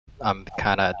I'm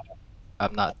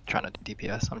not trying to do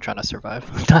DPS. I'm trying to survive.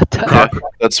 Not die. Yeah,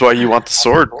 that's why you want the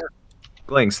sword.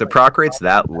 Blinks, the proc rate's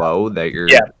that low that you're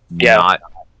Yeah. not.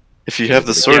 If you have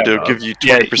the sword, it'll give you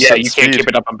 20% Yeah, you speed. can't keep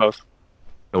it up on both.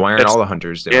 Why aren't That's- all the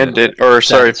hunters doing And it?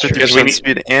 sorry, That's true. 50%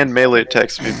 speed and melee attack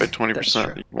speed by 20%. That's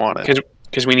true. You want it.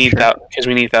 Because we need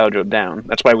Thaljo down.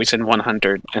 That's why we send one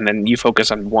hunter, and then you focus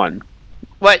on one.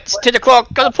 Wait, it's 10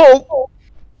 o'clock. Got a pull.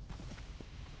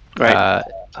 Right.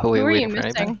 Who are we Who are you waiting for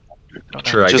missing? anything? Don't know.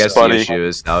 True, I Just guess Bunny. the issue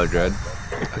is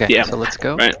Staladred. Okay, Yeah. so let's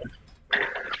go. Right.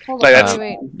 Hold Like, on, that's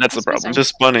wait. that's the What's problem. missing?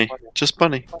 Just bunny. Just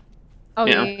bunny. Oh,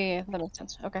 Yeah. yeah, that makes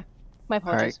sense. Okay. My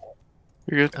apologies.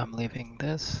 You're good. I'm leaving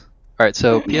this. Alright,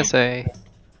 so PSA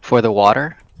for the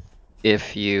water,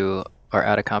 if you are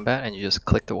out of combat and you just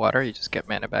click the water, you just get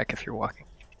mana back if you're walking.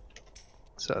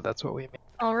 So that's what we mean.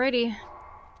 Alrighty.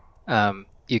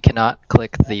 You cannot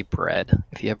click the bread.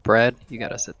 If you have bread, you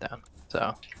gotta sit down.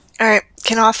 So Alright,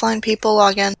 can offline people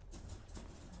log in?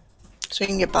 So we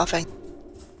can get buffing.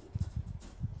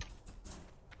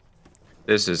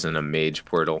 This isn't a mage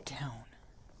portal.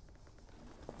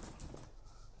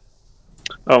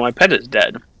 Oh, my pet is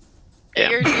dead. Yeah,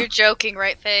 Damn. you're joking,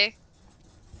 right, Faye?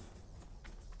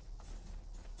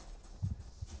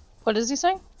 What is he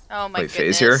saying? Oh my Wait,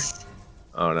 goodness. Faye's here?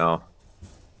 Oh no.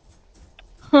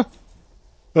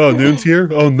 Oh, Noon's here?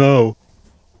 Oh no.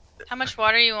 How much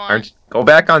water you want? Aren't go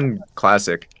back on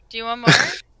classic. Do you want more?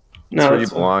 That's where you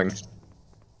belong.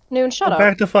 Noon, shut Go up.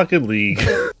 back to fucking League.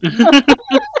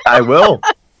 I will.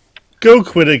 Go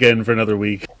quit again for another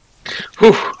week.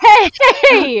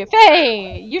 Hey,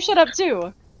 Faye! You shut up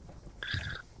too.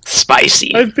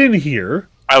 Spicy. I've been here.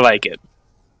 I like it.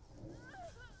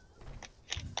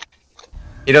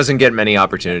 He doesn't get many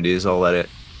opportunities. I'll let it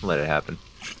happen.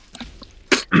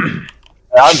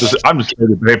 I'm just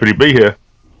happy to be here.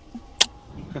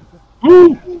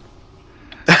 Woo!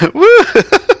 Woo!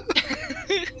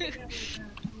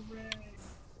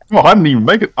 Well, I didn't even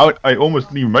make it. I almost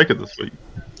didn't even make it this week.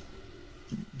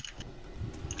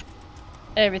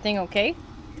 Everything okay?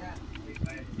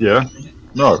 Yeah.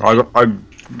 No, I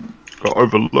got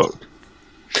overlooked.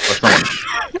 By someone.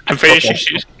 I'm finishing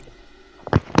shoot.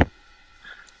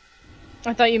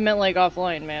 I thought you meant like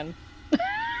offline, man.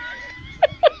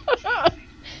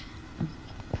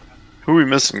 Who are we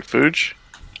missing? Fuge?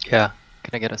 yeah,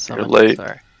 can I get a summon? late.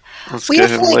 Sorry. Let's We get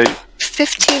have him like late.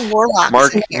 15 warlocks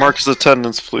Mark in here. Mark's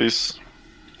attendance, please.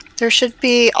 There should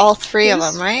be all three of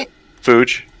Please? them, right?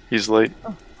 Fuge, he's late.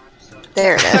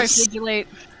 There it Sorry, is. Faye, you late.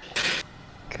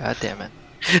 God damn it.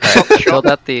 Alright, I filled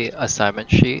out the assignment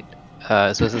sheet. So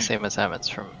it's the same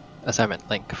assignment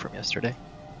link from yesterday.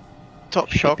 Top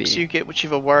Should shocks, be. you get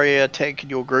whichever warrior tank in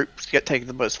your group to get taking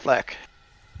the most flak.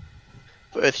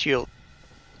 For Earth Shield.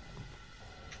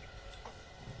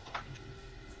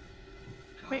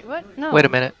 Wait, what? No. Wait a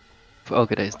minute.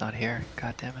 Ogeday's not here.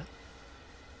 God damn it.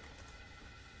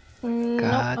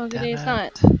 God No, damn it's it.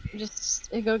 not. Just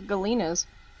go Galena's.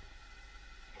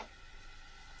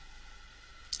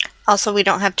 Also, we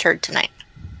don't have turd tonight.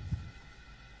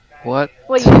 What?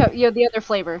 Well, you have the other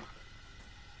flavor.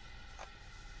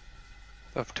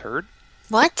 Of turd?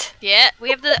 What? Yeah, we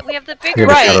have the big Yeah,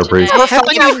 Right. shadow breeze. today.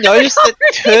 Haven't you noticed that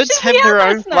turds have their Yeah,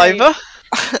 own last night. flavour?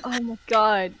 Oh my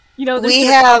god. You know, We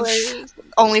there's have colors.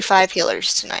 only 5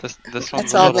 healers tonight. This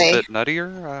one's That's a all little they bit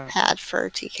nuttier. had for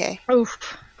TK.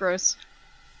 Oof, gross.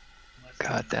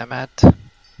 God damn it.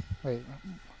 Wait,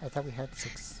 I thought we had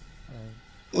 6.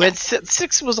 We had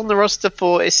 6 was on the roster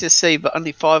for SSC, but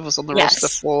only 5 was on the Yes.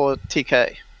 roster for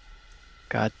TK.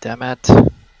 God damn it.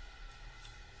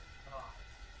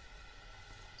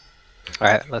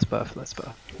 Alright, let's buff, let's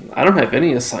buff. I don't have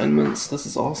any assignments. This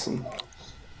is awesome.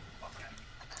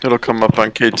 It'll come up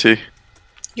on KT.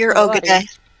 You're Bloody.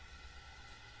 Ogaday.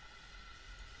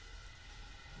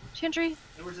 Chantry?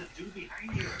 Do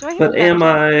I have But a am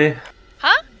battle tag?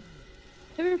 I?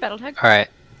 Do I have a battle tag? Alright.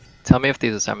 Tell me if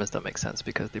these assignments don't make sense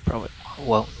because they probably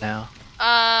won't now.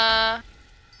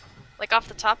 Like off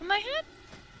the top of my head?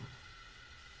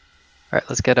 Alright,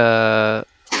 let's get a.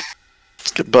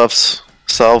 Let's get buffs.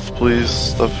 Salve, please.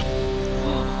 Stuff.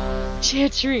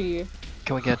 Chantry!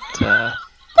 Can we get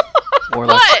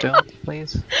Warlock What? Stone,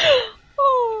 please?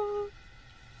 Oh.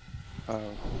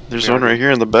 There's one right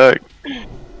here in the back. We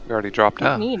already dropped it.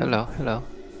 Oh, Mean. hello, hello.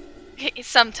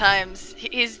 Sometimes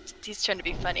he's trying to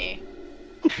be funny.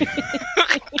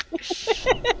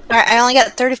 Alright, I only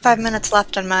got 35 minutes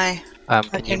left on my Can you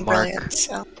fucking mark? brilliance,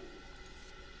 so.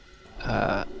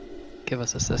 Give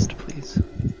us assist, please.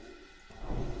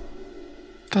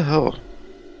 What the hell?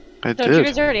 I Don't you did.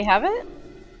 guys already have it?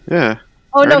 Yeah.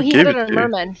 Oh I no, already he gave had it it on to you.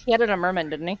 Merman. He had it on Merman,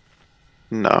 didn't he?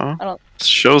 No. I don't. It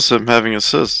shows him having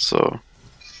assist, so.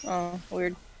 Oh,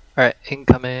 weird. Alright,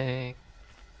 incoming.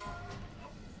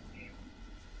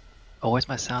 Oh, where's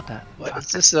my sound at? What, Fuck.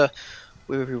 is this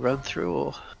where we run through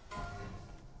or?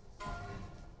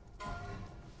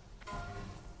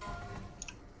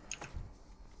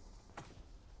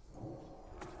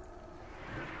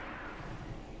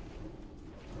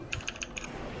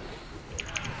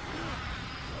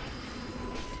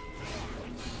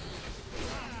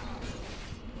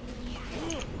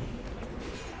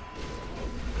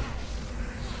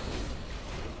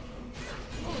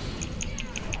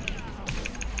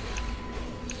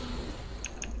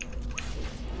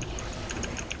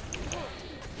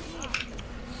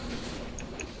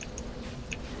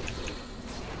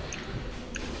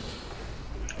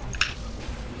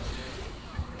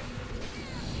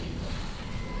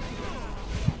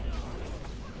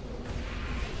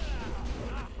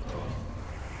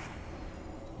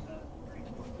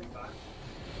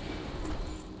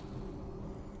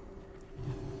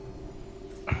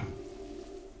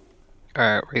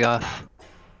 Alright, Rigoth.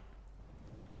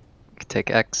 You can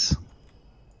take X.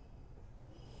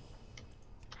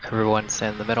 Everyone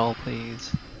stand in the middle, please.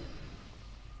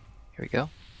 Here we go.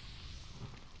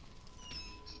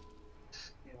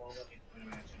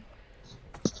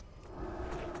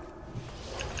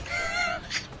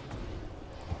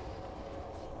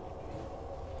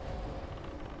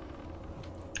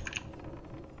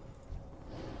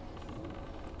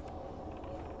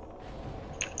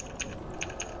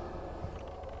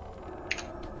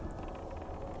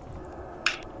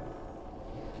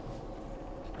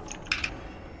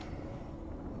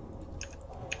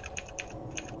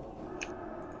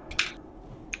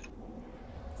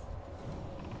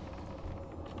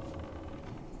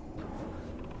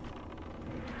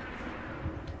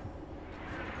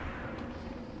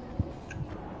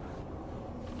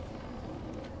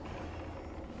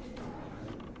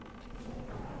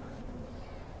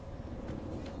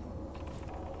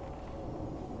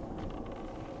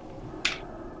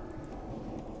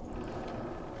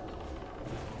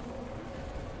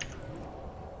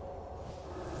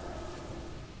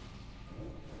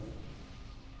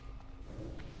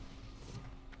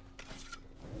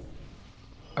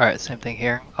 Alright, same thing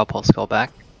here. I'll pull Skull back.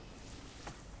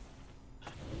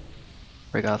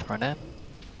 Rigoth run in.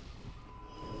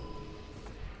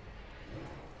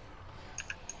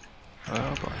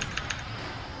 Oh boy.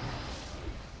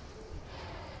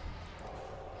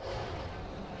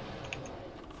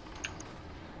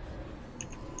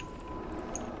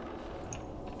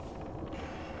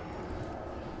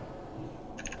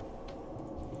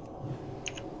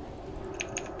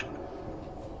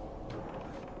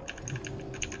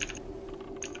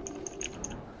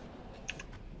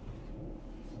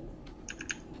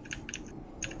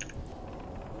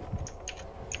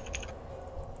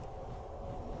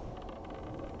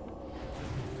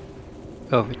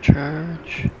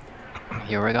 Overcharge.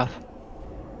 Here, Rigoth.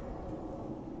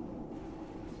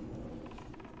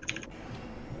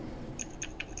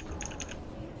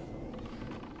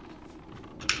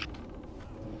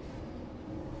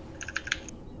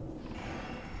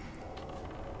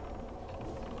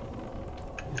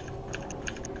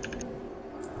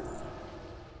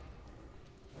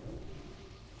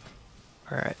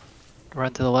 Alright.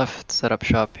 Run to the left, set up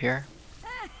shop here.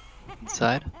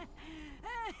 Inside.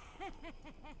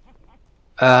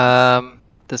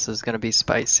 This is gonna be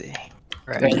spicy.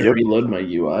 I Right. can reload my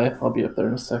UI. I'll be up there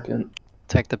in a second.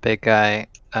 Take the big guy.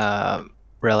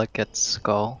 Relic gets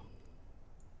skull.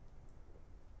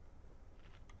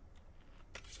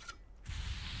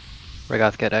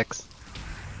 Rigoth get X.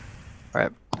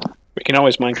 Alright. We can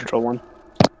always mind control one.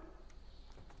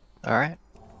 Alright.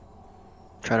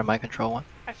 Try to mind control one.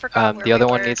 I forgot where the other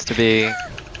we one were. needs to be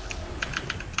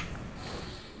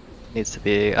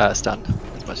stunned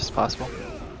as much as possible.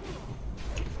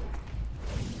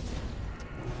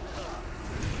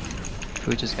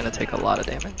 Fuji's gonna take a lot of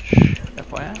damage,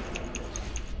 FYI.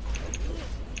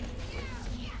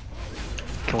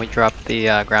 Can we drop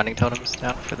the grounding totems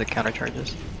down for the counter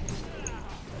charges?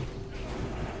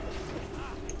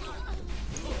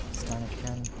 Stun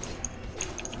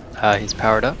again. He's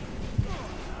powered up.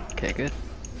 Okay, good.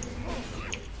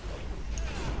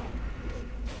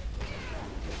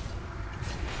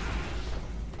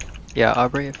 Yeah,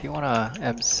 Aubrey, if you wanna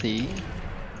MC,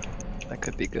 that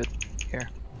could be good here.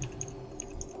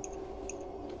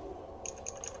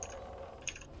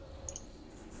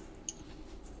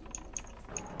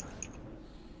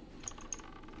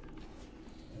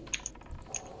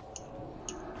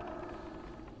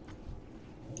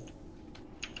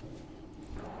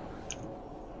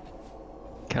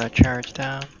 Can I charge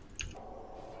down?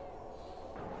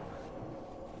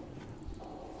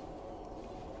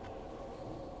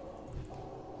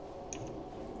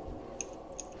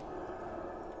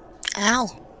 Ow.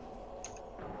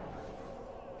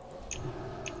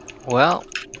 Well,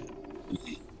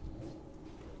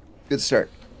 Good start.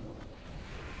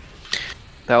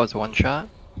 that was one shot.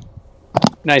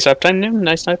 Nice uptime, Noon.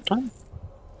 Nice uptime.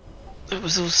 It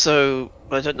was also,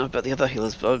 I don't know about the other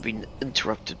healers, but I've been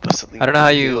interrupted by something. I don't know how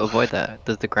you avoid that.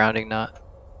 Does the grounding not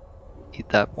eat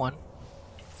that one?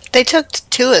 They took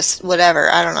two us, whatever.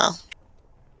 I don't know.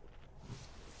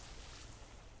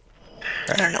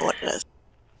 I don't know what it is.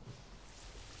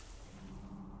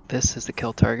 This is the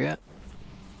kill target.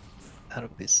 That'll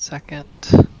be second.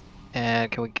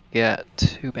 And can we get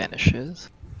 2 banishes?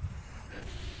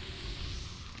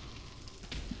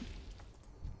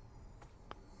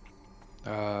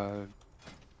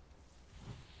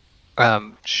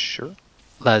 Sure.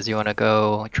 Les, you want to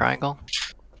go triangle?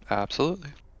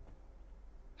 Absolutely.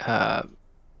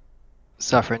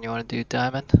 Suffering, you want to do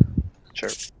diamond? Sure.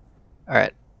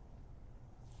 Alright.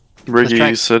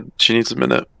 Riggy said she needs a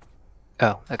minute.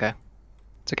 Oh, okay.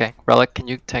 It's okay. Relic, can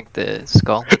you tank the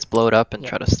skull? Let's blow it up and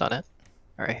try to stun it.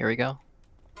 Alright, here we go.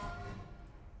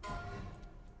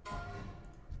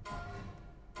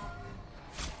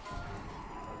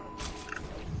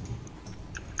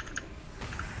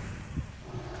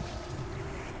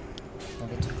 Don't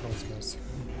get too close, guys.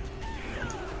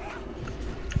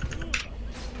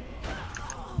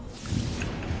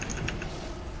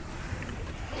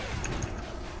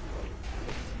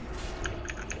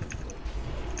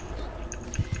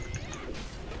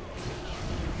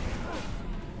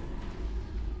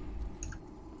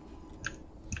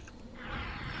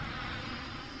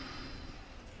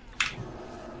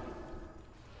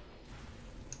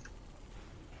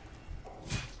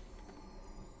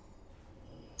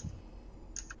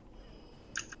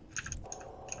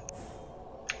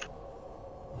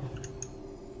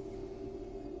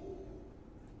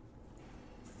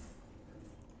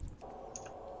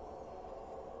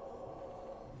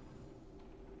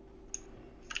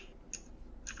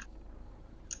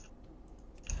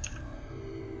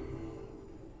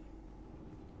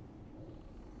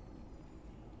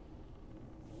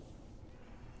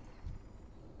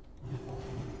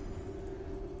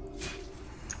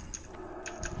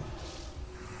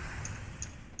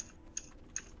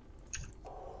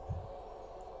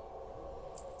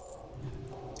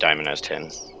 Diamond has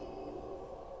 10.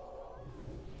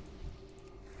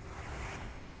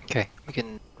 Okay, we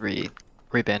can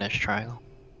re-banish triangle.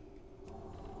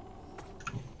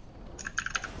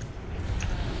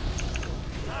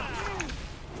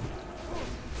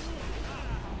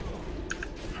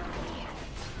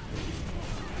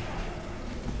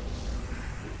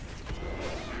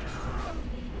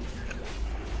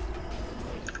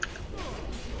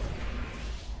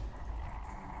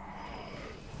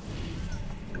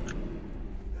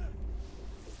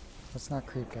 Let's not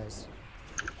creep, guys.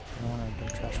 I don't want to go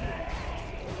trash it.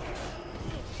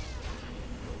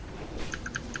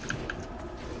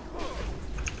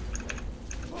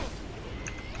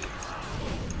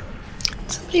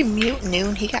 Somebody mute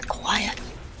Noon. He got quiet.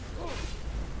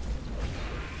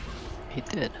 He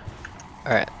did.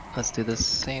 Alright, let's do the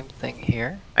same thing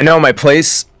here. I know my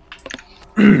place.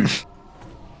 On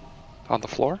the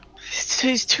floor?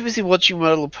 He's too busy watching My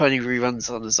Little Pony reruns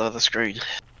on his other screen.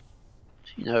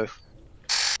 You know,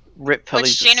 rip Pelly.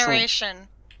 Which generation?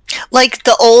 Like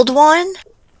the old one?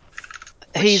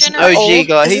 He's an generation? OG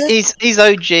guy. Is He's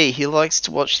OG. He likes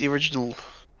to watch the original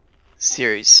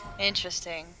series.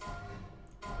 Interesting.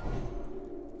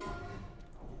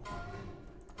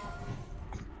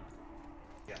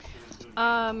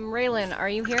 Raylan, are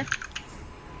you here?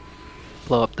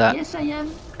 Blow up that Yes, I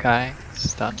am. guy.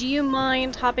 Stun. Do you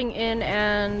mind hopping in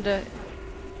and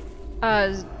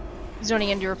zoning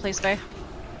into your place, Faye?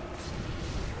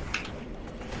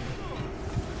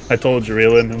 I told you,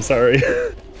 Raylan. I'm sorry.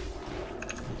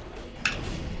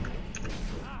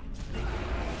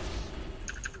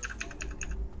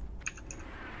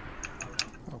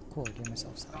 Oh, cool. Give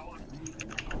myself some.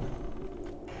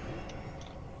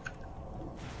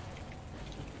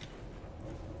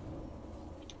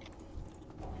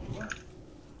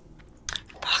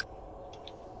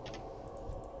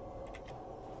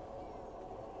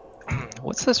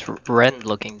 What's this Ren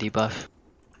looking debuff?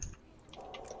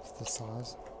 It's the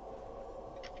saws.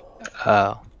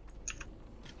 Oh.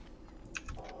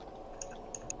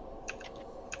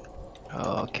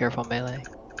 Oh, careful melee.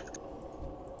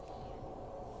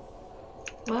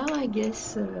 Well, I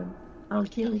guess I'll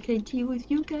kill KT with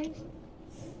you guys.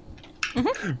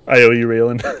 I owe you,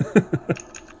 Raylan.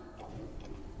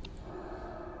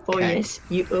 Oh yes,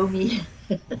 you owe me.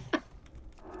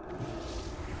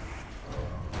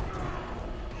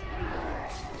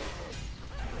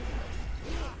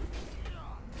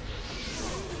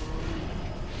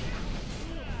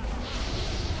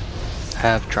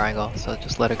 have triangle, so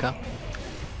just let it go.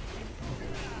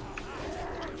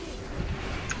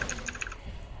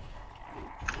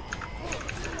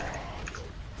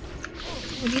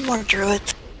 We need more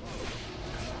druids.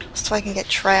 So I can get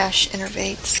trash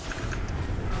innervates.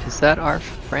 Is that our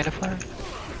Brain of Fire?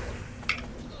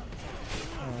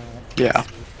 Yeah.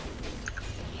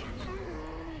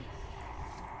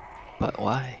 But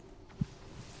why?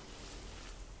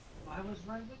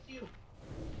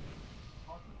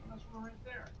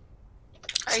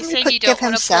 Are you Can we saying put- you give don't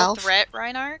want to pull himself? threat,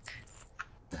 Reinark?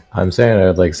 I'm saying I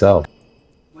would like Self.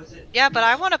 Yeah, but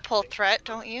I want to pull threat,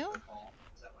 don't you?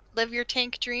 Live your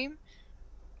tank dream.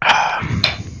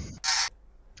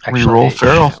 We roll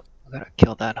feral. I gotta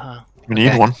kill that, huh? We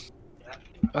need one.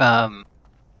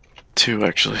 2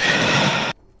 actually.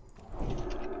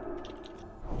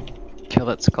 Kill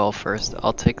that skull first.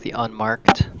 I'll take the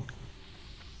unmarked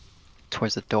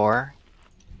towards the door.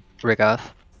 Rigoth,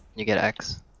 you get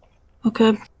X.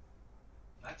 Okay.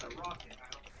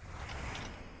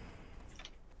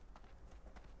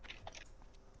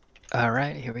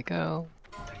 Alright, here we go.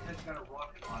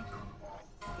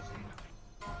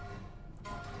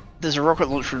 There's a rocket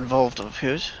launcher involved, I've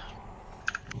heard.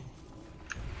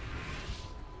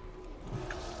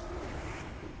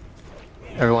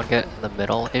 Everyone get in the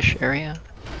middle-ish area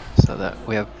so that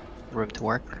we have room to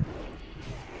work.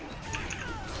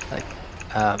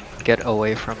 Like, get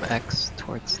away from X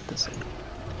towards this.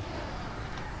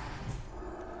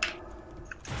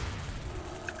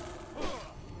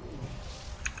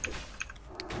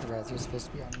 Guys, you're supposed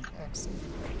to be on X.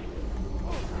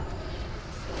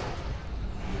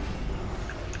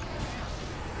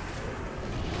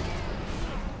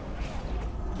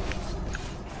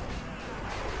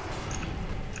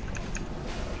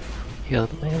 Heal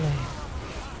the melee.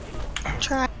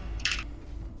 Try.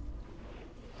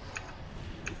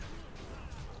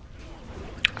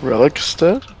 Relic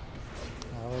instead?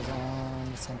 I was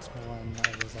on Sentinel and I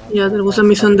was on. Yeah, there was a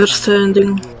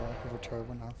misunderstanding. Overture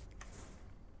went off.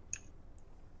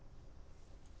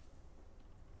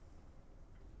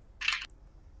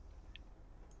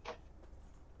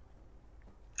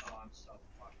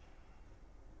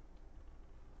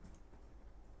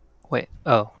 Wait,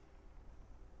 oh.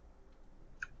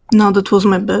 No, that was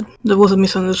my bad. There was a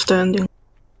misunderstanding.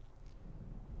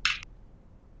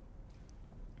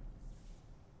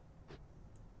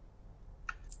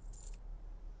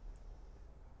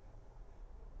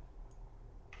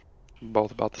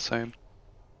 Both about the same.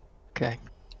 Okay.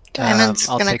 Diamond's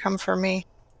I'll gonna take- come for me.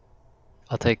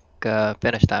 I'll take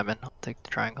finish diamond. I'll take the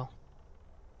triangle.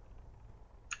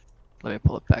 Let me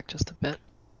pull it back just a bit.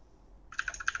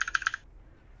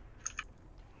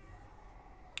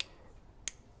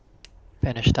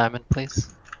 Finish diamond,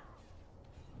 please.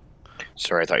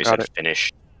 Sorry, I thought you Got said it.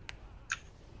 finish.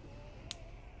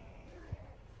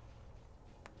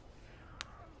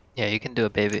 Yeah, you can do a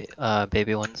baby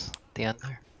ones at the end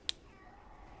there.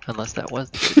 Unless that was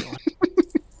the baby one.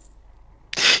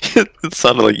 It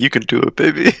sounded like you can do it,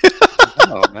 baby.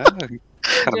 Oh man, kind of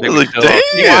I was like,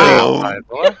 damn.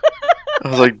 I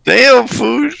was like, damn,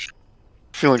 Foosh.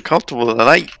 Feeling comfortable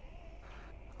tonight.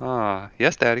 Ah,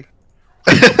 yes, Daddy.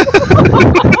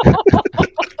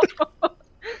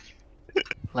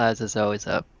 Laz is always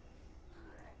up.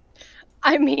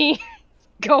 I mean,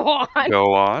 go on.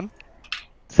 Go on.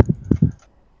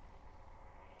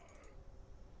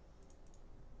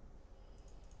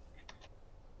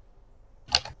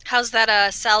 How's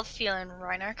that salve feeling,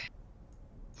 Reinark?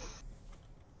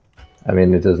 I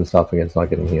mean, it doesn't stop against not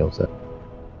getting healed, so.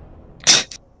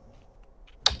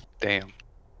 Damn.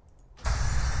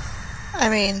 I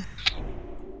mean,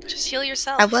 Just heal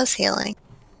yourself. I was healing.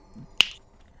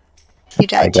 You I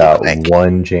died too got quick.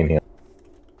 1 chain heal.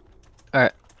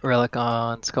 Alright, Relic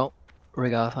on Skull.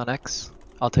 Rigoth on X.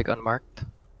 I'll take unmarked.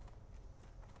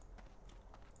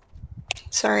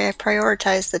 Sorry, I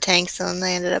prioritized the tanks and then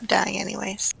they ended up dying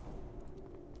anyways.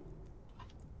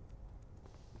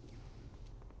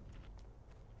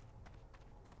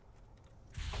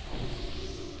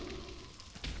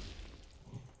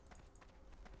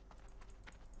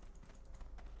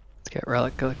 Let's get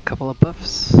Relic a couple of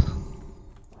buffs.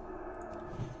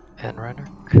 And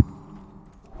Reinark.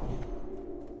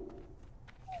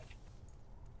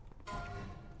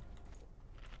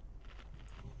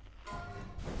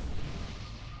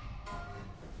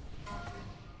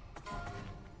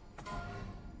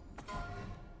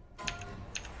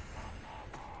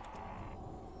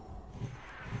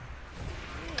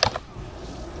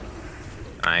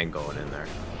 I ain't going in there.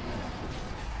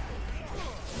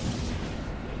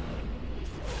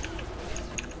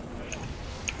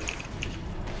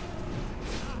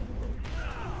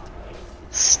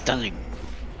 stunning.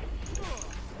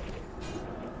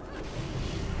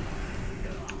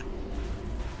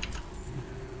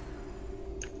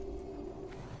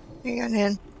 Here you go,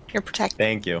 Nan. You're protected.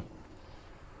 Thank you.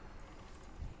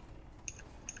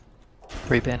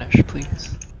 Rebanish,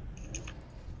 please.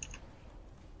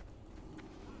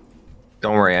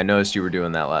 Don't worry, I noticed you were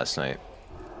doing that last night.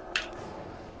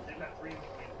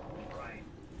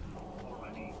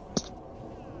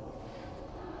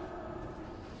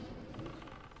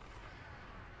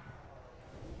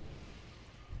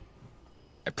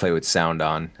 I play with sound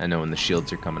on. I know when the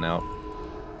shields are coming out.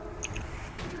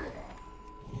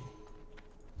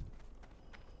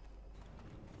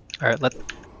 Alright, let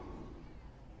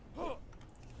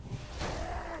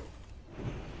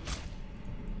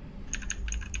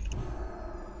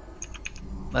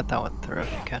that one through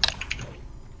if you can. I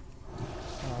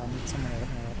need someone to hit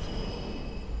me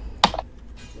up.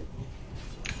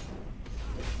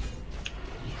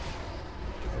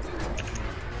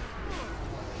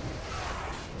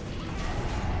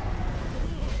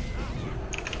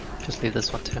 Just leave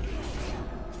this one too.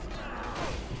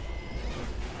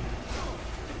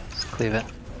 Just cleave it.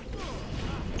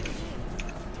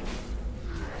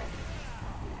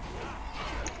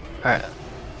 Alright,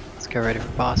 let's get ready for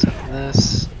boss after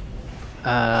this.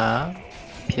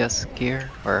 PS gear,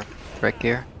 or threat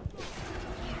gear.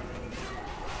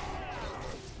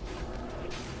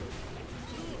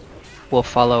 We'll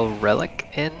follow Relic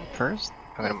in first.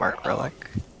 I'm gonna mark Relic.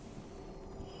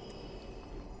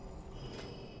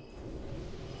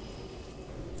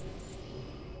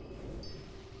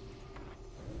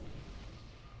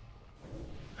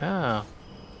 Oh,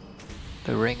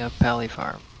 the Ring of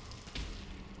Palifarm.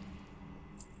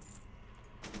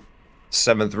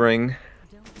 7th ring.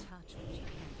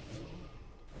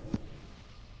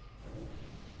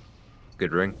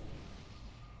 Good ring.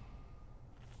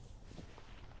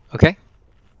 Okay.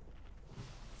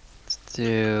 Let's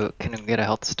do. Can we get a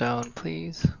health stone,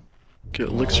 please? Get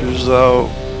elixirs out.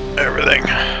 Everything.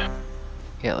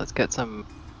 Yeah, let's get some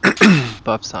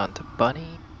buffs onto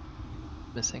Bunny.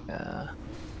 Missing a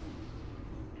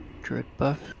druid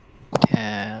buff.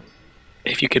 And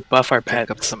if you could buff our pick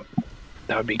up pets, some.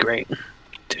 that would be great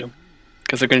too,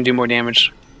 because they're going to do more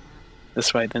damage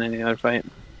this fight than any other fight.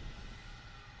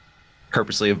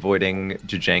 Purposely avoiding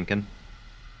Jajankin.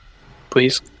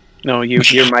 Please, no, you're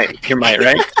might,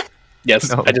 right? Yes,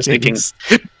 No, I just need kings.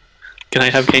 Can I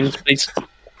have kings, please,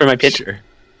 for my pitch? Sure.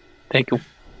 Thank you.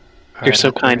 Alright, You're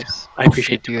so kind. Hunters, I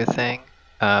appreciate do your thing.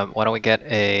 Why don't we get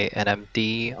an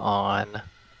MD on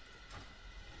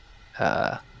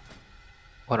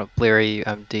one of Bleary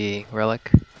MD Relic,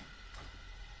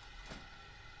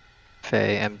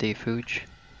 Faye MD Fuge,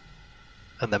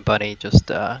 and then Bunny just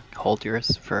hold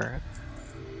yours for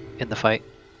in the fight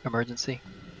emergency.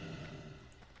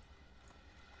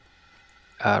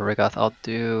 Rigoth, I'll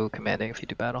do commanding if you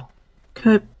do battle.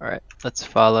 Okay. Alright, let's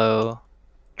follow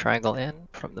triangle in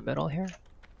from the middle here.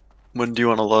 When do you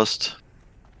want to lust?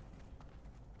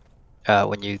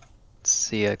 When you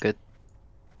see a good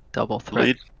double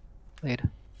threat. Lead.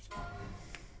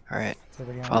 Alright, So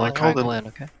they're gonna follow go triangle in,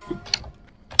 okay?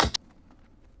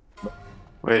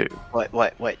 Wait.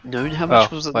 Wait. Noon, how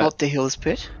much Oh, was it what? not to heal his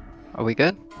pit? Are we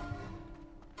good?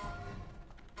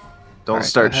 Don't Alright,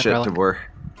 start go ahead, shit, Relic. DeBoer.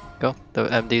 Go. The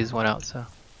MDs went out, so.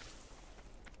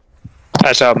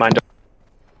 I saw mine.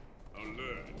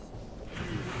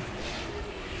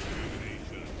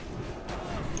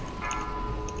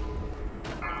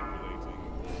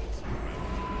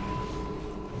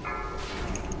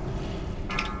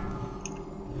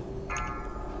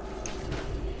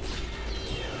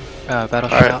 Battle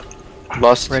Alright. shout.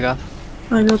 Lust. Rigoth.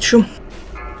 I got you.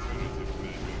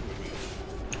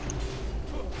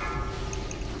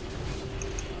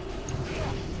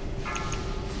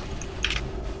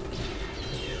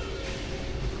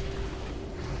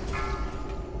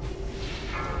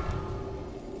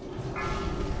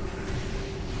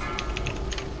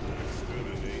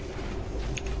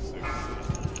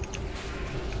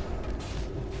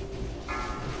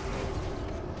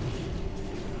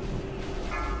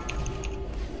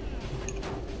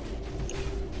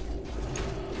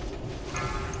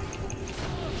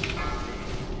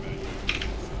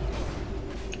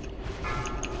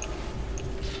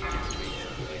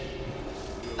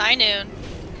 By noon.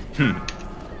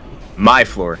 My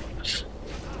floor.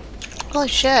 Holy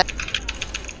shit.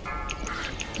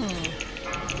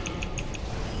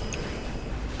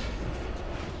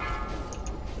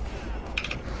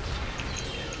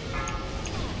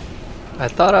 I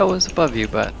thought I was above you,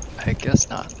 but I guess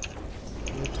not.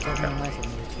 You have to tell me a knife at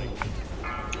me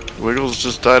too. Wiggles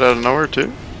just died out of nowhere too?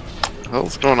 What the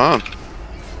hell's going on?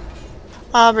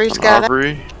 Aubrey's On got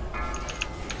Aubrey.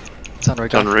 It's on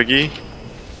It's on Riggy.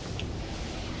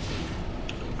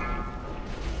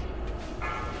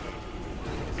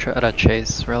 Try to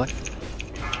chase Relic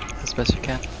as best you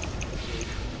can.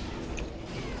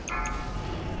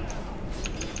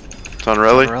 It's on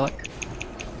Relic. Relic.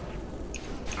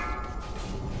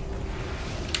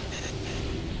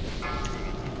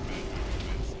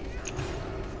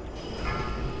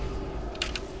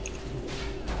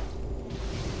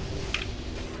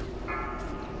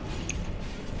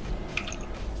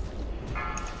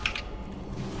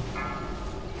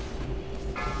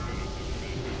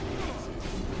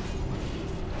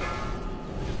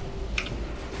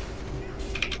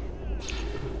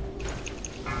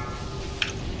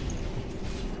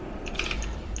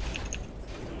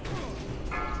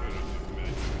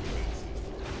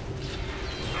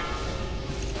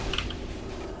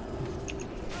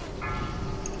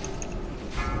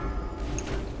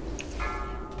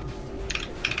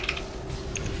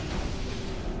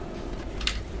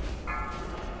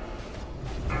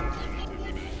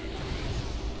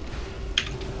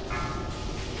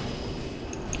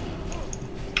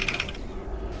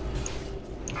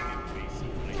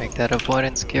 Make that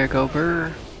avoidance gear go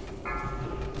brr.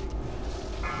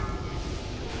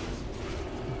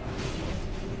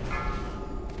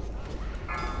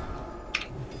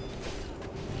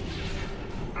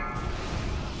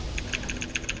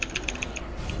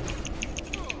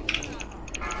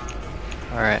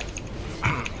 Alright.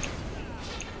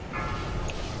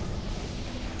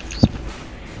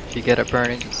 If you get it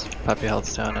burning, just pop your health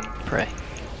stone and pray.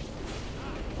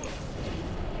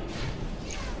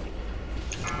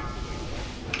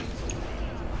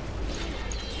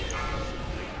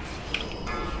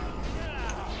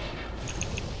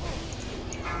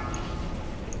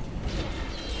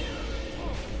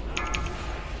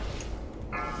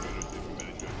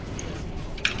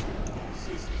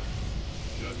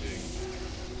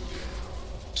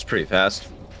 It's pretty fast.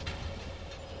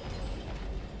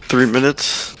 3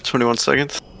 minutes, 21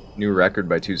 seconds. New record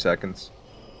by 2 seconds.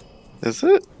 Is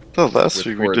it? Oh, last With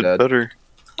week we 4 did dead. better.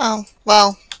 Oh,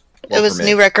 well, Well, it was for a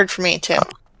me. new record for me, too.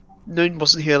 Noon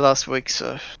wasn't here last week,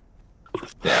 so.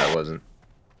 Yeah, it wasn't.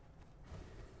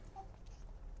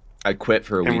 I quit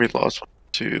for a And we week. lost 1,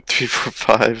 2, 3, 4,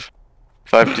 5.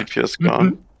 5 DPS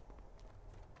gone.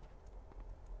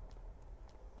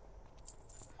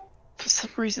 For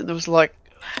some reason, there was like.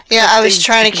 Yeah, I was 15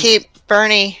 trying to seconds- keep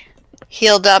Bernie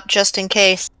healed up just in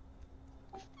case.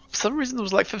 For some reason, there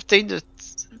was like 15 to.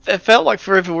 It felt like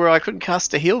forever where I couldn't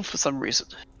cast a heal for some reason.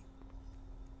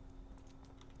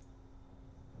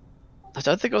 I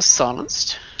don't think I was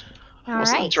silenced. I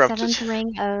wasn't Alright, interrupted. 7th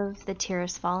ring of the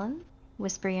Tears Fallen.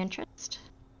 Whisper your interest.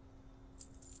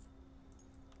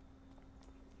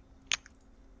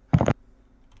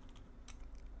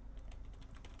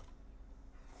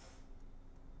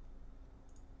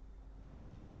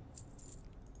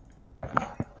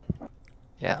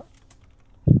 Yeah.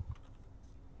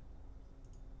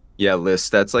 Yeah,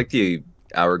 list. That's like the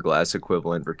hourglass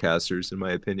equivalent for casters, in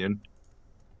my opinion.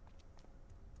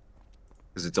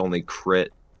 Because it's only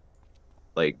crit,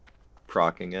 like,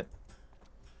 proccing it.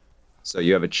 So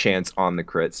you have a chance on the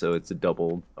crit, so it's a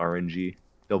double RNG,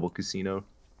 double casino.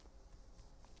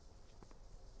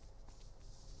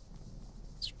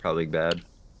 It's probably bad.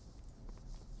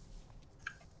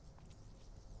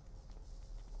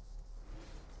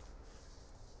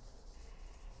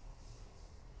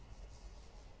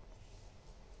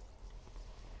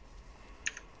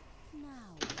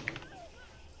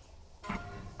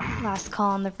 Last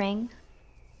call on the ring.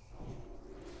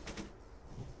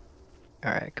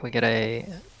 Alright, can we get a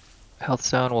health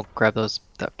stone? We'll grab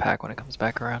that pack when it comes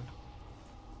back around.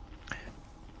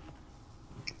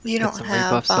 You Get don't some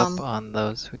have, rebuffs up on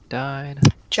those who died.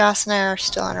 Joss and I are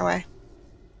still on our way.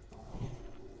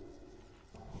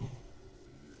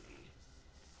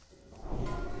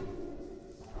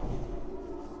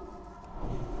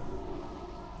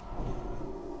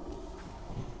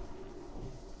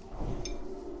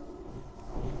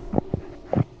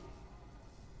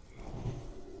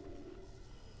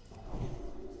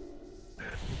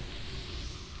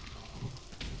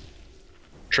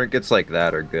 Trinkets like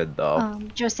that are good, though,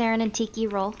 Josarin and Tiki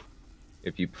roll.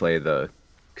 if you play the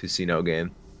casino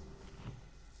game.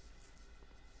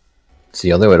 It's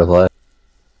the only way to play.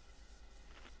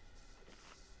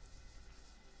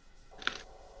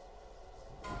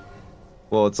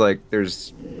 Well, it's like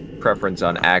there's preference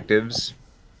on actives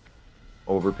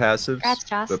over passives, Congrats,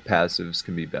 Joss. but passives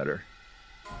can be better.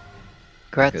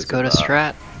 Grats, because go to of,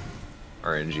 strat.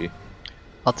 RNG.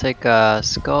 I'll take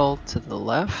Skull to the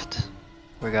left.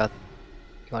 We got.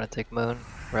 You want to take Moon?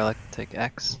 Relic, take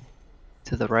X.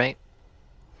 To the right.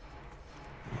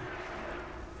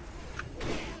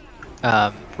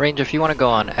 Range, if you want to go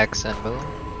on X and Moon,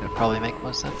 it would probably make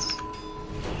most sense.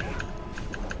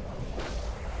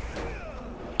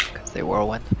 Because they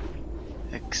whirlwind.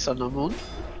 X on the moon.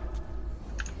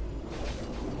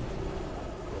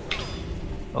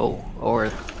 Oh, or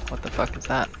what the fuck is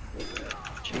that?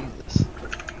 Jesus.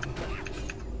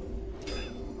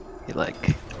 He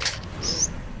like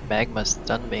magma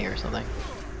stunned me or something.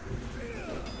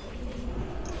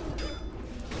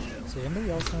 So anybody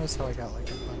else notice how I got like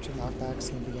a bunch of knockbacks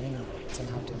in the beginning and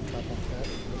somehow didn't drop on crit?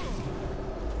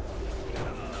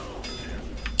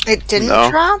 It didn't No.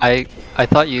 drop? I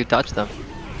thought you dodged them.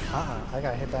 I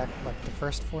got hit back like the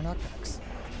first 4 knockbacks.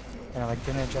 And I like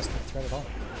didn't adjust my threat at all.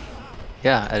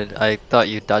 Yeah, I thought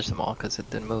you dodged them all because it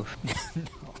didn't move.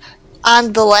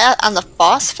 On the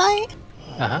boss fight?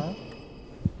 Uh-huh.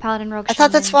 Paladin Rogue. I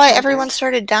thought that's Shaman, why Soldier, everyone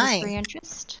started dying. Free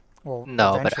interest. Well,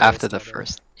 No, but eventually after it the started.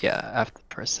 first, yeah, after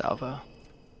the first salvo.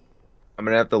 I'm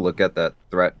gonna have to look at that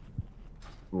threat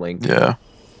link Yeah.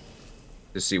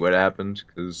 to see what happened,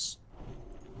 because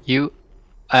You,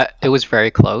 it was very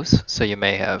close, so you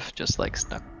may have just like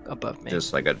snuck above me.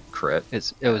 just like a crit.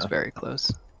 It was very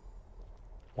close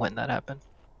when that happened.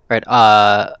 Right,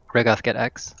 Regoth, get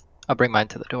X. I'll bring mine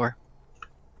to the door.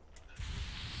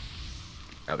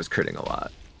 I was critting a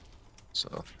lot,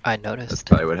 so I that's noticed.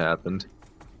 probably what happened.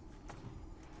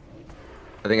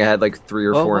 I think I had like 3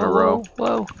 or 4 in a row.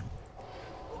 Whoa.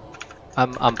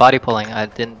 I'm body pulling. I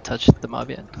didn't touch the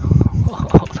mob yet.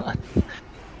 Hold on.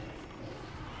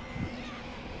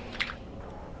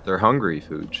 They're hungry,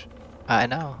 Fuge. I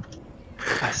know.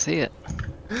 I see it.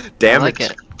 Damn I like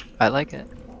it. it. I like it.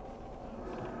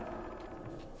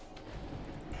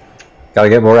 Gotta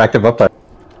get more active up there.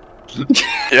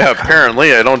 Yeah,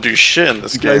 apparently I don't do shit in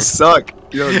this You game. guys suck.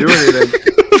 You don't do anything.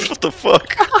 What the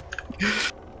fuck?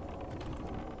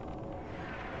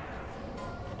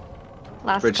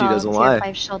 Last Spreadsheet call, doesn't tier lie.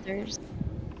 5 shoulders.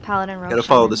 Paladin Rogue. Gotta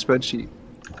follow Shaman. the spreadsheet.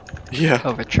 Yeah.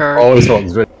 Overcharge. Oh, this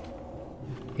one's good.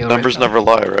 Heal Numbers Rachel. never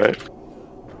lie, right?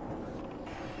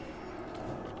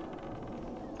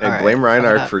 Hey, Alright, blame I'm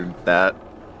Reinhardt gonna for that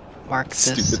Mark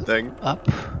this stupid thing. up.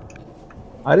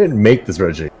 I didn't make this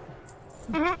spreadsheet.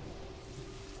 I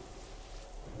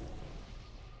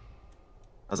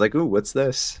was like, ooh, what's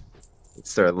this? Let's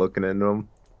start looking into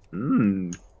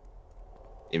them.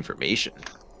 Information.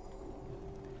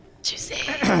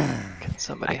 Can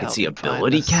somebody I can help see me find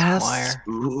ability this casts. wire?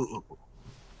 Ooh.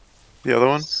 The other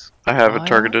one? I have it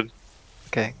targeted.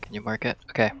 Okay, can you mark it?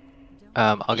 Okay.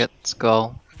 I'll get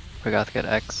Skull. Regoth, get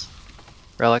X.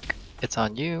 Relic, it's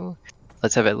on you.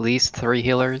 Let's have at least 3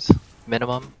 healers,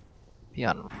 minimum. Be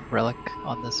on Relic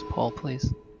on this pole,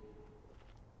 please.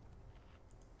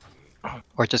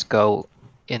 Or just go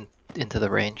into the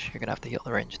range. You're gonna have to heal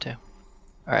the range too.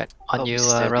 Alright, on I'll be you,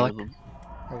 stabbing Relic. them.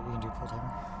 Alright, we can do full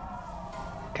timer.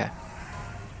 Okay.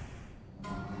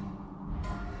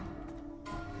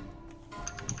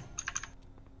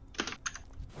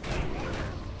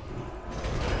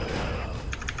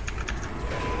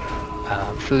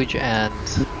 Fuge and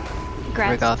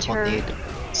Grabs Regoth will turret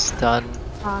need stun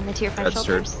on the tier 5 That's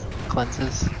true. shoulders.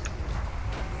 cleanses.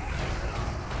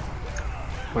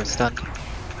 We're stunned.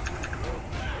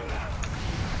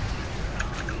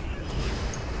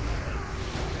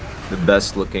 The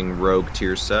best looking rogue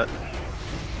tier set.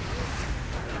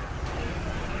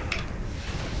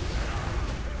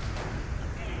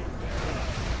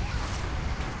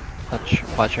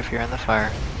 Watch if you're in the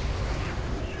fire.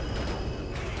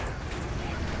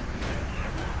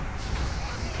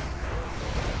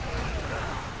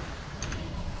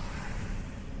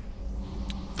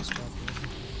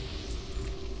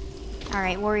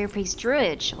 Alright, Warrior Priest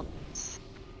Druid shoulders.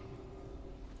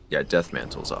 Yeah, Death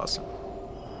Mantle's awesome.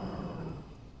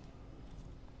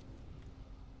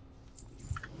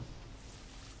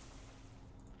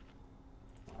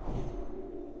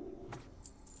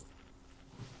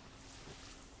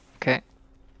 Okay.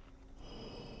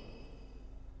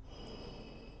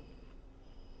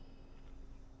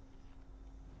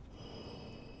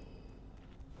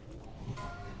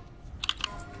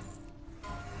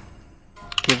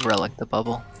 Give Relic the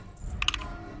bubble.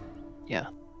 Yeah.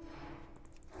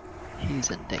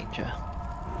 He's in danger.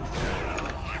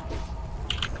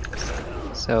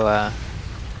 So,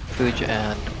 Fuge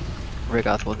and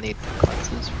Regoth will need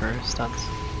cleanses for stuns.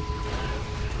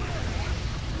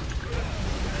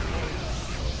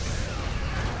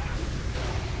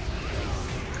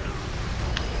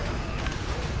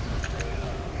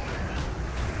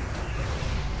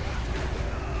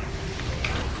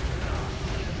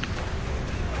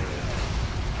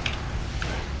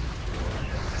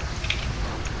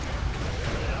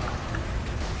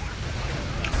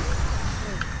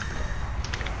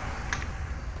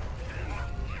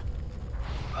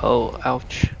 Oh,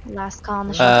 ouch. Last call on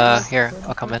the shoulders. Here,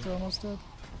 I'll come in. They're almost dead.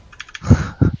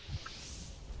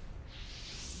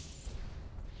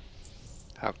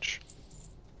 Ouch.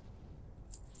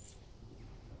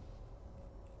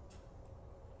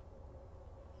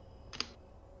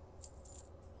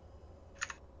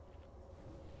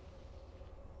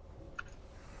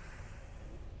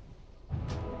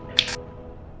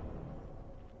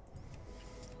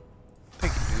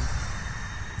 Thank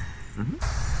you, dude.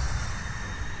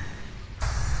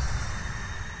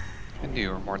 I knew you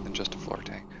were more than just a floor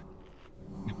tank.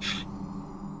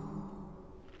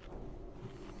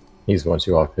 He's once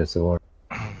you off his war.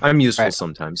 I'm useful Right.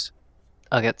 sometimes.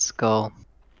 I'll get Skull,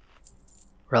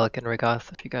 Relic, and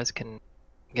Rigoth if you guys can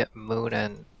get Moon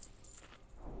and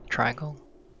Triangle.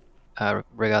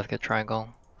 Rigoth get Triangle,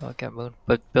 I'll get Moon.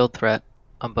 But build Threat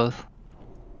on both.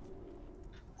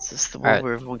 Is this the one Alright.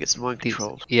 where everyone gets mind These-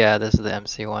 controlled? Yeah, this is the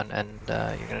MC one, and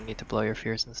you're gonna need to blow your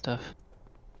fears and stuff.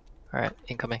 Alright,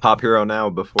 incoming. Pop hero now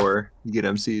before you get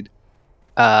MC'd.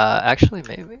 Actually,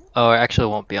 maybe. Oh, I actually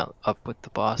won't be up with the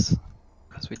boss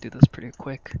because we do this pretty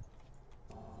quick.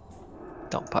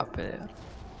 Don't pop it.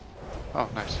 Oh,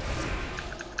 nice.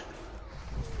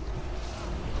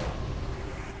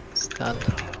 Stunned.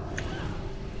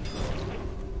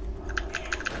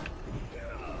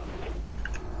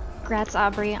 Grats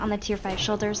Aubrey on the tier 5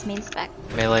 shoulders main spec.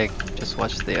 Melee, just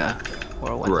watch the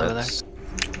whirlwinds over there. Grats.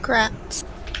 Grats.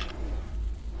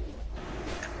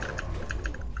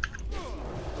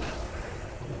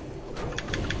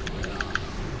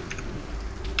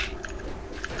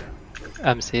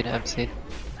 MC'd.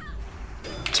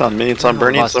 It's on me, it's on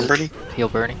Bernie, it's on Bernie. Heal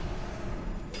Bernie.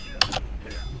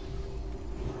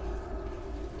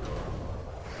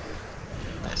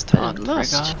 Nice taunt.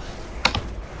 lost.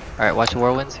 Alright, watch the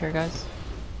whirlwinds here, guys.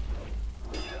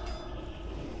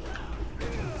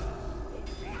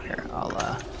 Here, I'll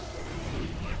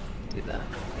do that.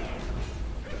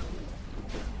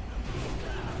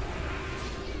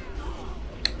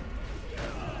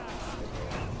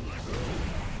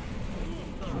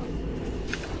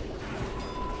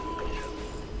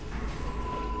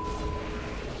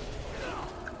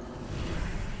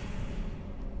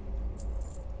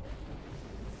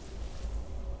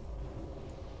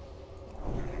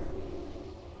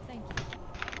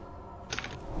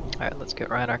 Alright, let's get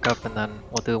Reinhardt up and then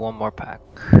we'll do one more pack.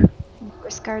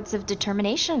 Risk Guards of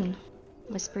Determination.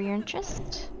 Whisper your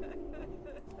interest.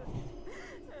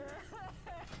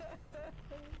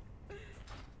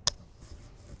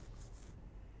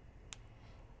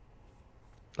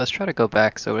 Let's try to go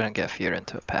back so we don't get feared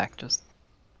into a pack. Just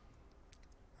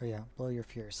Oh yeah, blow your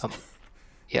fears.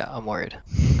 yeah, I'm worried.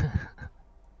 Alright,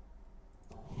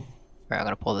 I'm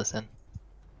gonna pull this in.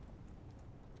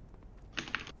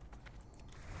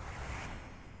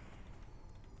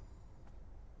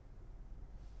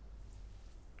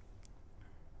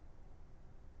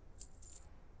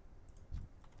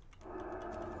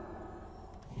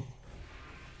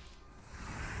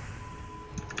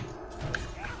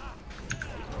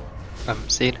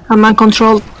 Seed. I'm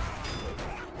uncontrolled.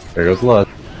 There goes Lud.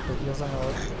 Big heals on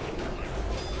Relic.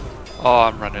 Oh,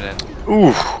 I'm running in.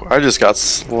 Ooh, I just got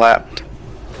slapped.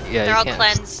 Yeah, They're you all can't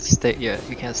cleansed. stay. Yeah,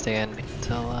 you can't stay in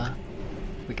until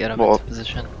we get them Well- into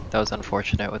position. That was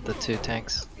unfortunate with the two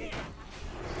tanks.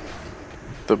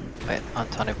 The Wait, on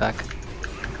Tony back.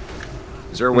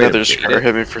 Is there a way another to bait scar it?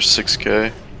 hit me for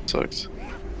 6k. Sucks.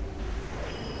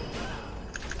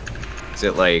 Is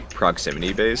it like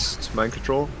proximity based mind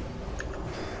control?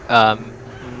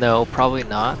 No, probably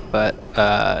not. But you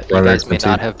Right, guys may that's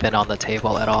not it. have been on the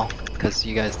table at all because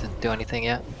you guys didn't do anything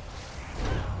yet.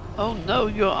 Oh no,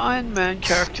 your Iron Man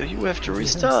character, you have to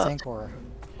He's in restart. Sancor.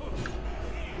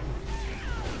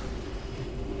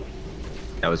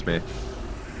 That was me.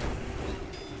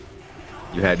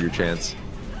 You had your chance.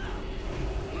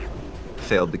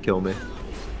 Failed to kill me.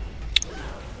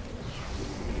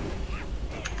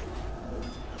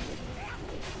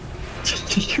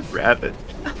 You rabbit.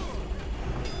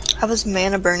 I was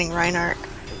mana burning Reinhardt.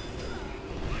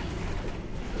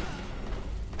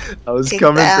 I was Take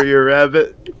coming that. for your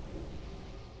rabbit.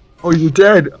 Oh, you're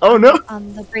dead. Oh no.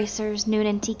 On the Bracers Noon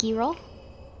and Tiki roll.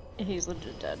 He's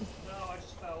legit dead.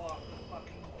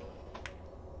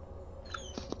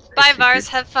 Bye, Vars.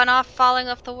 Have fun off falling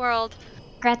off the world.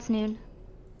 Grats Noon.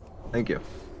 Thank you.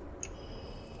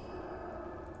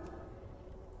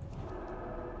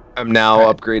 I'm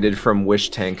now upgraded from Wish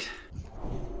Tank.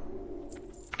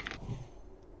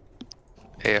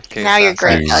 AFK. Now you're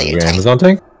assassin. great value Your tank. Amazon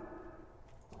tank?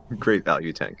 Great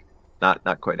value tank. Not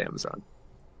quite Amazon.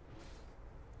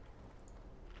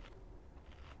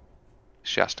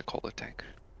 Shasta Cola tank.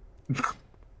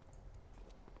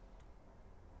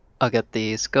 I'll get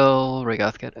the skull,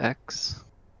 Rigoth get X.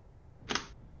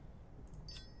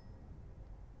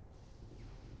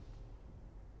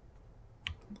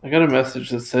 I got a message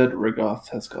that said Rigoth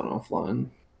has gone offline.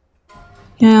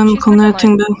 Yeah, I'm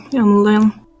connecting the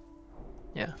lane.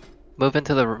 Yeah. Move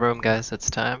into the room, guys. It's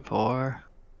time for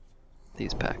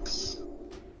these packs.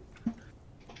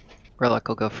 Relic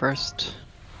will go first.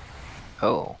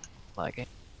 Oh, lagging.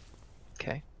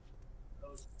 Okay.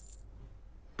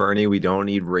 Bernie, we don't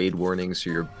need raid warnings for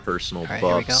your personal Alright,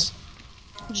 here we buffs.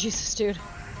 Jesus, dude.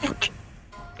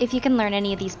 If you can learn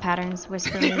any of these patterns,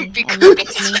 whisper me and Be leave it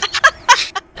to me.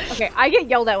 Okay, I get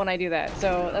yelled at when I do that,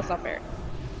 so that's not fair.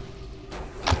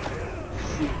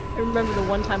 I remember the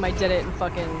one time I did it in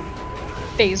fucking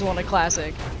Phase 1 of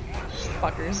Classic.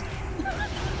 Fuckers.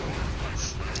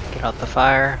 Get out the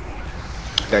fire.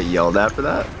 Got yelled at for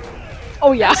that?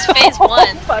 Oh yeah. It's Phase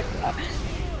 1. Fuck yeah.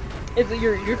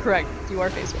 You're correct. You are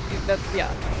Phase 1. That's,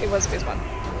 yeah, it was Phase 1.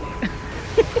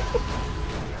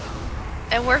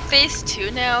 And we're Phase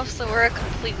 2 now, so we're a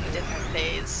completely different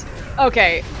phase.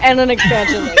 Okay, and an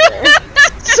expansion later.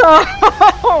 So,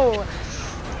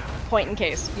 point in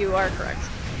case, you are correct.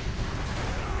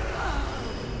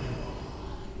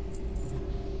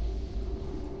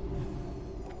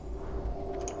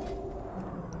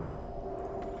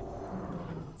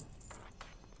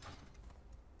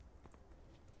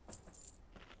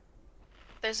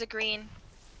 There's a green.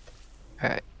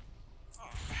 Alright.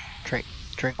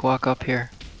 Drink walk up here.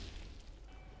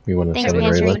 We want to Thanks, send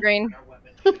man. Raylan. Green.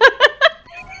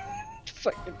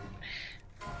 Fucking.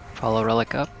 Follow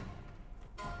Relic up.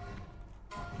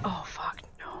 Oh fuck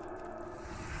no.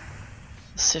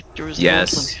 Scepter is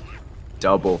Yes.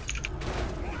 Double.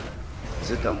 Is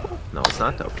it double? No, it's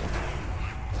not double.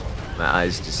 My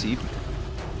eyes deceive me.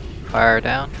 Fire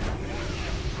down.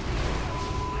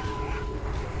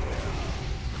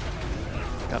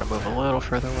 Gotta move a little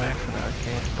further away for the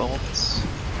arcane bolts.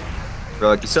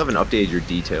 Relic, you still haven't updated your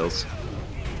details.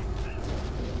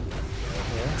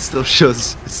 It still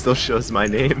shows my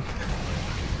name.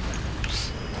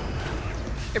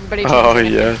 Everybody. Oh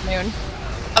yeah. Noon.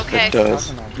 Okay. It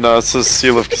does. No, it says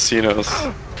Seal of Casinos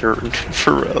for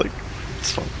Relic.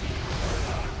 It's fine.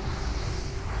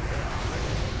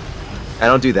 I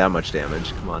don't do that much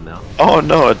damage. Come on now. Oh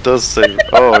no, it does say.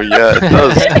 Oh yeah, it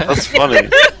does. That's funny.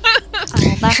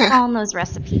 Oh, that's Alma's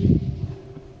recipe.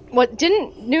 What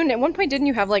didn't Noon at one point? Didn't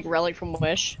you have like Relic from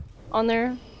Wish on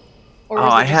there? Or Oh,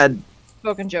 was it I just had.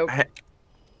 spoken joke.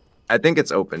 I think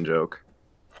it's open joke.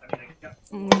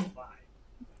 Mm.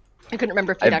 I couldn't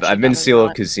remember if you'd actually I've been done it or Seal of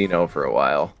not. Casino for a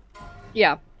while.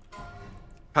 Yeah,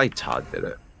 Probably Todd did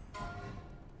it.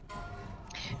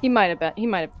 he might have been. He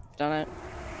might have done it.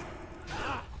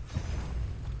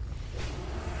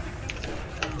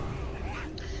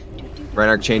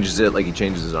 Reinhardt changes it like he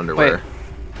changes his underwear. Wait.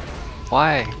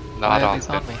 Why? No, Why I are don't these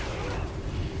on think- me?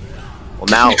 Well,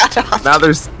 now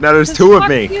there's two of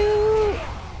me.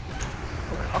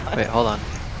 Wait, hold on.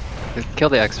 Kill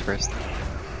the X first.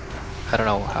 I don't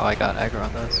know how I got aggro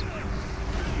on those.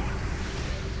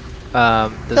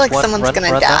 This like one, someone's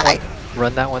gonna that die. one,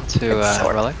 run that one to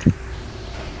Relic.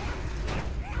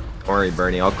 Don't worry,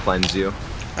 Bernie, I'll cleanse you.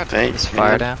 Thanks,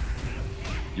 Fire man. down.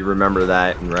 You remember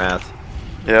that in Wrath.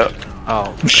 Yep.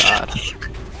 Oh god.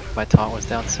 My taunt was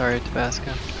down, sorry,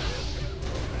 Tabasco.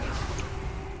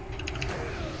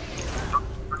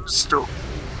 Still.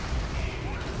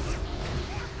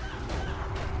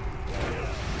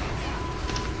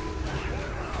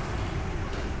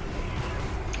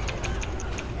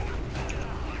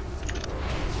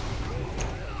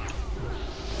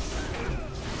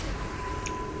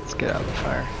 Let's get out of the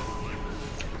fire.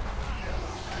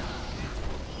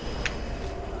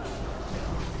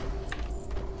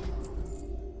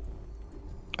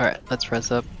 Alright, let's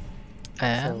res up.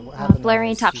 And what happened Blairy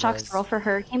and was Top you Shock's guys roll for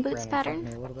Hurricane ran Boots in front of pattern.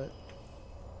 me a little bit.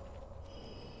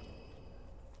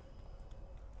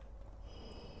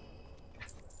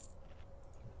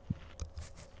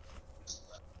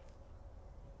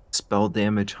 Spell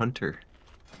damage hunter.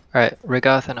 alright,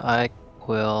 Rigoth and I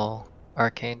will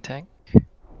arcane tank.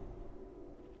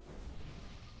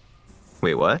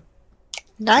 Wait, what?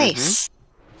 Nice.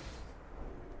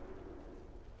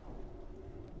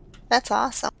 That's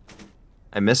awesome.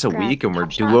 I miss a Grab week and we're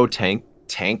Top Shot. duo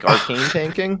tank arcane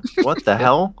tanking? What the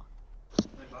hell?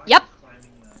 Yep.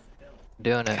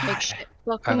 Doing it. Make shit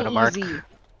I'm fucking gonna mark easy.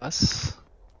 us.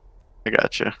 I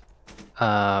gotcha. It's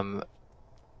a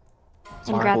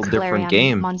whole Congrats, Blairy, different on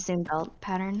game. Monsoon Belt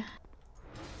pattern.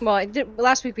 Well, I did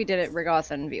last week. We did it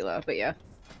Rigoth and Vila, but yeah,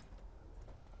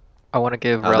 I want to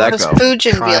give How'd Relic that It was go? Fuge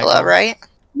and Vila, Triangle. right?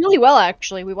 really well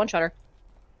actually. We one shot her.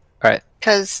 Alright,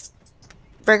 Because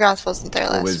Rigoth wasn't there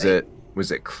last week.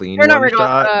 Was it clean Or not one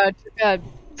Rigoth, shot?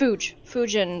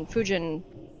 Fujin.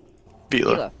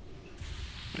 Vila.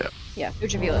 Yeah. Yeah,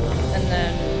 Fujin Vila. And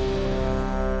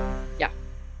then... Yeah.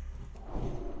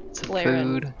 Some Flare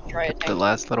and food. dry Get the attack.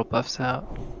 last little buffs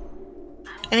out.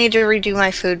 I need to redo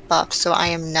my food buff, so I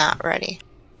am not ready.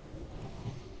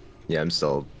 Yeah, I'm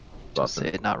still Just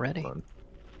buffing. say not ready.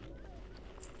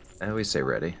 I always say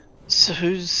ready. So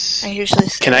who's... I usually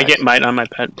say Can I ready. get Might on my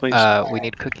pet, please? We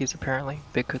need cookies apparently.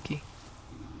 Big cookie.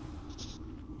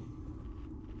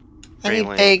 I need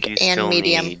Braylon, big you and still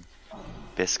medium. need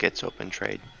biscuits open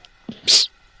trade.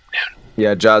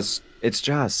 Yeah, Joss. It's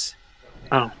Joss.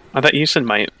 Oh, I thought you said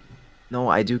Might. No,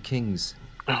 I do kings.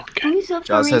 Oh, okay. Who is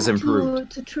Joss has offering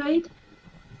improved. to trade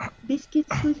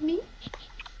biscuits with me?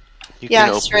 You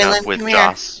Yes, can open Raylan, up with come here.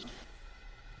 Joss.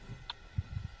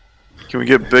 Can we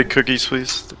get big cookies,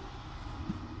 please?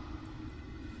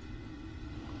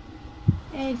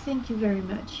 Hey, thank you very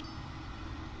much.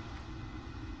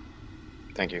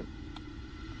 Thank you.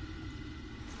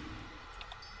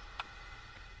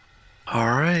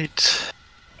 Alright.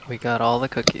 We got all the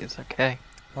cookies, okay.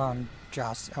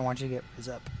 Joss, I want you to get Riz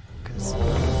up, because...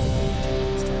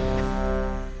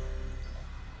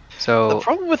 So The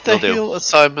problem with the will do. heal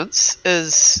assignments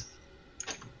is...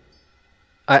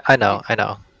 I know.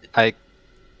 I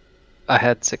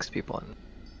had 6 people in.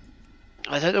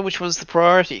 I don't know which one's the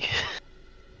priority.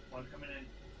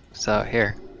 So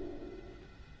here.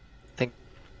 I think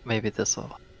maybe this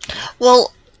will.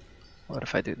 Well, What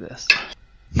if I do this?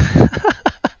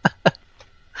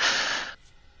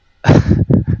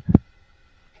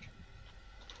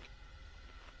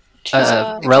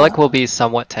 Relic will be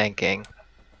somewhat tanking.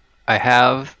 I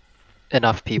have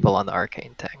enough people on the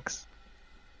arcane tanks.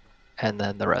 And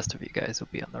then the rest of you guys will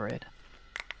be on the raid.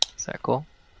 Is that cool?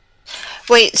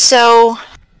 wait, so...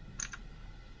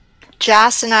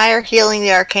 Joss and I are healing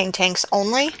the arcane tanks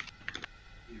only?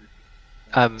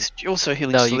 You're also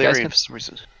healing No, you guys Solarian can. for some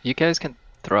reason. You guys can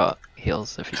throw out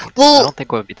heals if you need. Well, I don't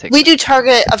think we'll be taking. We do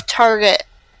target of target.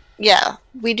 Yeah,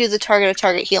 we do the target of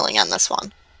target healing on this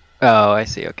one. Oh, I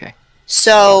see. Okay.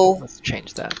 So, Let's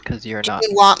change that because you're do not.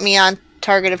 you want me on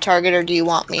target of target, or do you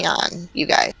want me on you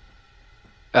guys?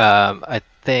 I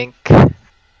think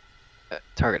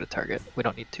target to target. We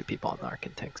don't need 2 people on the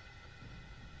arcane tanks.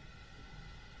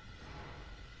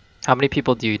 How many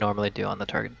people do you normally do on the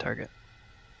target to target?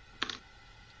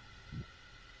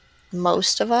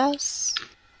 Most of us?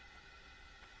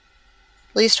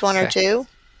 At least 1 or Okay. 2?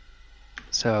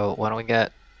 So why don't we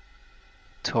get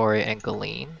Tori and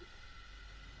Galeen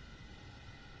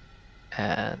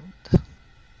and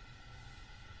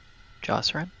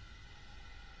Jocelyn?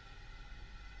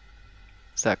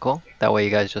 Is that cool? That way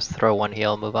you guys just throw 1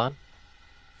 heal and move on?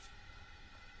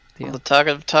 On the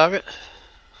target of target?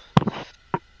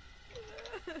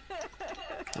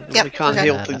 Yep, We can't okay.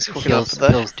 heal And things quick enough heals, for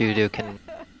that. heals Doo can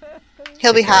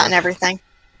He'll be take hot care and of- everything.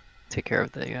 take care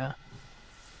of the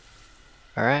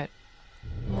Alright.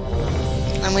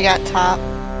 And we got top.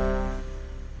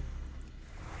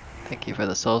 Thank you for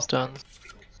the soul stones.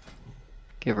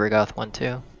 Give Rigoth 1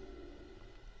 too.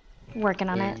 Working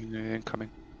on it. Incoming.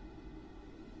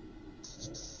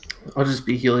 I'll just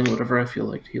be healing whatever I feel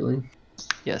like healing.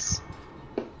 Yes.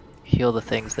 Heal the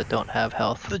things that don't have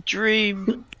health. The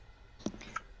dream.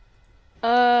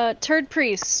 Turd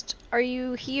Priest, are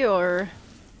you here? Or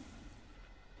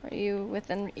are you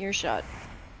within earshot?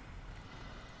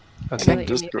 Okay. Really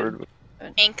Discord.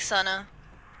 Ink Sana.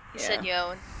 Yeah. Said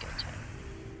yo.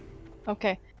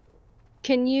 Okay.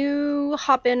 Can you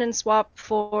hop in and swap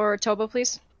for Toba,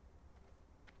 please?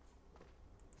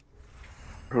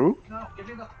 Who? No, give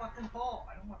me the fucking ball.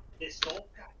 I don't want this soul.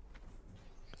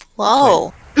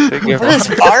 Whoa. Take What is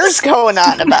bars going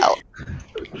on about?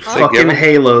 Fucking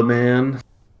Halo, man.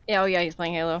 Yeah, oh yeah, he's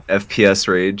playing Halo. FPS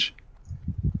rage.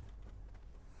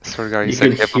 Sort of guy, You he said,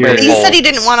 can "Give hear me a it. He ball." said he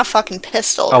didn't want a fucking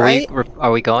pistol, right?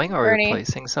 Are we going or are we Bernie.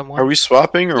 replacing someone? Are we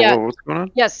swapping or Yeah. what's going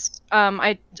on? Yes,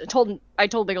 I told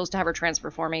Biggles to have her transfer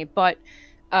for me, but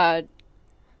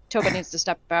Toba needs to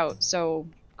step out, so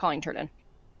calling Turd in.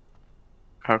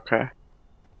 Okay.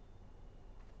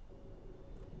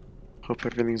 Hope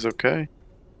everything's okay.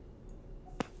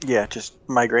 Yeah, just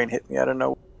migraine hit me out of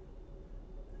nowhere.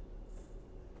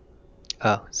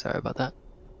 Oh, sorry about that.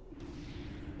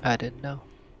 I didn't know.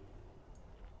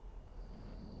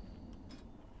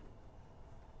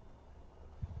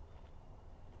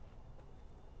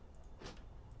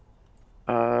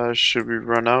 Should we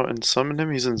run out and summon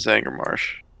him? He's in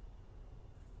Zangarmarsh.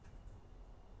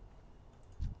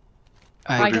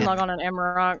 I can log on an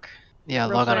Amarok. Yeah,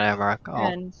 real log on quick,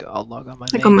 Amarok. and- I'll log on my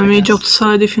I got my main, mage guess.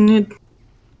 outside if you need.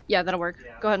 Yeah, that'll work.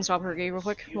 Go ahead and swap her real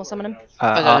quick. We'll summon him.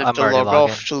 I don't have to log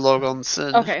off to log on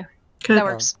Sin. Okay, that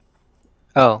works.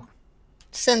 Oh.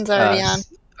 Sin's already on.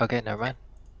 Okay, never mind.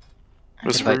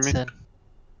 What's Invite for me? Sin.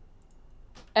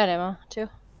 Add Emma, too.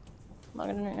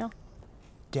 Logging in right now.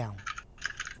 Down.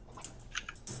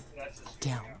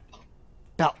 Down.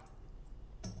 Belt.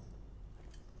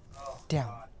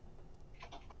 Down.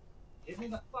 Give me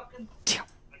the fucking.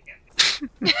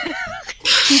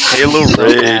 Halo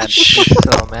Rage.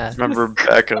 So mad. Remember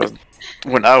back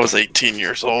when I was 18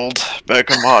 years old,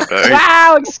 back in my day.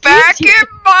 Wow, excuse you.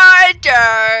 my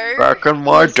day. Back in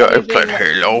my day, I Saving- played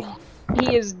Halo.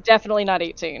 He is definitely not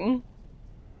 18.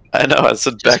 I know, I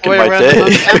said Just back in wait my around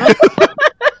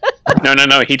day.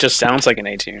 No, he just sounds like an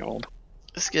 18-year-old.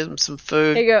 Let's give him some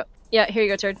food. Here you go. Yeah, here you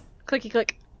go, Turd. Clicky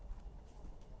click.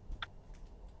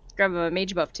 Grab a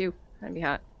mage buff, too. That'd be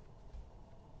hot.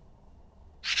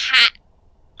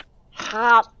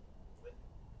 Hot.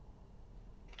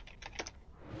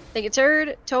 Thank you,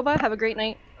 Turd. Toba, have a great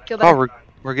night. Feel better. Oh,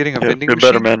 we're getting a Yeah, vending feel machine.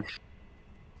 better, man.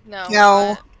 No.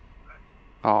 No.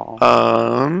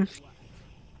 Oh.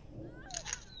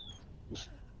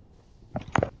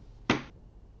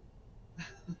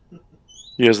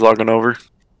 You guys logging over?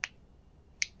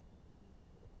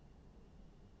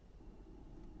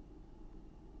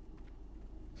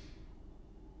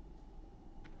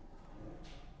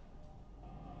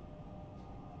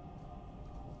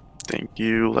 Thank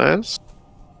you, Les.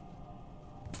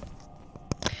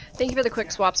 Thank you for the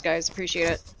quick swaps, guys.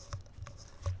 Appreciate it.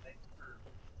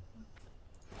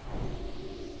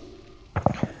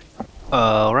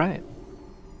 Alright.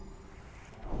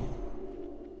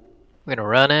 We're gonna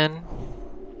run in.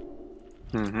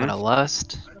 I'm gonna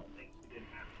lust.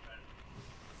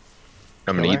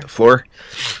 I'm gonna eat the floor.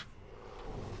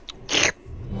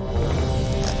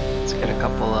 Let's get a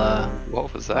couple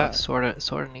what was that?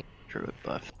 Sorta need druid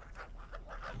buff.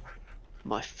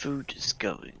 My food is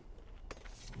going.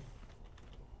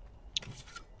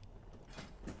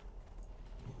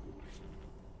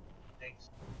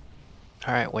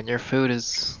 Alright, when your food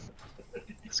is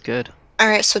good.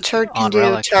 Alright, so Turd can On do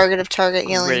relic. target of target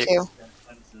healing Great. too.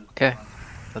 Okay,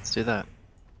 let's do that.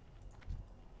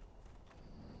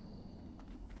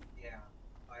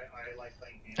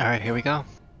 Alright, here we go.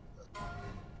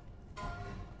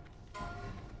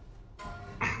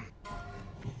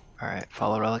 Alright,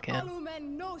 follow relic in.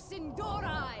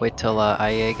 Wait till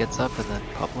IEA gets up and then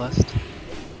pop list.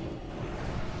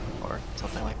 Or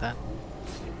something like that.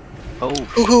 Oh,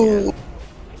 Ooh.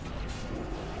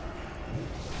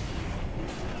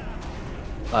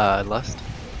 lust.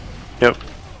 Yep.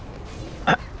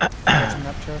 Catching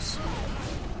up to us.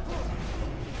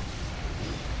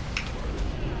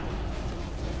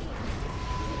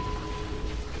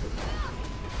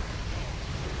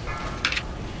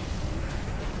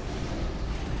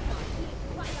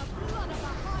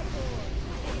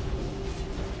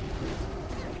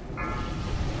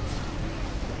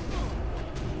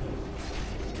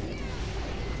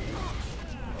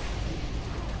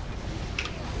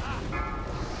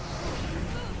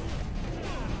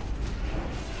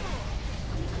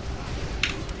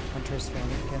 Hunter's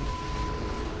family again.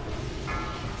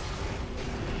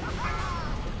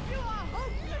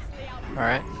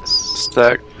 Alright,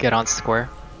 Stack. get on square.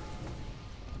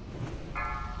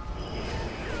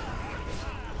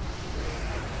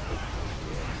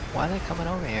 Why are they coming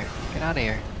over here? Get out of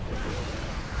here.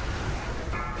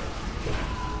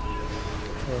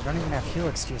 Okay, we don't even have heal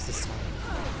excuse this time.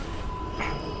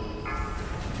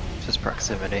 Just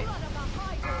proximity.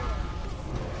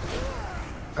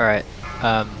 Alright,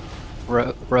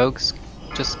 rogues,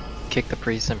 just kick the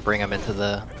priest and bring him into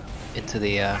the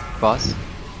boss.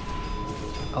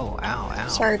 Oh, ow, ow.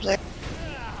 Sorry, Blake.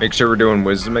 Make sure we're doing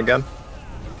wisdom again.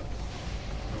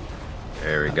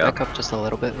 There we go. Back up just a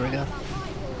little bit, Riga.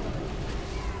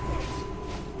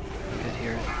 Good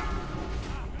here.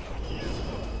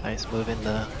 Nice move in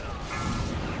the.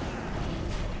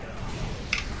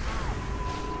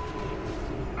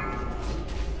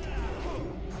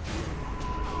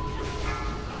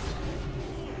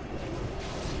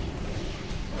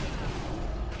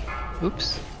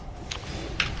 Oops.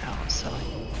 Ow, I'm silly.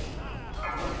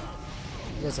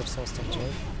 You guys have soul stage,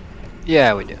 right?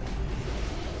 Yeah, we do.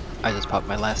 I just popped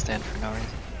my last stand for no reason.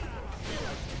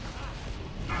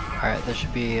 Alright, there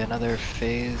should be another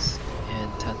phase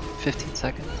in 15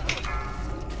 seconds.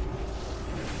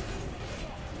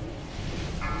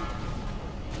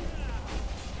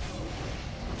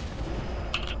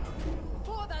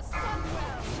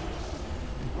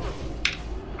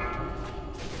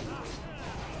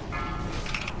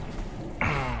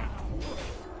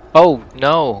 Oh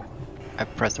no! I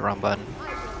pressed the wrong button.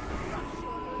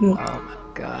 Oh my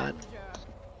god.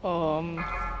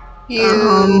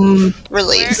 You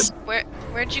release.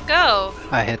 Where'd you go?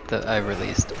 I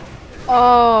released.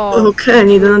 Oh. Okay, I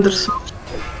need another soul.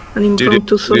 An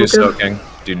impromptu soul. Do soaking.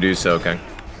 Do soaking.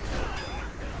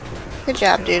 Good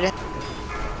job, dude.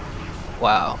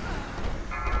 Wow.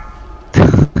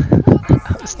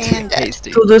 That was too And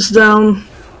hasty. Put this down.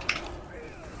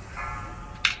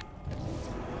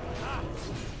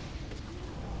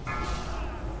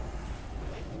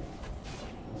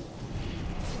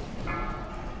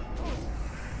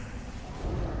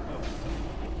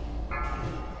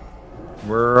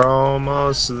 We're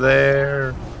almost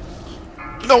there.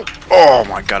 Nope. Oh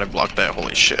my god, I blocked that.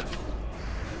 Holy shit.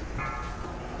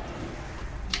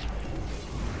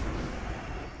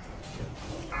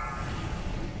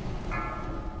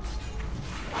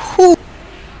 I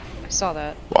saw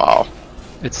that. Wow.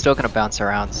 It's still gonna bounce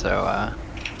around, so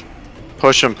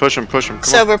Push him, push him, push him. Come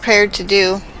So on. prepared to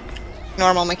do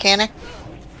normal mechanic.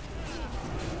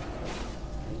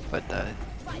 but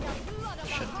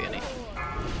shouldn't be any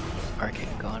arcane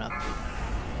going up.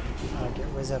 Get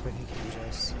Riz up if you can,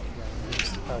 Jace.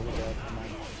 Oh, you're dead. Never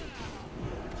mind.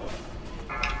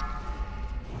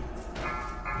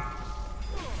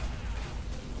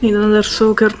 Need another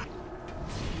soaker.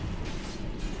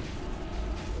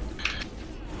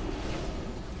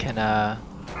 Can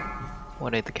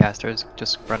one of the casters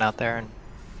just run out there and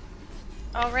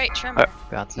All right, Tremor.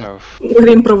 bounce it? No. We're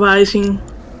improvising.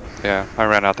 Yeah, I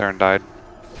ran out there and died.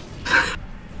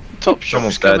 Top shot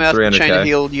Almost come dead, out and 300k. chain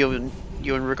heal you and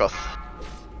Rigoth.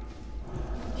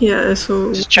 Yeah,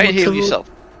 so... Just chain heal what's the- yourself.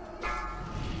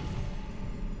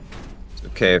 It's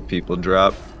okay if people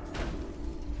drop.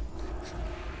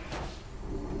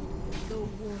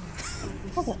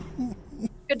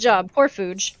 Good job, poor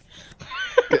Fuge.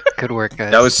 Good work,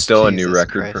 guys. That was still a new Jesus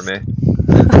record Christ. for me.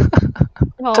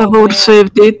 Oh, Tavor man.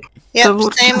 saved it. Yep,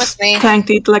 Tavor same with just me. tanked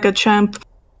it like a champ.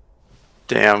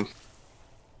 Damn.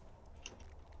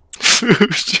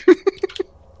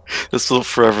 This will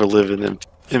forever live in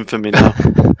infamy now.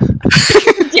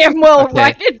 Damn well Okay.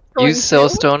 right. it's going Use to.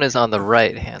 Soulstone is on the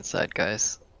right hand side,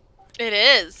 guys. It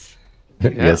is.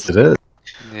 Yes, it is.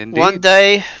 Indeed.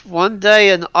 One day,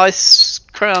 an Ice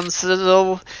Crown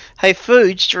Citadel. Hey,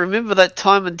 Fuge, do you remember that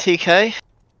time in TK?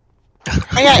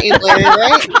 I got you, Larry,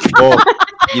 right? Well,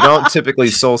 you don't typically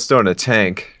soulstone a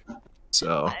tank,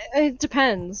 so It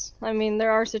depends. I mean,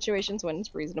 there are situations when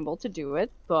it's reasonable to do it,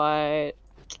 but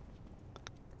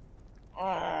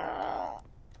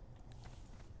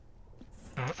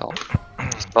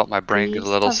Felt my brain get a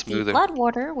little Of the smoother.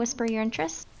 Bloodwater, whisper your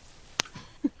interest.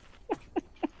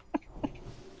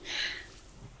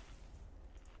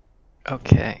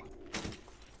 Okay.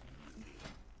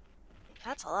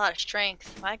 That's a lot of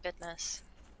strength. My goodness.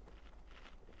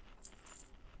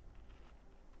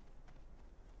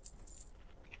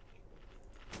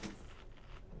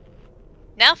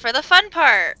 Now for the fun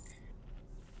part.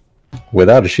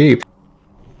 Without a sheep.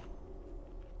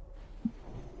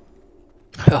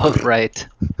 Oh, right.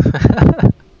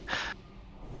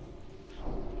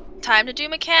 Time to do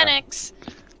mechanics.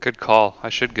 Good call. I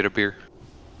should get a beer.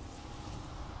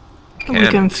 We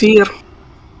can fear.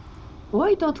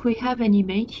 Why don't we have any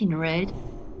mage in red?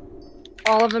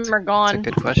 all of them are gone. That's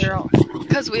a good question. They're all-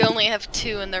 Because we only have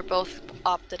 2 and they're both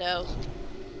opted out.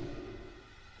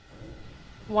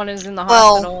 One is in the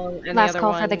Well, hospital, and the last other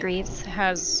call one for the Greaves.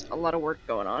 has a lot of work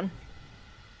going on.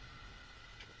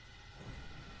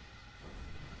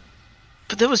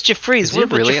 But that was Jeffries. Is he What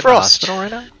about really in the Jeffrost? hospital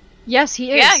right now? Yes,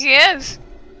 he is. Yeah, he is.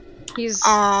 He's.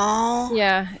 Aww.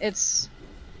 Yeah, it's.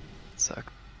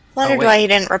 Suck. Wondered wait. why he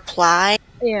didn't reply.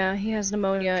 Yeah, he has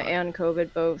pneumonia and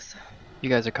COVID both. You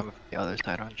guys are coming from the other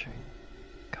side, aren't you?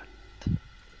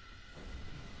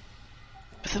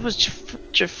 But that was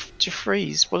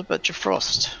Jeffries. What about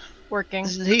Jeffrost? Working.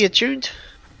 Isn't he attuned?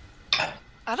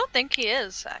 I don't think he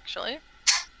is, actually.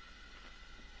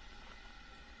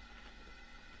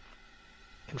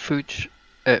 And Fooch,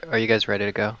 are you guys ready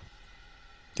to go?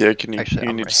 Yeah, can you, Actually, you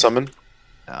I'm need ready. to summon?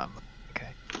 Okay.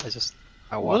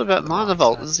 I What walked about the wrong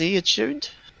Minavolt? side. Is he attuned?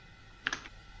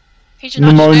 He's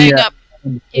not staying up.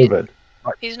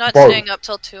 He's not staying up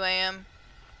till 2 a.m.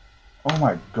 Oh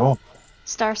my god.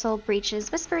 Star Soul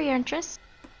breaches. Whisper your interest.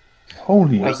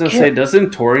 Holy I was gonna say,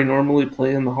 doesn't Tori normally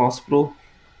play in the hospital?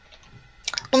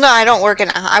 Well, no, I don't work in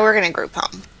a. I work in a group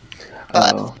home.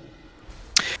 But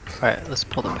Alright, let's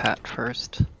pull the pat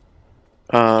first.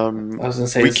 I was gonna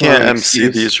say, we it's not can't an MC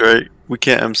excuse. these, right? We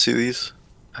can't MC these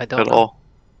I don't at know. all.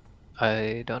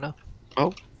 I don't know.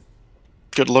 Oh,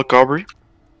 good luck, Aubrey.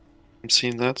 I'm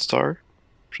seeing that star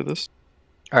for this.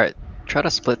 Alright, try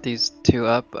to split these two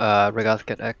up. Rigoth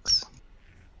get X.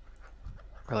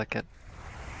 Relic at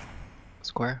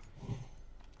square.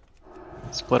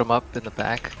 Split them up in the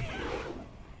back.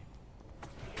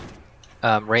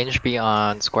 Range be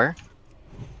on square.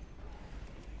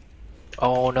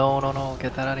 Oh no, no, no,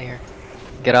 get that out of here.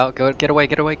 Get out, go, get away,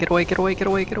 get away, get away, get away, get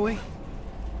away, get away.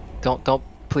 Don't,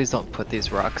 please don't put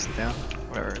these rocks down.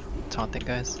 Whatever, taunting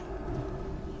guys.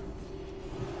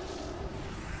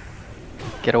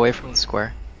 Get away from the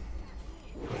square.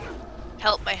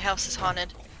 Help, my house is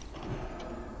haunted.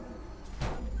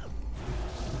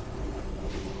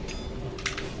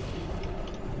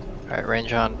 Alright,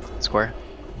 range on square.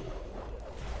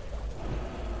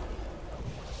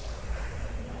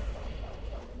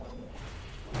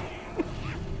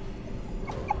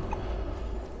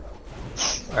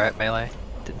 Alright, melee.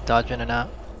 Dodge in and out.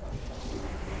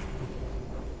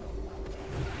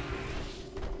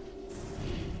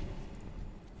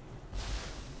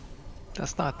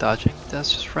 That's not dodging,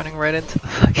 that's just running right into the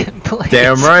fucking blade.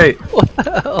 Damn right! What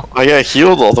the hell? I got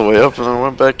healed all the way up and I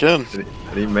went back in.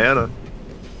 I need mana.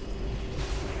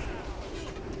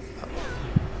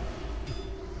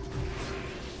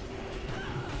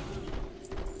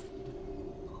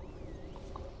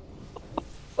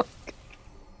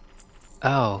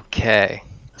 Okay.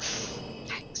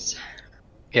 Thanks.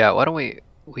 Yeah, why don't we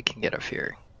can get a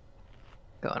fear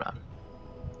going on.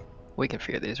 We can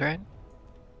fear these, right?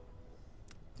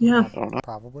 Yeah.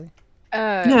 Probably.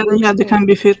 Yeah, they can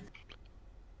be fit.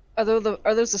 Are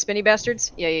those the spinny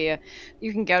bastards? Yeah.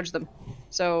 You can gouge them.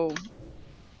 So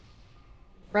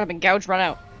run up and gouge, run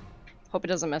out. Hope it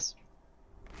doesn't miss.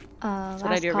 That's what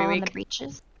I Last do every call on week. the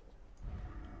breaches.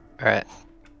 Alright.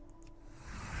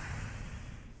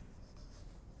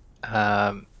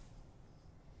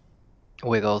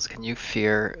 Wiggles, can you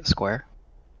fear square?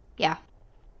 Yeah.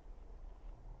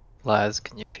 Laz,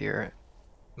 can you fear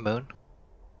moon?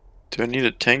 Do I need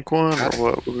a tank one or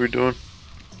what are we doing?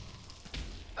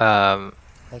 I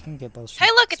can get both. Hey,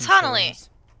 look, it's Hanali.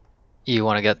 You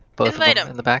want to get both Invite of them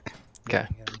him. in the back? Okay.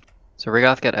 So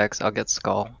Rigoth get X, I'll get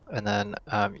Skull, and then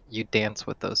you dance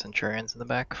with those Centurions in the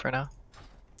back for now?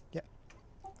 Yep.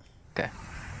 Okay.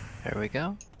 There we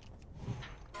go.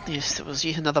 Yes, there was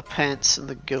yet another pants in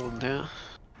the guild now.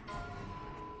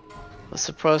 I was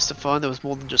surprised to find there was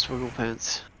more than just wiggle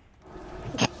pants.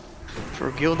 For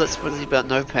a guild that's supposed to be about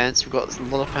no pants, we've got a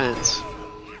lot of pants.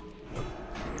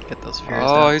 Get those fears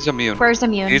Oh, down. he's immune. Where's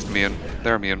immune? He's immune.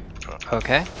 They're immune.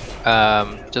 Okay.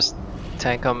 Just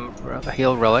tank them,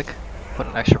 heal Relic. Put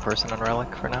an extra person on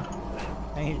Relic for now.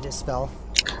 I need to dispel.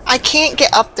 I can't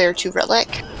get up there to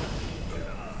Relic.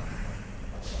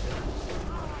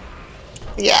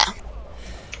 Yeah.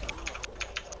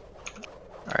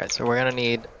 Alright, so we're gonna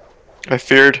need... I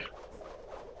feared.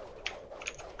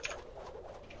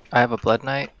 I have a Blood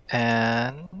Knight,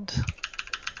 and...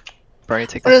 Brady,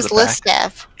 take What that does to the List back.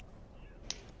 have?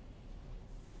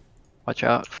 Watch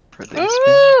out for these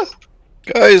Ah! spins.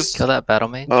 Guys! Kill that battle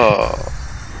mage. Oh,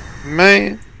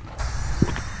 man.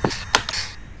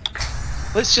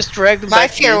 Let's just drag them My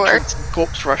back to the fear entrance and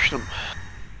corpse rush them.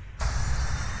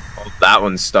 Oh, that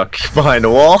one's stuck behind a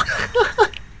wall.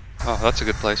 Oh, that's a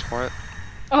good place for it.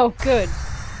 Oh, good.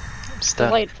 Stunned.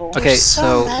 Delightful. Okay, There's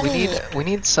so so many. we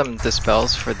need some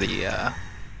dispels for the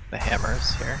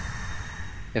hammers here.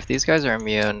 If these guys are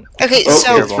immune, Okay, Oh,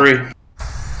 so it's free.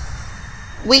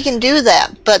 we can do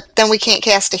that, but then we can't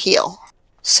cast a heal.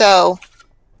 So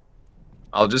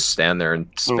I'll just stand there and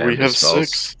So spam we the have spells.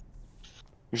 6.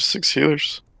 We have 6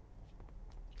 healers.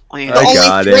 I but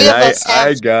only 3 of us have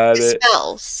I got it.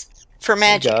 spells for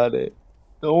magic. Got it.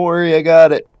 Don't worry, I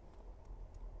got it.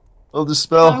 I'll Are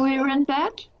dispel. we run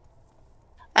back?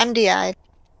 I'm DI'd.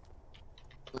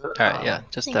 alright, yeah,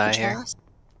 just Thank die you, here. Chalice.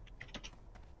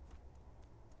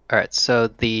 Alright, so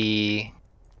the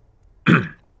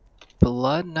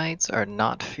Blood Knights are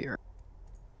not fear.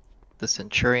 The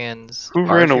Centurions Who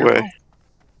are ran fearful. away?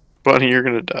 Bunny, you're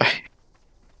gonna die.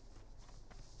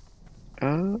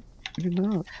 You're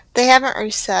not. They haven't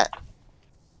reset.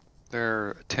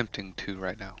 They're attempting to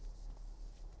right now.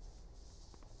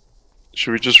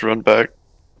 Should we just run back?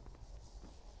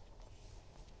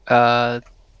 Oh,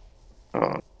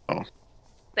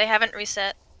 They haven't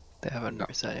reset, they haven't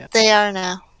reset yet. They are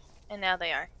now. and now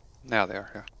they are. Now they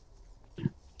are, yeah.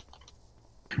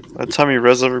 By the time you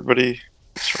res everybody,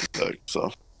 let's run back,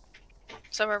 so.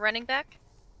 So we're running back?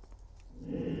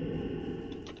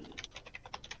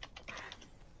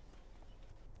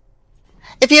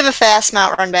 If you have a fast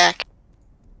mount, run back.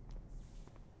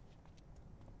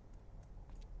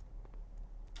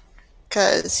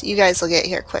 Because you guys will get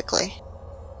here quickly.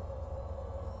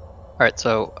 Alright,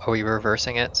 so are we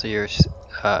reversing it? So you're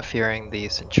fearing the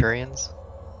Centurions?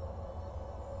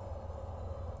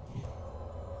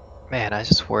 Man, I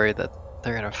just worry that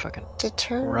they're gonna fucking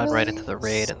run right into the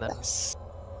raid and then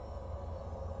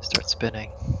start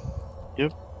spinning.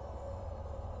 Yep.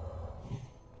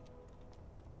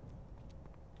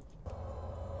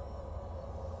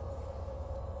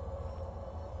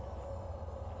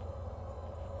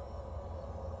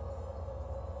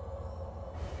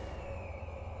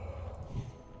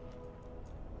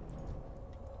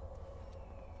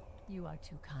 You are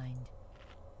too kind.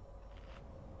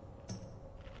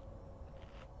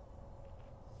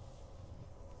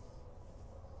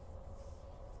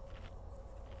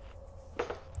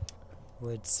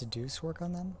 Would seduce work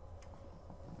on them?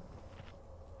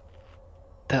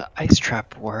 The ice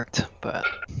trap worked, but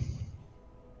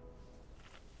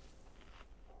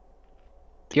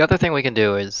the other thing we can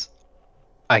do is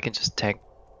I can just tank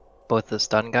both the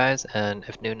stun guys, and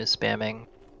if Noon is spamming,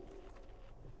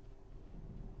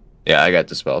 Yeah, I got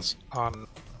dispels. then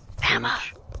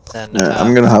Yeah,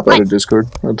 I'm gonna hop out of Discord.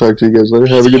 I'll talk to you guys later.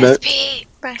 Have a good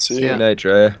night. See Good ya. night,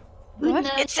 Dre. What?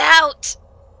 It's out.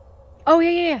 Oh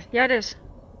yeah, it is.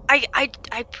 I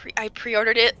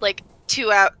pre-ordered it like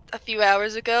a few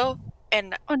hours ago,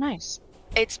 and oh nice.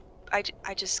 I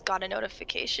just got a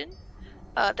notification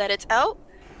that it's out,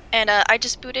 and I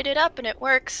just booted it up and it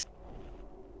works.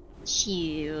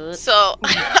 Cute. So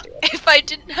if I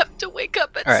didn't have to wake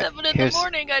up at Alright, 7 in the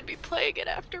morning, I'd be playing it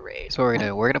after raid. so we're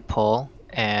gonna pull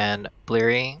and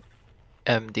Bleary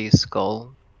MD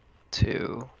Skull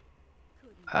to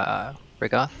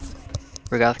Rigoth.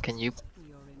 Rigoth, can you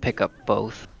pick up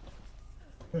both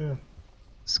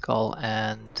Skull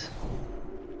and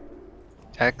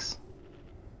X?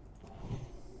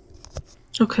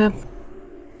 Okay.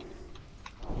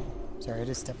 Sorry, I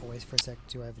just step away for a sec.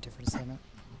 Do I have a different assignment?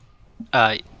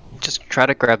 Just try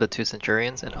to grab the 2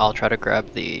 Centurions, and I'll try to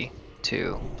grab the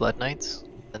 2 Blood Knights,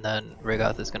 and then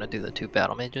Rigoth is gonna do the 2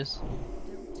 Battle Mages.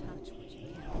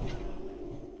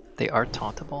 They are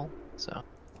tauntable, so.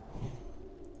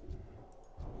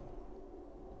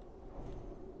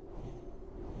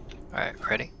 Alright,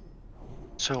 ready?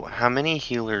 So how many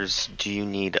healers do you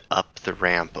need up the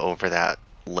ramp over that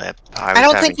lip? I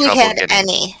don't think we had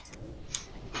any.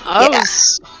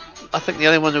 I think the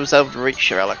only one that was able to reach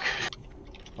Relic.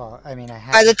 Well, I mean, I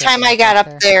had By the to time get I got up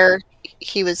up there,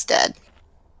 he was dead.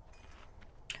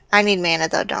 I need mana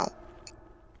though, don't.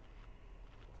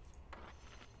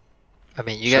 I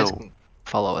mean, you guys can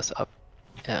follow us up.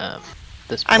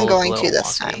 This I'm pool is a going to little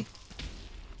this wonky.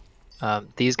 time.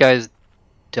 These guys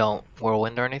don't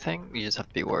whirlwind or anything. You just have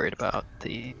to be worried about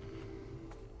the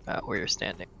where you're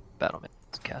standing, battle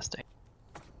casting,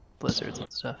 blizzards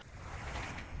and stuff.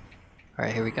 All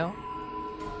right, here we go.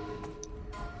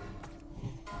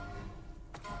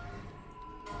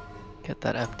 Get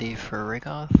that MD for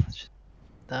Rigoth. Just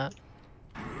that.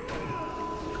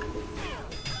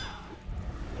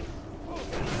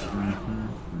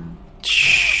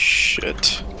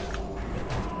 Shit.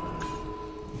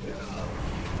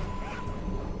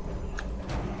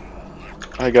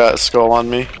 I got a skull on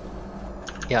me.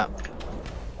 Yeah.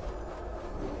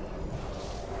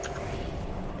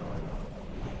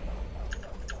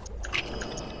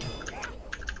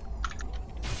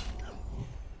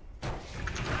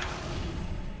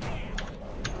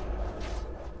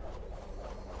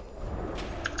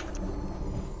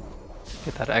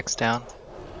 Get that X down.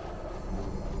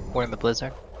 We're in the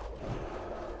blizzard.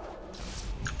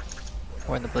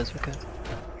 We're in the blizzard, good.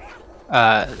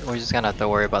 We're just gonna have to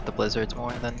worry about the blizzards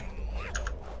more than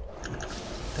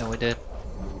we did.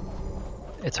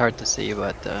 It's hard to see,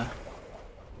 but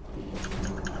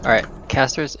alright,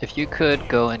 casters, if you could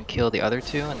go and kill the other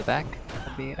 2 in the back,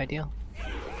 that'd be ideal.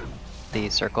 The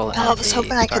circle and Oh, I was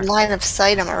hoping I could star. line of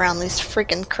sight him around these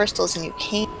freaking crystals, and you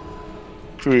can't.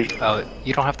 Oh,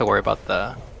 you don't have to worry about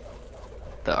the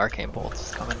arcane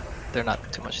bolts coming. They're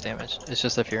not too much damage. It's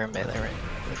just if you're in melee, right?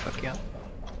 They fuck you up.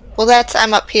 Well,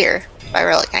 I'm up here by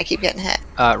Relic. I keep getting hit.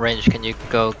 Range, can you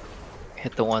go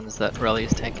hit the ones that Relly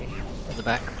is tanking in the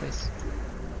back, please?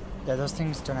 Yeah, those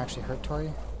things don't actually hurt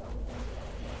Tori.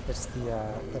 It's the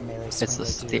melee swing. It's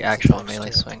they do the that's actual attached to melee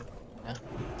it. swing. Yeah.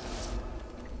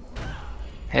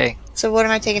 Hey. So what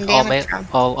am I taking damage from?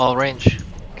 All range.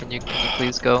 Can you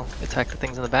please go attack the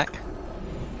things in the back?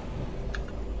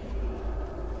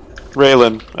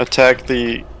 Raylan, attack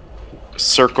the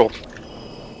circle.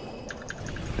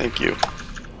 Thank you.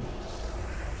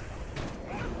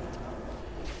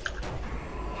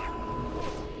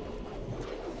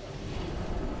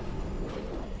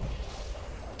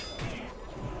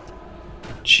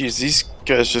 Jeez, these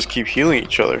guys just keep healing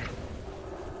each other.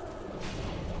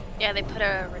 Yeah, they put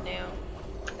a renew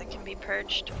that can be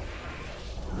purged.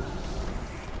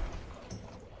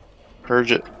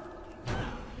 Purge it.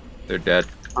 They're dead.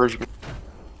 Where's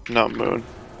not Moon?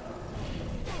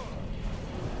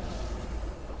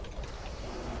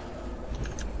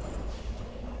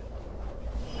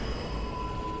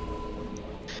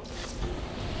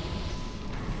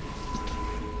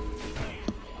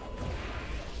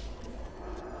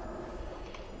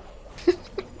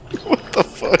 What the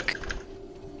fuck?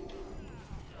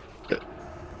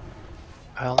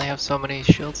 I only have so many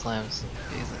shield slams.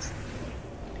 Jesus.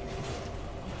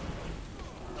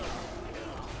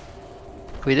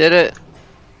 We did it.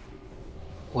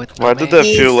 With no Why did that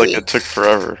main. feel like Easy. it took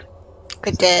forever?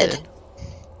 It did.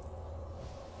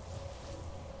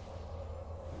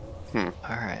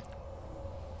 Alright.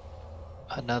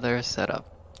 Another setup.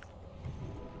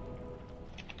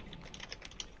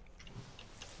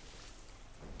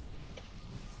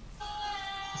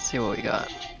 Let's see what we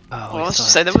got. Oh, I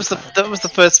must say that was the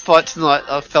first fight tonight.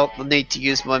 I felt the need to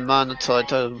use my mana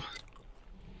totem.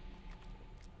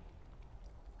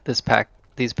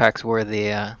 These packs were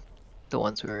the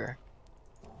ones we were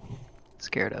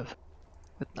scared of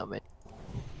with no main.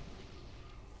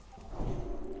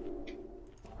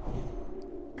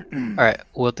 Alright,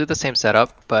 we'll do the same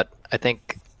setup, but I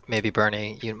think maybe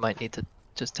Bernie, you might need to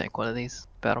just tank one of these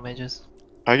battle mages.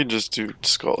 I can just do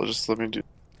Skull. Just let me do.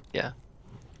 Yeah.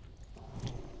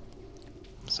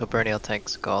 So Bernie will tank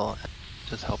Skull and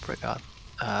just help Rigoth.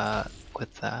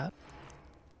 With that,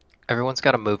 everyone's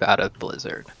got to move out of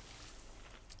Blizzard.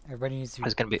 Everybody needs to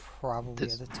There's gonna be probably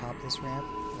at the top of this ramp,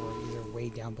 or either way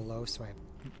down below, so I have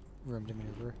room to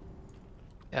maneuver.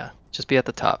 Yeah, just be at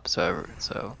the top. So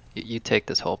you take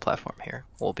this whole platform here.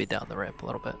 We'll be down the ramp a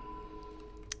little bit.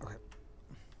 Okay.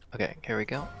 Okay, here we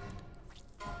go.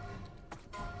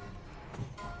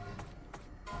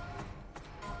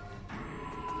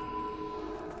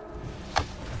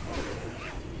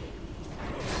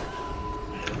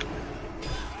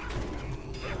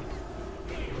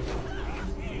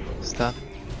 Stun.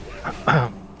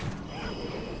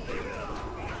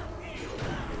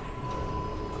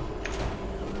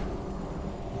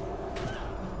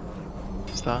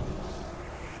 Stun.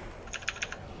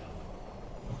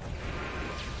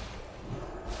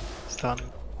 Stun.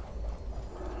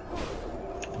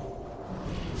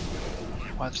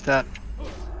 Watch that.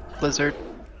 Blizzard.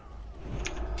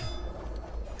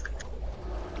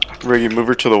 Riggy, move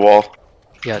her to the wall.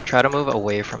 Yeah, try to move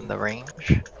away from the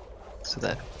range so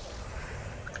that.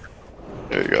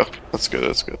 There you go. That's good.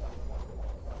 That's good.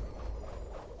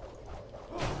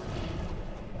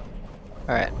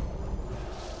 Alright.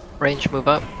 Range move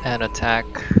up and attack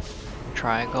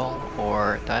triangle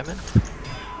or diamond.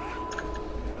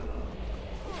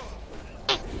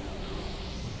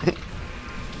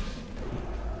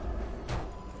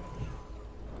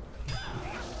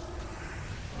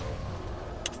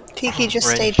 Tiki, just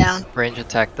stay down. Range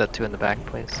attack the two in the back,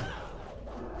 please.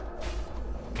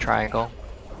 Triangle.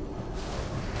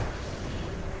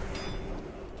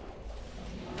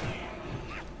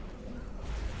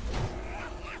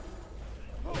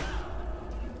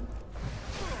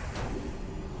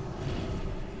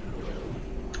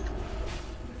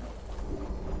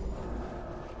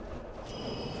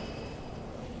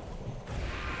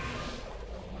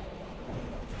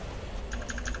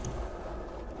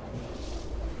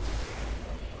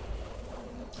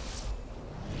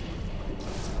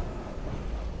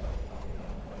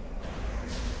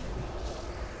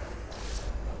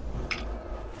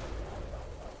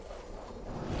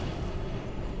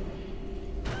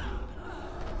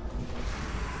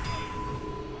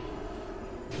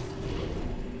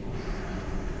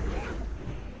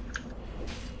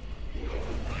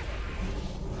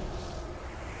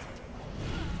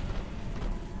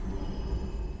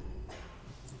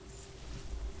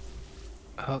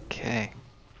 Okay.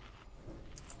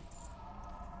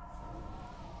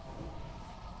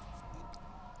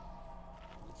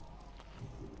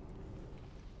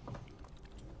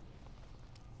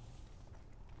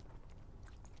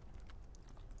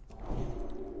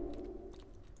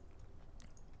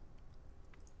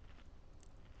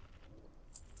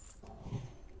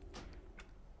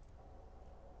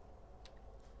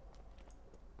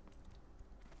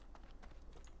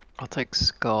 I'll take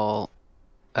Skull.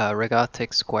 Rigoth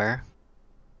takes Square.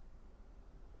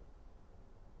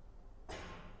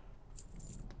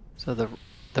 So the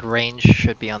range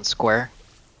should be on Square.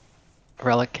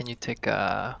 Relic, can you take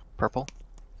purple?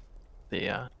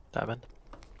 The diamond.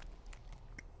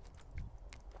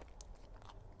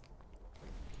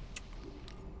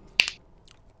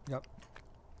 Yep.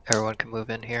 Everyone can move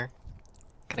in here.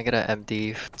 Can I get a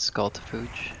MD Skull to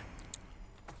Fuge?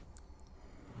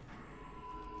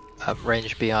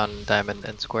 Range be on diamond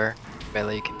and square.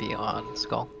 Melee can be on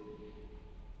Skull.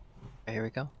 Here we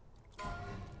go.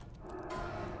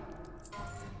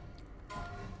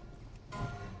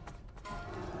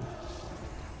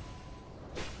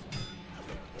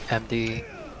 Empty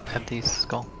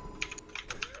skull.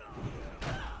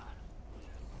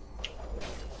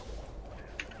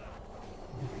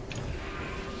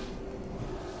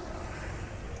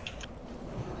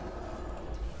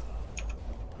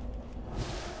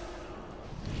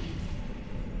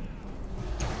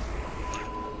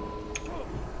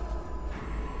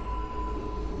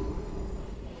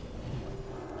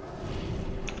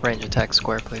 Range attack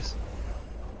square, please.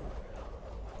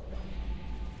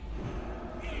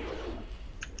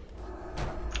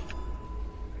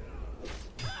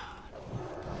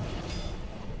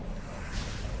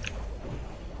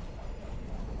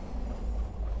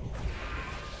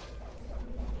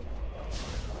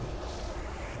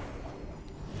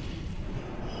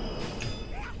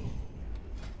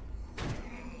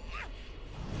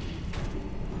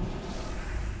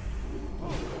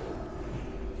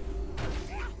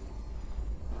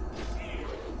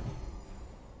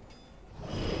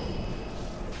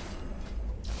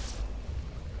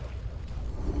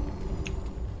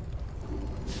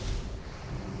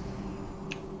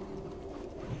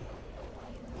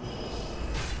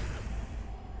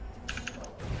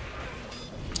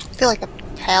 I feel like a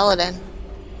paladin.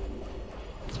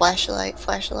 Flashlight,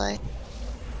 flashlight.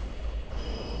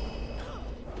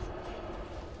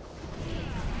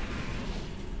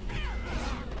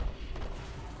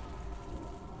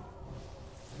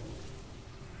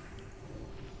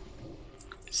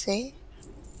 See?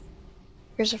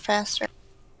 Yours are faster.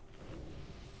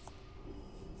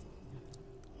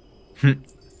 Alright.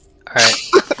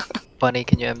 Bunny,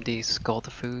 can you MD Skull to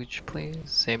Fooge, please?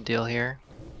 Same deal here.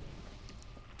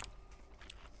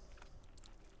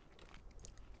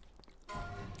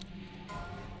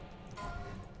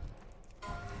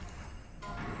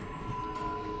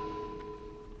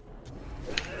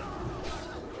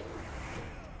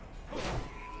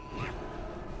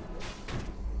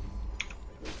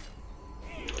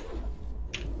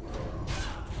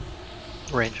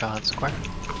 Range on square.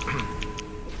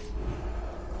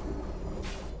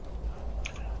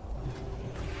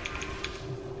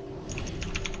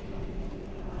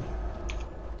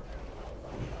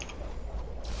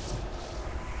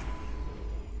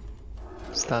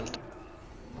 Stunned.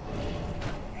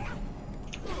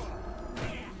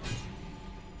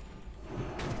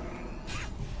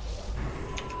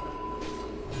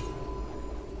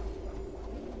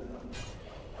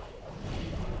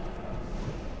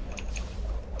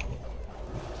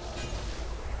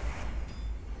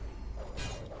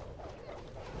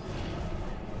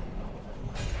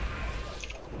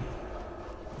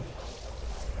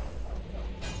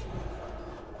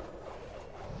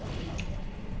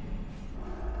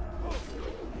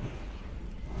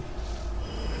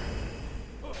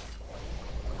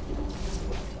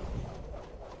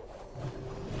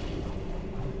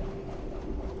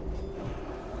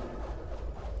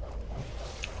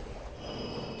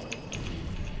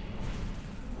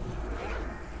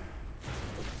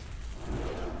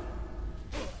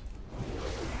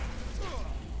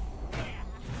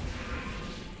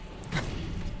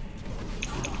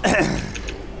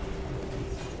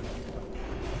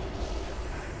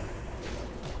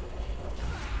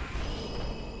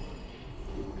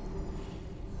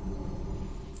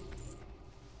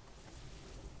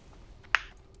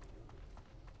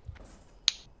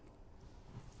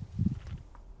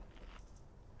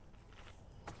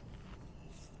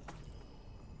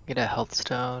 Get a health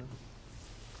stone.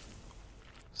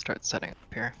 Start setting up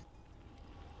here.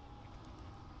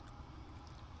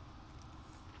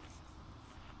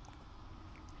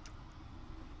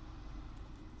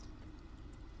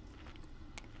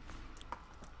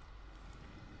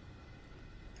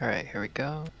 Alright, here we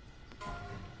go.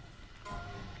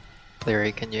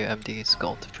 Larry, can you MD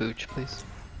Skull to Fooge, please?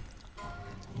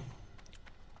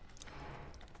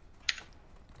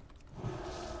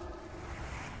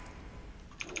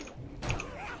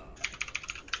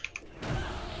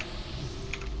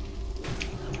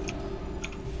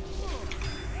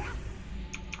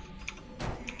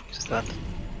 Stunned.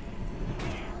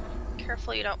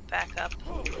 Careful you don't back up.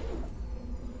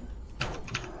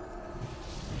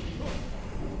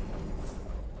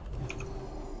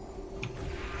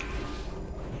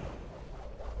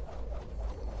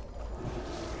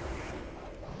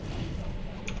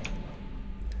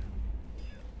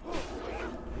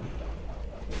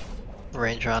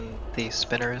 Range on the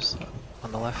spinners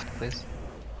on the left, please.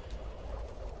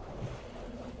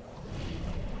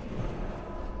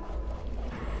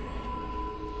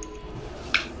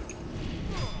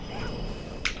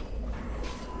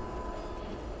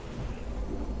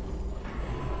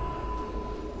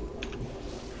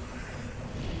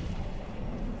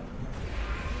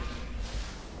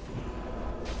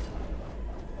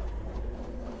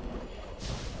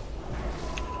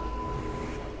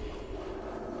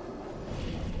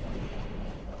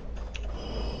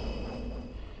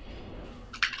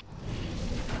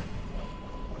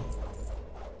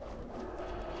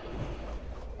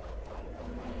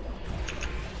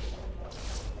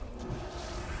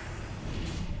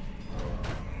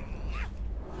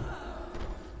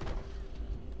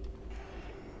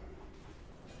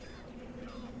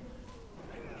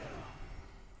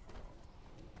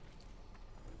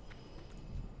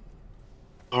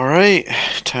 Alright,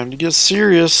 time to get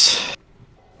serious.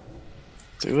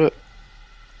 Do it.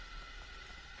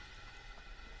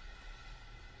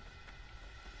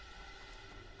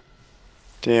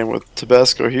 Damn, with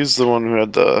Tabasco, he's the one who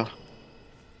had the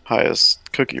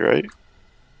highest cookie, right?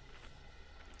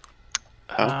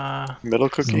 Middle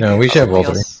cookie? No, we should have all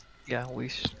three. Yeah, we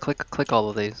should click all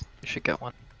of these. We should get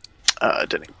one. I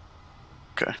didn't.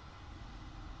 Okay.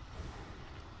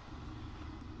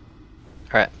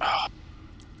 Alright.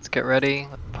 Let's get ready.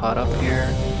 Pot up here.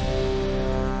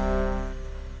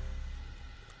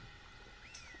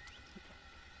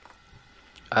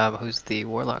 Who's the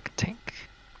Warlock tank?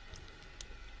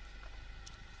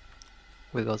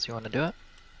 Wiggles, you want to do it?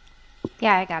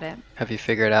 Yeah, I got it. Have you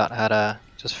figured out how to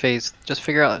just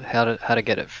figure out how to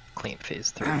get it clean phase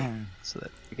 3 so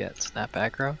that you get snap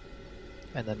aggro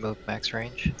and then move max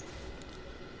range?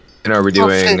 And are we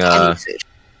doing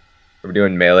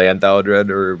melee on Thaladred,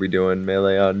 or are we doing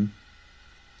melee on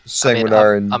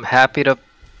Sanguinar? I'm happy to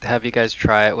have you guys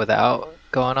try it without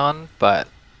going on, but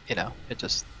you know, it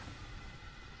just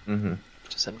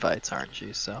invites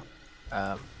RNG, so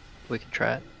we can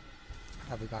try it.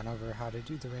 Have we gone over how to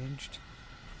do the ranged?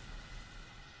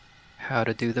 How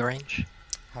to do the range?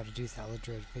 How to do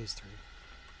Thaladred phase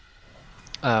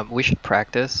 3. We should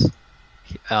practice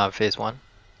phase 1.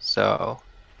 So,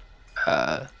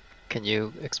 can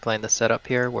you explain the setup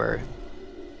here where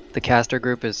the caster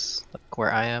group is like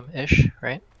where I am ish,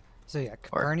 right? So yeah,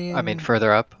 Capernian. Or, I mean,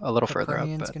 further up, a little further up.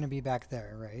 Capernian's going to be back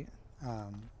there, right?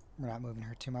 We're not moving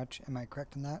her too much. Am I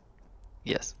correct in that?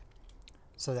 Yes.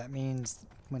 So that means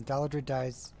when Thaladred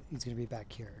dies, he's going to be back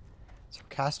here. So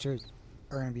casters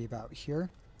are going to be about here.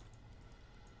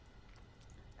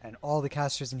 And all the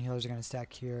casters and healers are going to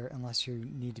stack here unless you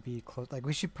need to be close. Like,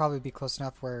 we should probably be close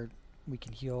enough where we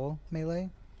can heal melee.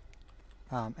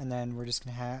 And then we're just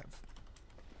going to have...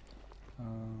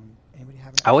 anybody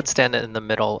have I would stand in the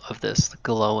middle of this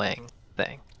glowing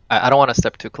thing. I don't want to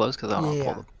step too close because I don't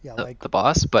want to pull the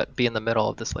boss, but be in the middle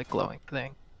of this like glowing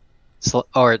thing.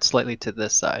 Or it's slightly to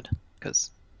this side,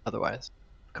 because otherwise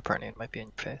Capernian might be in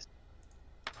your face.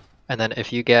 And then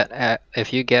if you get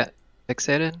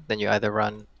fixated, then you either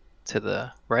run to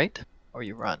the right or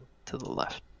you run to the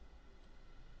left.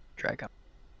 Drag him.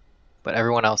 But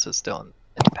everyone else is still in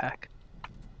the pack.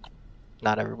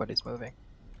 Not everybody's moving.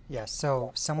 Yeah,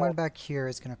 so someone back here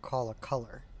is going to call a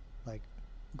color, like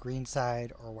green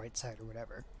side or white side or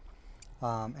whatever.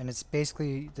 And it's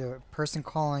basically the person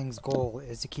calling's goal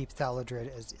is to keep Thaladred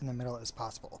as in the middle as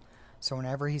possible. So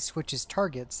whenever he switches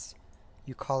targets,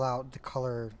 you call out the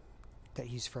color that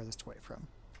he's furthest away from.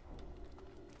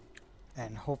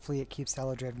 And hopefully it keeps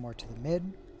Thaladred more to the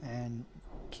mid and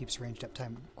keeps ranged up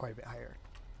time quite a bit higher.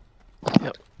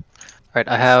 Yep. Alright,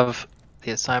 I have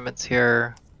the assignments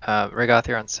here. Rigoth,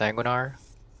 you're on Sanguinar.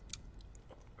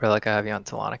 Relic, I have you on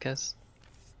Telonicus.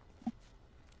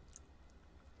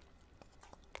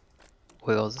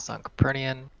 Wiggles is on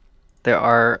Capernian. There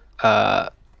are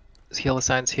heal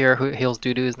assigns here. Who heals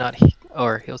Dudu is not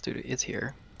heals Dudu is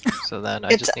here. So then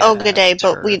it's Ogaday,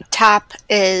 but top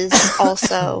is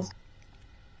also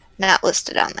not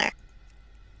listed on there.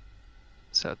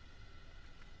 So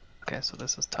okay, so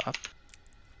this is top.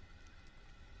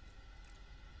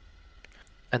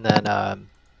 And then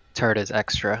turret is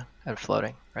extra and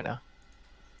floating right now.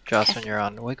 Jocelyn, you're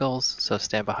on Wiggles, so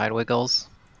stand behind Wiggles.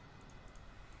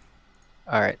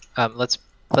 All right, let's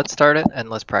start it and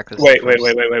let's practice. Wait,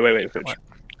 Coach.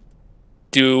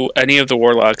 Do any of the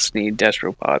warlocks need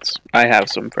Destro pots? I have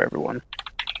some for everyone.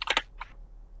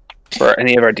 For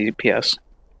any of our DPS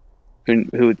who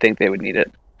would think they would need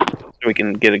it, so we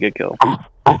can get a good kill.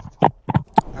 I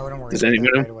wouldn't worry about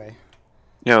that right away.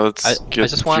 Yeah, let's I get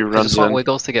just want runs in.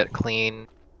 Wiggles to get clean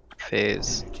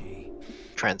phase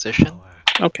transition.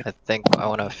 Okay. I think I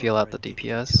want to feel out the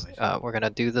DPS. We're gonna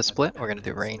do the split. We're gonna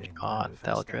do range on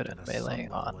Thaladred and melee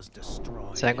on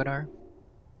Sanguinar.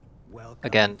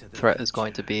 Again, threat is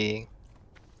going to be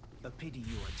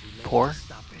poor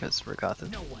because Rigoth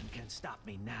is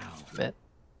mid.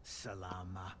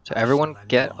 So everyone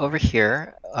get over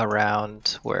here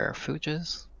around where Fuge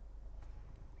is.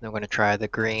 Then we're going to try the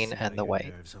green and the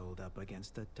white.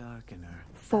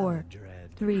 4,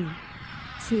 3,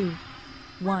 2,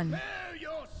 1.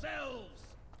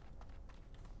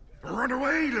 Run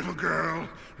away, little girl.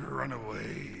 Run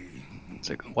away.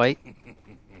 So white.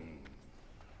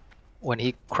 When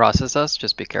he crosses us,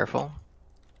 just be careful.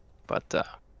 But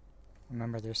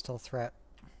remember, there's still threat.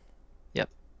 Yep.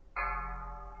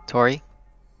 Tori,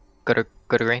 go to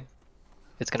green.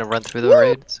 It's gonna run through the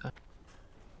raid. So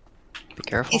be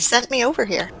careful. He sent me over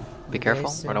here. Be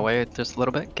careful. Run away just a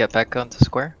little bit. Get back onto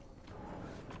square.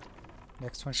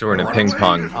 Next one. So we're in a ping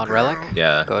pong. On Relic?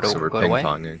 Yeah. Go to so we're go ping away.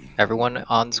 ponging. Everyone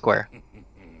on square.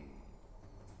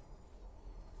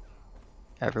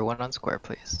 Everyone on square,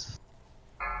 please.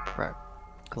 Correct.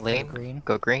 Green.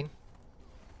 Go green.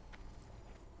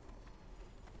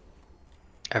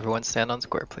 Everyone stand on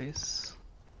square, please.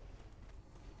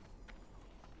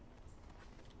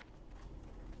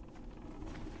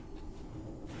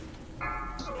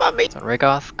 Mommy. On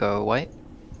Rigoth, go white.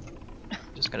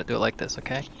 Just gonna do it like this,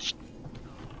 okay?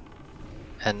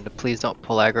 And please don't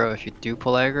pull aggro. If you do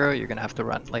pull aggro, you're gonna have to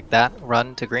run like that.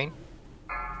 Run to green.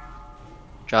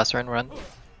 Jocelyn, run.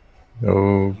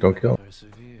 No, don't kill.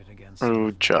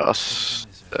 Oh, Joss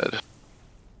dead.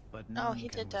 Oh, he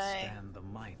did die.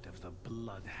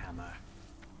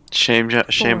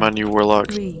 Shame on you,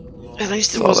 Warlock. At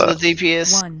least it Saw wasn't that. a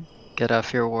DPS. Get a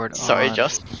Fear Ward Sorry, on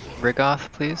Joss.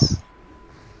 Rigoth, please.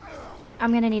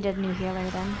 I'm gonna need a new healer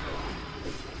then.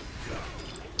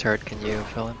 Turret, can you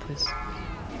fill in, please?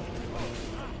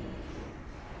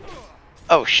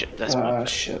 Oh shit, that's me.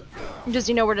 Shit. Does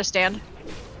he know where to stand?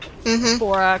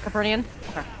 For Capernian?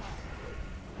 Okay.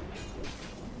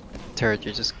 Turret,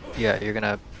 you're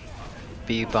gonna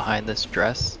be behind this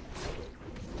dress.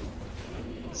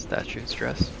 Statue's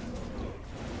dress.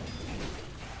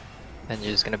 And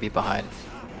you're just gonna be behind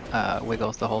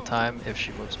Wiggles the whole time. If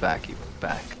she moves back, you move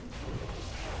back.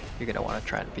 You're gonna want to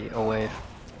try and be away.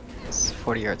 It's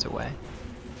 40 yards away.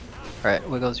 Alright,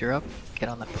 Wiggles, you're up. Get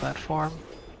on the platform.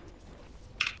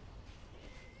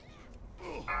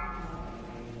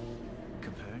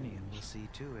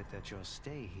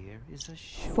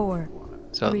 Four.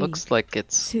 So it three, looks like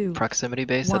it's 2, proximity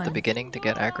based at the 1. beginning to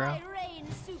get aggro.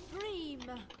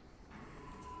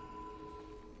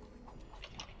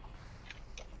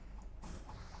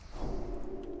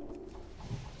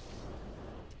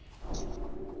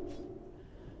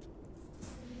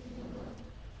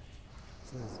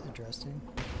 So this is interesting.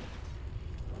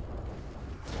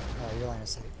 Oh, your line of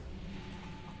sight.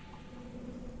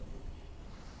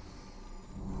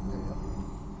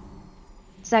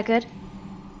 Is that good?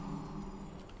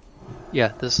 Yeah,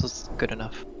 this is good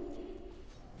enough.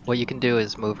 What you can do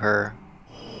is move her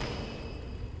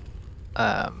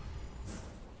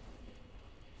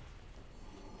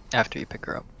after you pick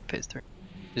her up, phase 3.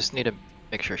 You just need to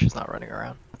make sure she's not running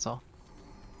around, that's all.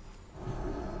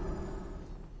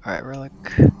 Alright, Relic.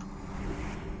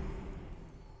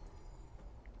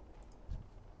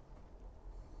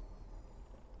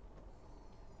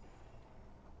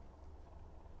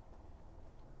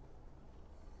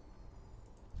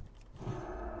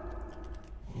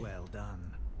 Well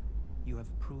done. You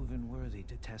have proven worthy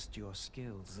to test your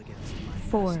skills against my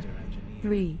 4, master engineer,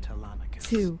 3, Telemachus.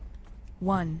 2,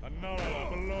 1. Let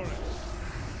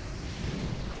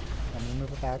me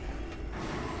move it back.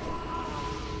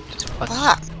 Just Fuck.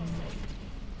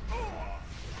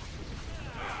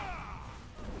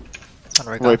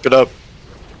 Wipe it up.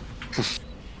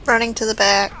 Running to the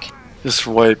back. Just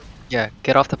wipe. Yeah,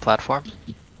 get off the platform.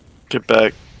 Get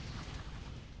back.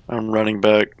 I'm running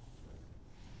back.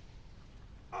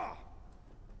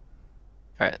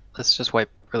 Alright, let's just wipe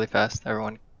really fast.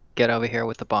 Everyone get over here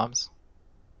with the bombs.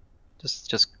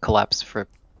 Just collapse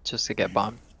just to get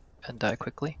bombed and die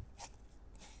quickly.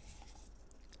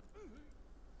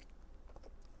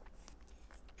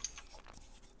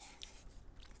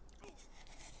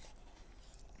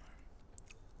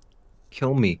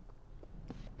 Kill me.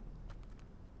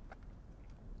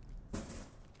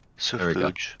 So There we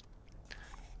go. Fuge.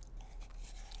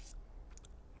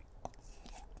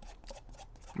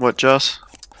 What, Joss?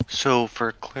 So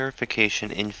for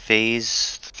clarification, in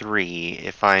phase 3,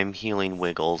 if I'm healing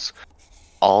Wiggles,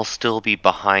 I'll still be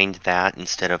behind that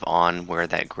instead of on where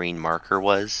that green marker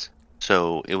was.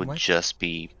 So it would What? just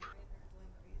be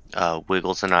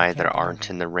Wiggles and I can't that do aren't that.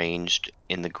 in the ranged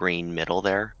in the green middle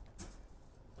there.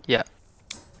 Yeah.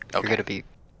 You're Okay. gonna be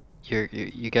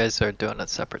you guys are doing a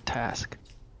separate task.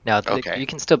 Now Okay. you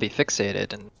can still be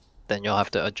fixated and then you'll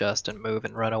have to adjust and move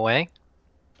and run away.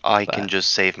 I can But-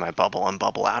 just save my bubble and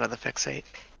bubble out of the fixate.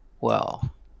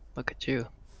 Well, look at you.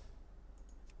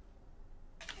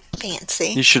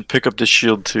 Fancy. You should pick up the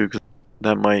shield too, 'cause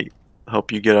that might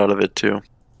help you get out of it too.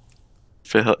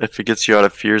 If it gets you out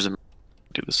of fears, it might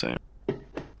do the same.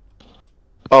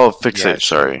 Oh, fixate. Yeah,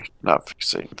 sorry, not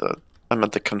fixate. I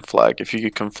meant the conflag. If you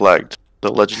get conflagged, the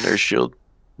legendary shield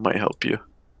might help you.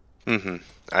 Mm-hmm.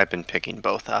 I've been picking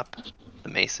both up, the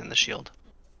mace and the shield.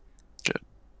 Good.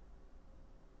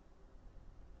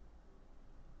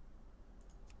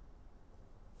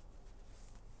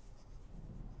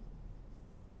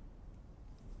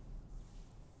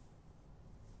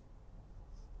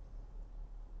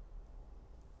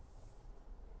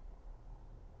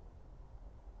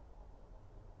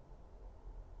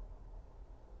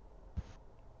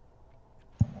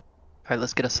 Alright,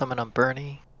 let's get a summon on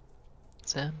Bernie.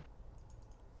 It's in.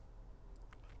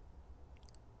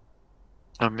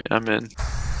 I'm in.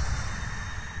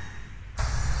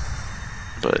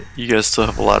 But you guys still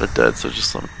have a lot of dead, so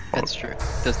just let me. That's true.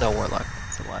 There's no warlock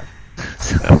that's alive.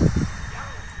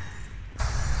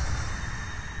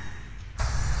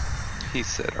 He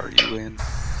said, "Are you in?"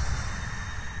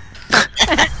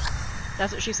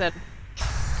 That's what she said.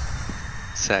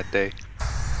 Sad day.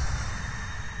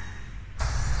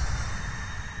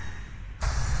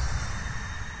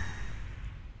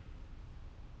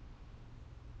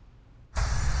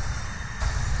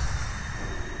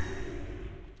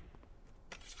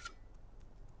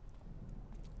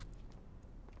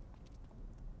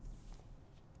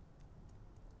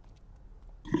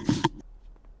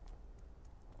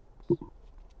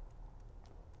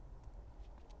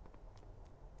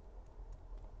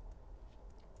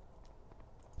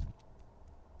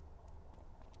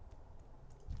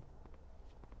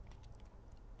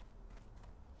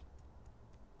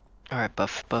 Alright,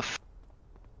 buff.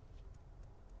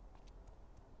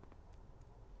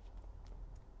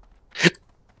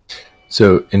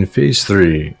 So in phase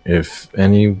 3, if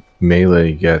any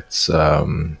melee gets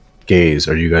gaze,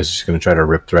 are you guys just going to try to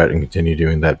rip threat and continue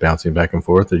doing that bouncing back and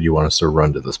forth, or do you want us to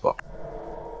run to the spot?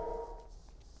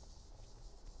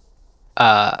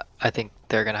 I think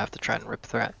they're gonna have to try and rip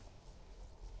threat.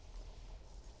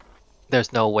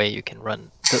 There's no way you can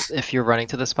run. If you're running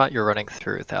to the spot, you're running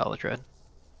through Thaladred.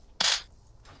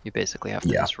 You basically have to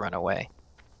just run away.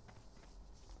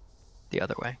 The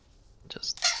other way.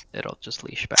 It'll just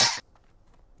leash back.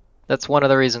 That's one of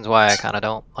the reasons why I kinda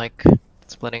don't like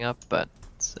splitting up, but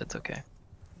it's okay.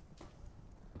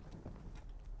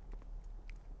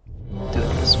 Do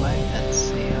it this way and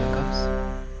see how it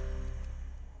goes.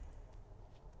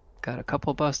 Got a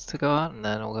couple busts to go out and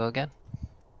then we'll go again.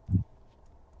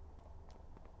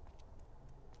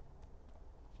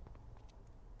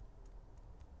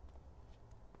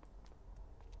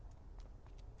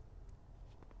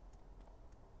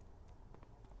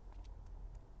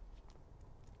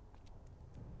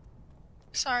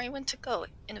 Sorry, went to go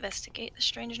investigate the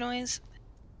strange noise.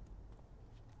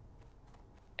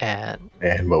 And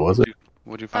what was it?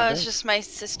 What'd you find? It's just my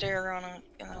sister on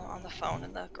the phone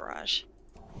in the garage.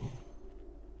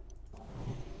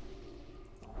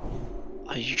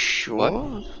 Are you sure?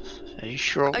 What? Are you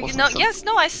sure? It wasn't some- Yes,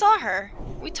 no, I saw her.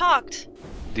 We talked.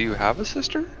 Do you have a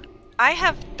sister? I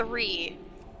have 3.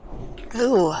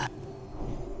 Ooh.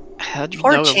 How do you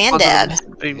Poor know it Chandad.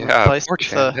 wasn't being Yeah, replaced poor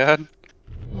with a- Chandad.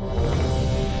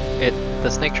 the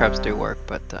snake traps do work,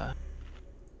 but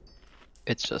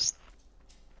it's just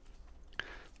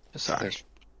sorry. There's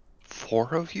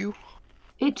 4 of you?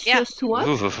 It's just what?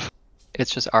 Oof.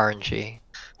 It's just RNG.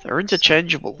 They're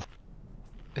interchangeable.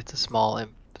 It's a small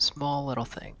little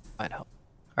thing. Might help.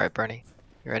 Alright, Bernie.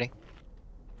 You ready?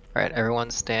 Alright,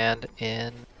 everyone stand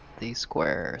in the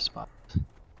square spot.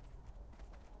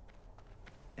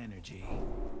 Energy,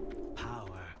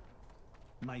 power.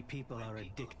 My people are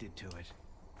addicted to it.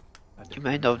 You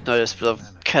may not have noticed, but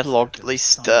I've catalogued at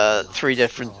least 3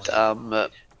 different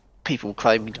people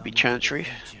claiming to be Chantry.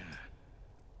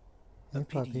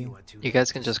 You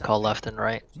guys can just call left and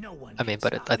right. I mean,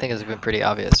 but I think it's been pretty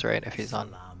obvious, right? If he's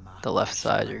on the left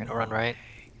side, you're gonna run right,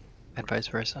 and vice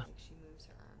versa.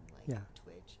 Yeah.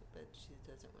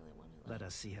 Let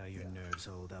us see how your nerves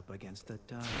hold up against the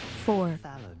dark. 4,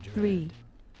 3,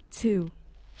 2,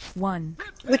 1.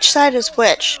 Which side is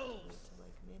which?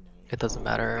 It doesn't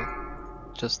matter.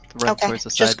 Just run Okay, towards the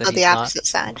side just that go he's the not. opposite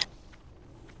side.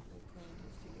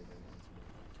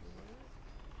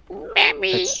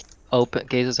 It's open.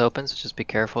 Gaze is open, so just be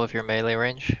careful of your melee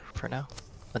range for now,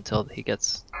 until he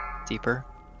gets deeper.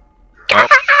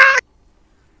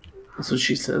 That's what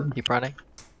she said. Keep running.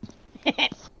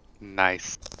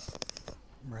 Nice.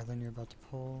 Rylan, you're about to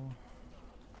pull.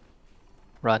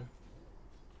 Run.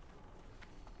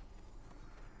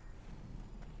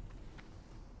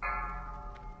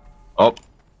 Oh.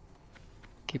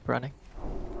 Keep running.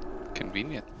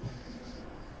 Convenient.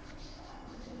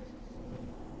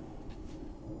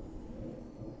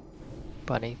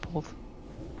 Bunny pulled.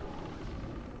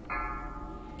 I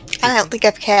don't think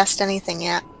I've cast anything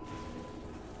yet.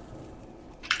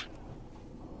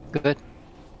 Good.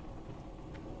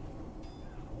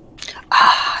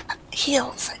 Ah,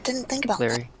 heals. I didn't think about that.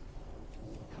 Larry.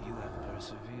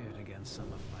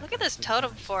 Look at this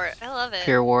totem fort. I love it.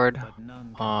 Fear ward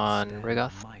on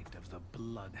Rigoth.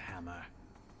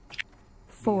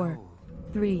 4,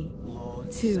 3,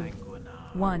 2,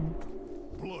 1.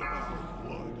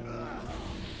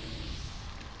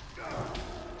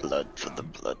 Blood for the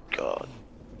blood god.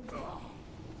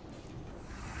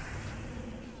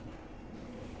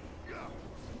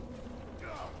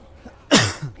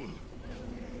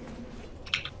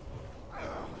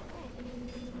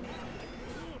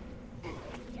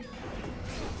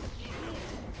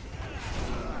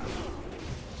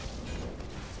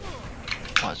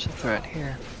 launch the threat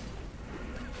here.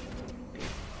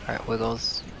 Alright,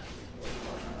 Wiggles.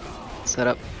 Set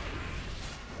up.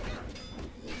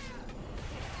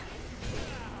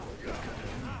 We'll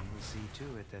see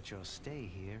to it that your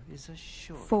stay here is a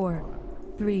short 4,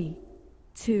 3,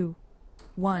 2,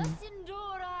 1.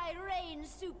 Sindori reigns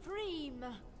supreme.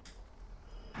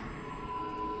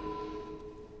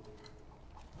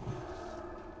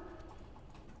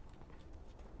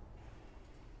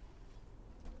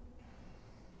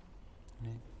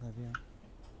 Olivia.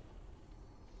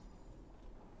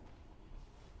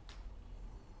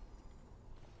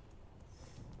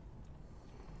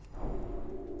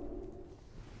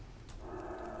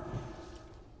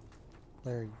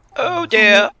 Larry. Oh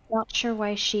dear. Not sure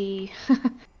why she.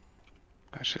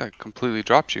 Actually, I completely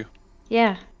dropped you.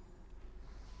 Yeah.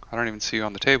 I don't even see you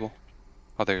on the table.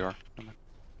 Oh, there you are.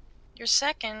 You're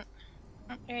second.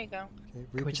 Oh, there you go.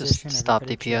 Can we just stop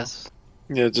DPS?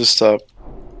 Yeah, just stop.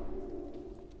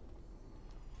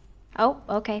 Oh,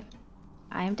 okay.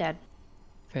 I am dead.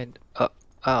 And,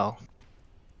 oh.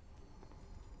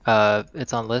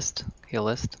 It's on list. Heal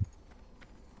list.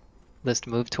 List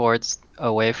move towards,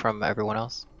 away from everyone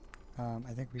else. I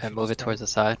think we should and move it just towards wipe.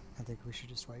 the side. I think we should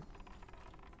just wipe.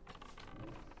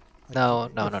 No,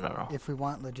 if- no, if- no, no, no. If we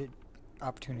want legit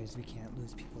opportunities, we can't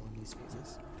lose people in these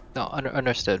phases. No,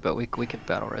 understood, but we can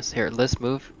battle risk. Here, let's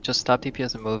move. Just stop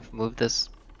DPS and move. Move this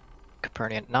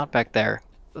Copernican. Not back there.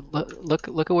 Look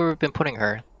at where we've been putting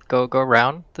her. Go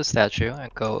around the statue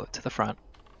and go to the front.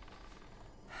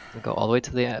 And go all the way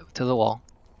to the wall.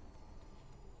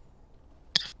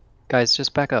 Guys,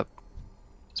 just back up.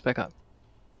 Just back up.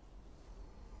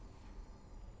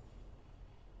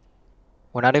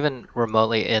 We're not even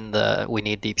remotely in the we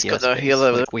need DPS got no phase.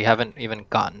 healer. Like, we haven't even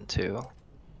gotten to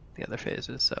the other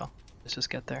phases, so let's just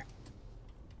get there.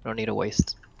 We don't need to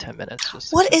waste 10 minutes.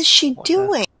 Just What is she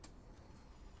doing?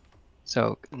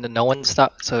 So no one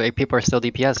stopped. So people are still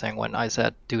DPSing when I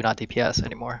said do not DPS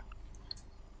anymore.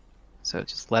 So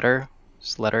just let her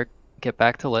get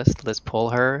back to list. Let's pull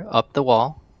her up the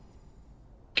wall.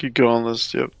 Keep going,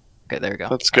 list. Yep. Okay, there we go.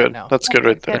 That's All right, good. now. That's good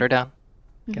right there. Get her down.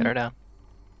 Get her down.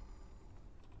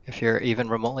 If you're even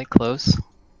remotely close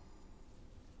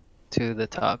to the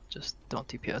top, just don't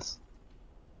DPS.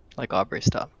 Like Aubrey,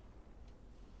 stop.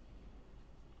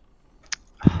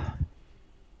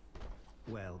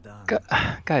 Well done.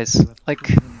 Guys, like,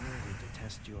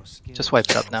 just wipe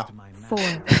it up now. 4,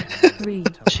 3,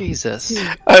 Jesus. 2.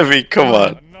 I mean, come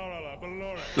on.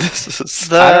 This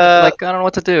is I don't know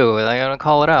what to do. I'm gonna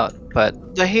call it out,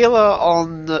 but The healer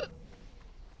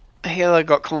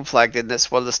got conflagged in this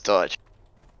one. Let's dodge.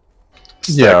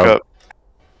 Yeah, up.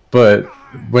 but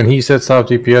when he said stop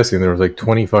DPSing, there was like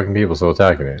 20 fucking people still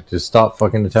attacking it. Just stop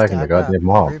fucking attacking the Stack up. goddamn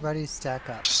mob. Everybody stack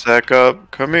up. Stack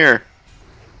up. Come here.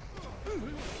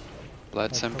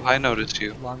 Let Like, Senpai notice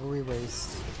you. The longer we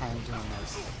waste time doing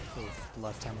this, the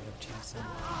less time we have chance and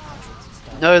actions and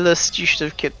stuff. No list. You should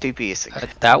have kept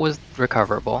DPSing. that was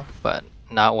recoverable, but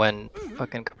not when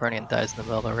fucking Copernican dies in the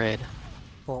middle of the raid.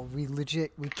 Well, we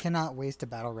cannot waste a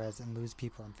battle res and lose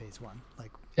people in phase 1.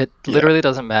 Like, It literally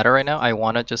doesn't matter right now. I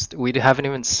want to we haven't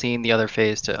even seen the other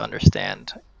phase to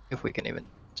understand if we can even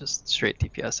just straight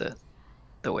DPS it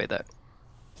the way that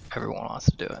everyone wants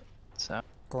to do it. So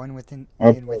going in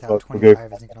Okay, without let's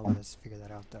 25 isn't going to let us figure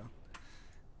that out, though.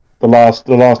 The last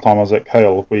time I was at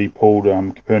Kale, we pulled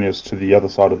Copernicus to the other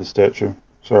side of the statue.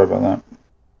 Sorry about that.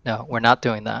 no, we're not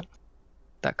doing that.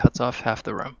 That cuts off half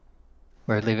the room.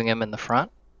 We're leaving him in the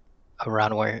front,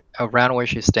 around where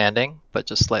she's standing, but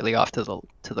just slightly off to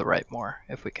the right more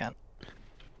if we can.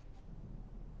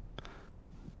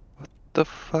 What the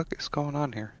fuck is going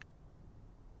on here?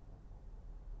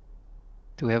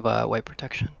 Do we have white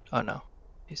protection? Oh no,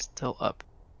 he's still up.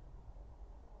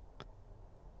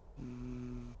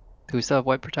 Do we still have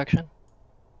white protection?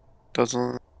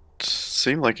 Doesn't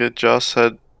seem like it. Joss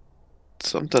had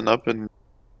something up and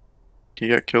he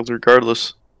got killed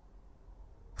regardless.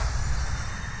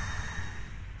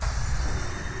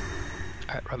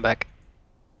 Alright, run back.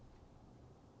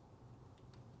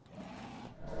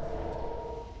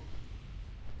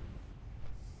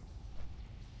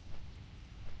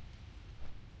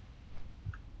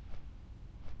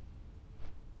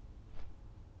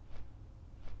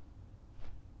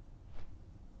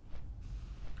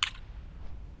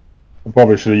 I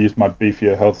probably should have used my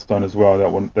beefier health stone as well.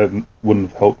 That wouldn't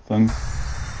have helped things.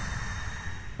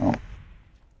 Oh.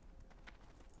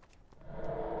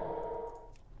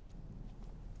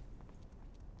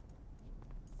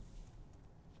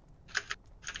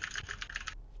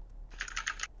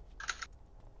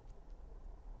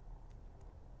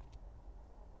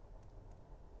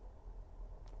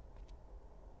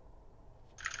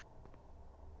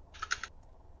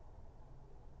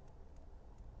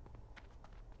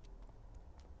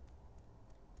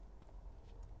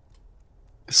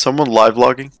 Is someone live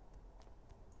logging?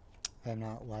 I'm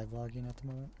not live logging at the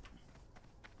moment.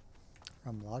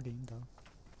 I'm logging though.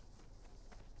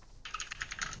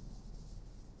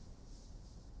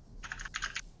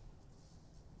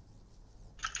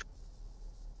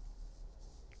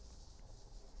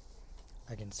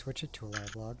 I can switch it to a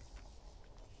live log.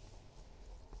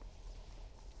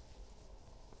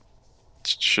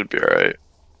 Should be alright.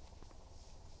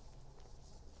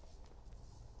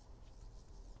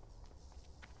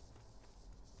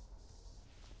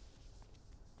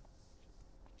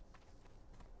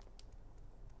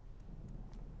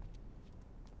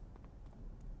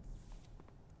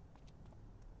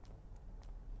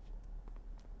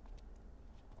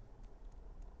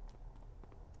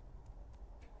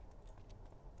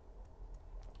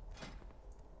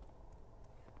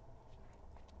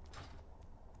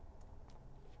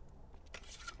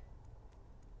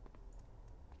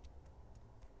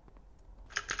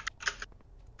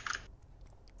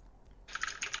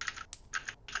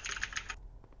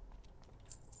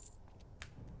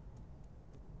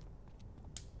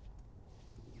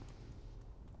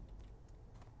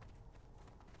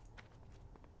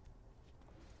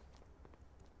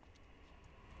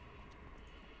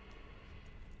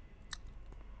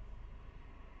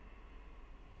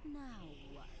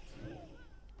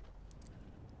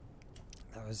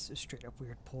 That was a straight up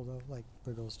weird pull though, like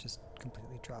Wiggles just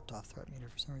completely dropped off threat meter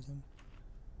for some reason.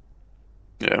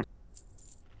 Yeah.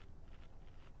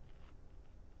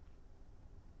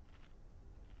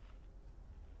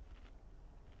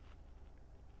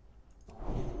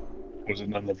 Was it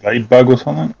an evade bug or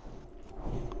something?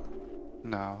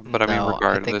 No, but I mean,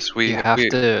 regardless, you have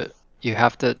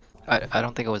to. I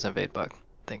don't think it was invade bug. I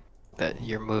think that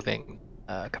you're moving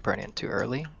Copernican too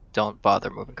early. Don't bother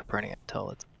moving Copernican until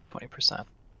it's 20%.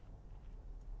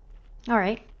 All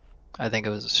right. I think it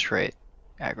was a straight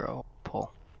aggro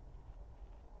pull.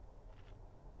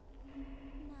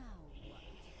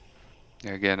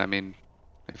 Yeah, again, I mean,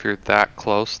 if you're that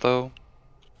close though,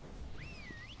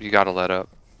 you gotta let up.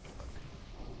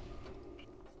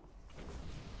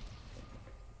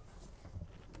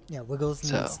 Yeah,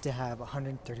 Wiggles needs to have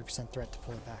 130% threat to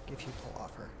pull it back if you pull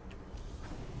off her.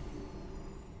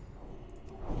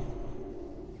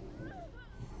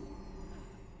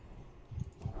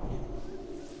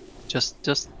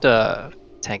 Just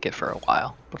tank it for a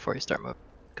while before you start moving,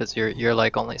 because you're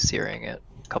like only searing it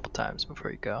a couple times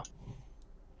before you go. All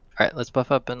right, let's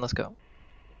buff up and let's go.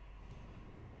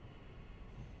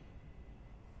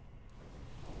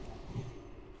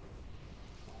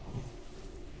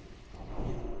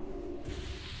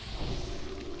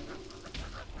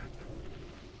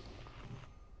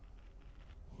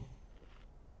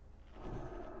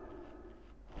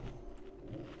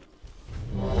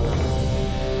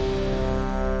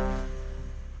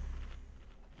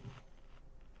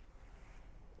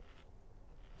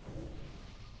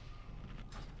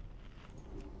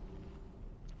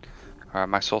 Alright,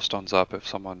 my soul stone's up if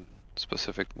someone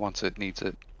specific wants it, needs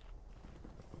it.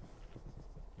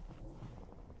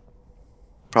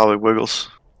 Probably Wiggles.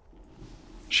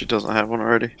 She doesn't have one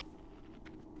already.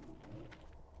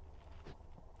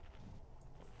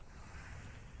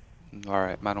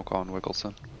 Alright, mine will go on Wiggles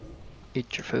then.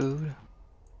 Eat your food.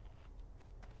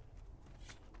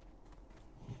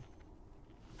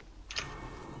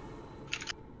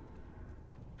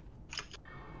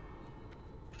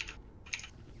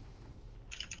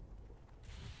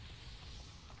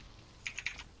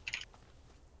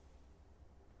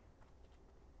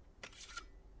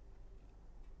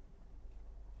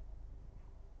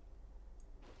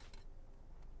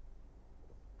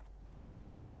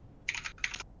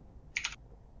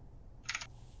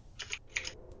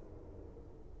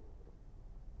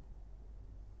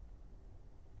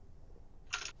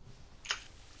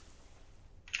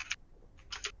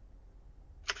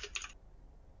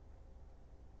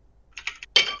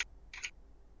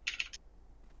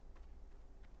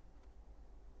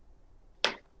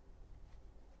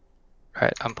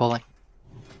 Alright, I'm pulling.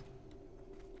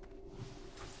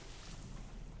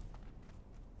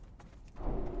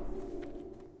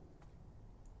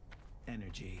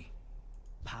 Energy.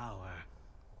 Power.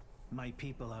 My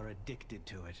people are addicted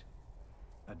to it.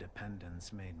 A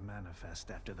dependence made manifest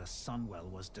after the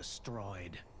Sunwell was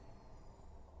destroyed.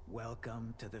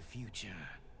 Welcome to the future.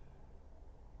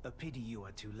 A pity you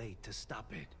are too late to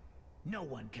stop it. No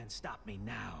one can stop me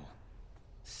now.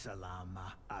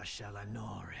 Salama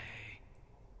Ashalanore.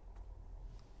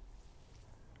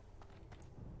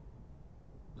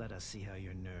 Let us see how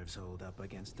your nerves hold up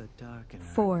against the darkener.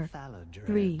 4, Thaladred.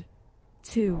 3,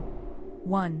 2,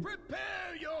 1.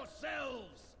 Prepare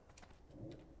yourselves!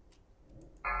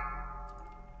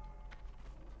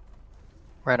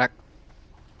 Right up.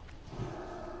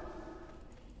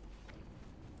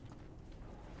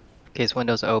 In case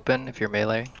windows open, if you're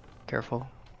melee, careful.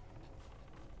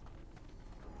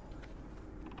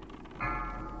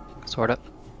 Sword up.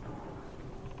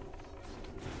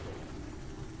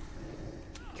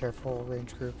 Careful,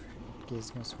 range group. Gaze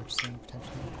is gonna switch soon,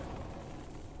 potentially.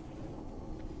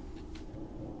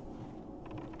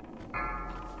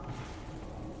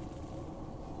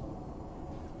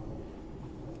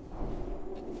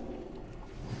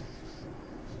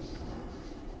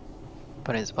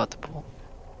 Bunny's about to pull.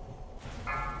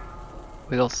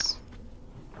 Wheels.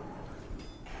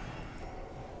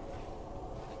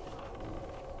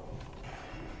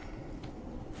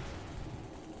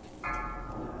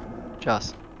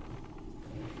 Joss.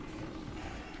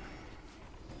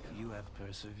 You have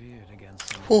persevered against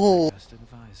some Ooh. of my best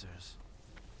advisors,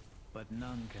 but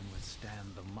none can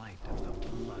withstand the might of the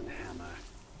Bloodhammer.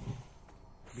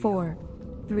 4,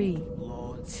 3,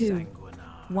 Lord 2,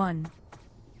 1.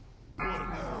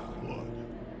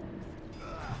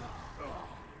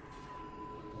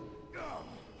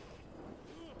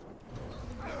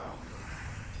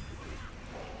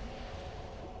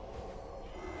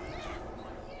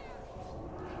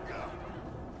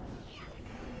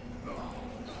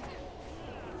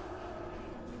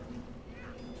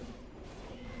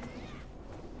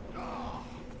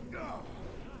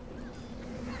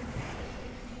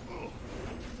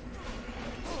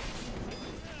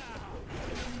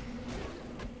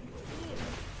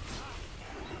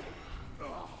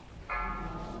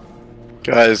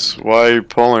 Guys, why are you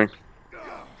pulling?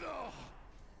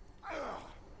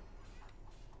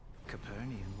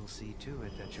 Capernian will see to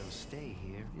it that your stay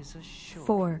here is a short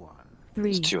 4, 3,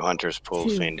 There's 2 hunters pull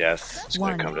 2, Feign Death. It's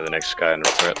gonna 1. come to the next guy in the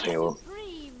threat table.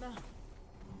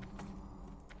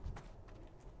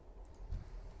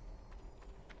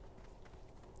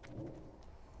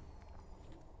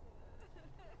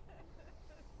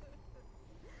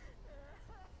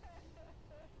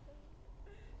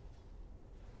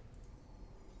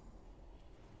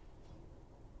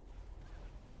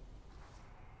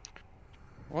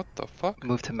 What the fuck?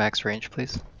 Move to max range,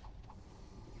 please.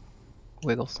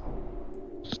 Wiggles.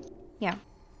 Yeah.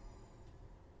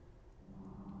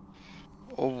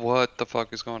 Oh, what the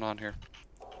fuck is going on here?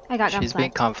 I got She's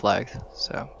being gunflagged. conflagged,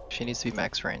 so she needs to be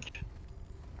max range.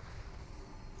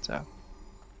 So.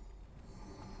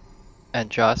 And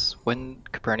Joss, when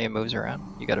Capernian moves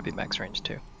around, you gotta be max range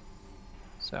too.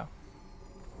 So.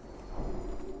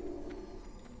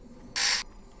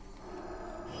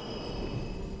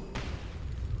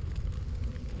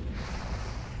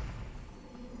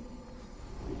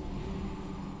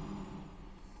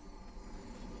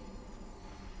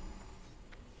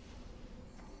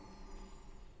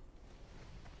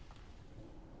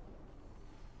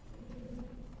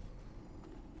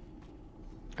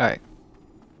 Alright.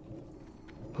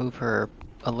 Move her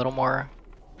a little more,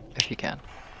 if you can.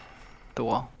 The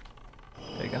wall.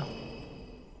 There you go.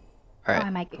 Alright, I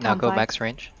might get now go conflagged. max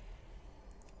range.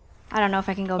 I don't know if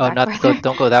I can go Oh, back not further.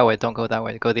 don't go that way. Don't go that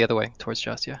way. Go the other way towards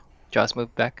Joss. Yeah, Joss,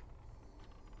 move back.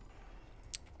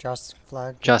 Joss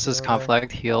flag. Joss is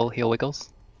conflagged. Heal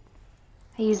Wiggles.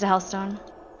 I used a Hellstone.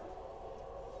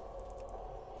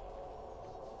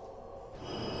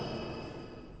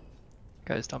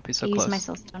 Guys, don't be so I used close. my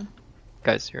Soulstone.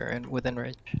 Guys, you're within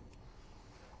range.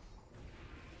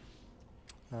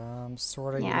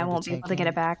 Sorta. Yeah, I won't be able to get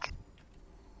it back.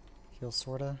 Heal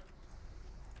sorta.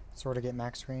 Sorta get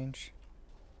max range.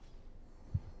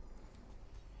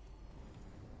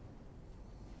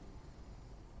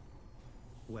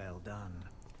 Well done.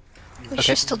 Wish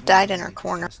she still died in her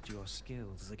corner. Your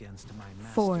skills against my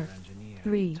master 4, engineer,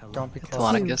 3, Don't be Telemachus.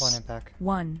 close. Telemachus. Point it back.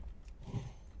 1.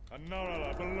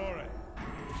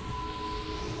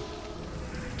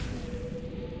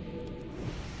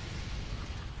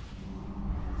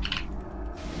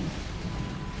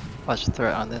 Watch the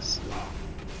threat on this.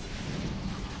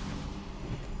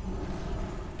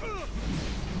 Get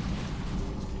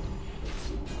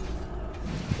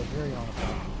very on the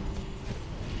back.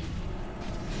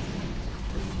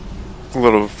 A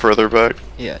little further back.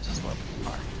 Yeah, just a little bit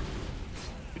more.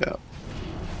 Yeah.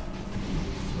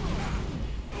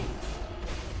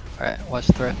 Alright, watch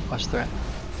the threat. Watch the threat.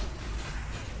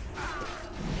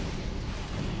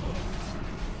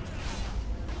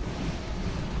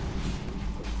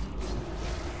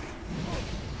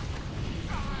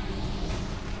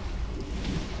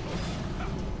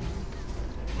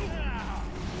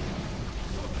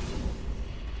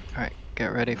 Alright,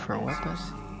 get ready for a weapon.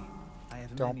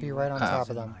 Don't be right on top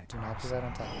of them. Do not be right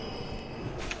on top.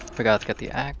 Forgot to get the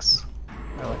axe.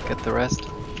 I'll get the rest.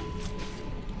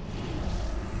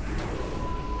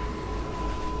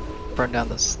 burn down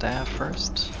the staff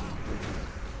first.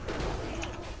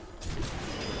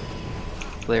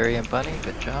 Larry and Bunny,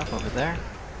 good job over there.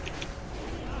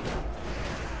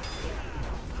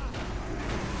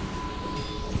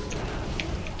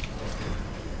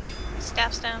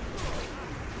 Staff's down.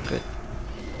 Good.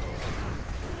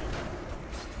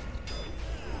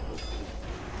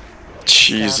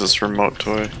 Jesus, remote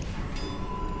toy.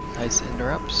 Nice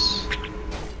interrupts.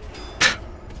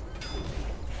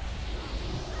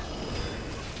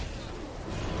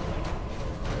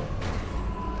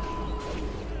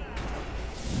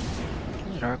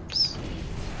 Interrupts.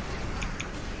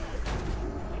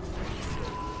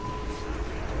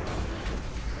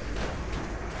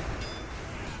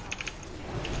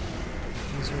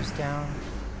 Users down.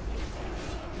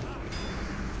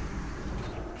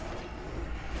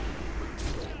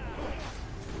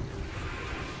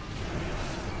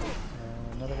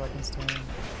 Another weapon's down.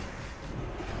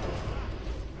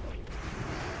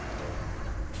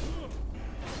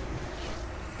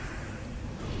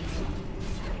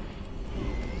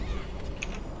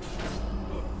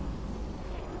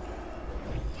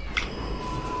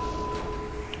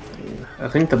 I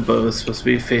think the bow is supposed to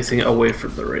be facing away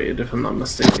from the raid, if I'm not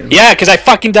mistaken. Yeah, because I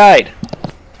fucking died.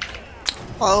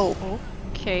 Whoa.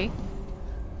 Okay.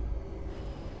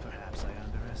 Perhaps I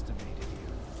underestimated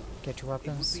you. Get your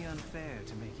weapons. It would be unfair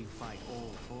to make you fight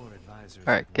all 4 advisors.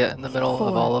 Alright, get in the middle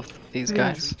of all of these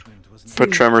guys.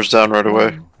 Put tremors down right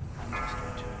away.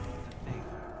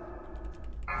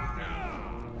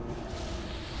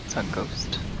 It's on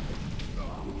Ghost.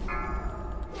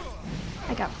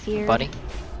 I got feared. Bunny.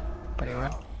 Bunny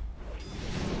run.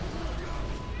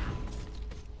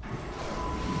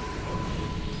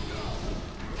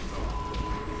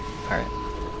 Alright.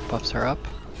 Buffs are up.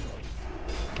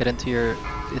 Get into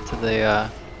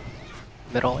the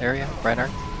middle area,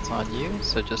 Reinhardt. It's on you,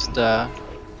 so just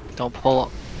don't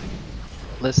pull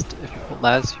list if you pull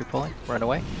Laz if you're pulling, run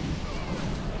away.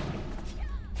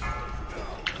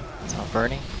 It's on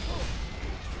Bernie.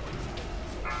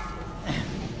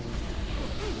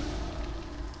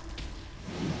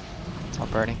 It's on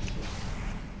Bernie.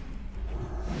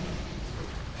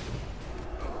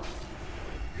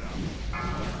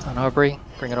 It's on Aubrey,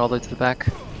 bring it all the way to the back.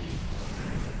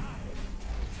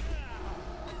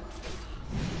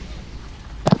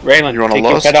 Raylan, you want to take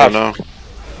your lust pet or off. no?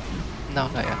 No,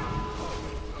 not yet.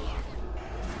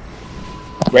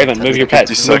 Raylan, move your pet.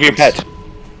 Move your pet.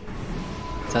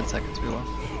 10 seconds, we will.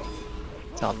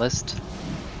 It's on list.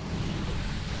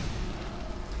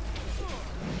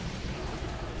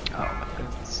 Oh my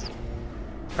goodness.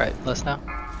 Right, list now?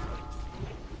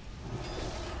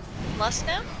 Lust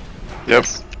now? Yep.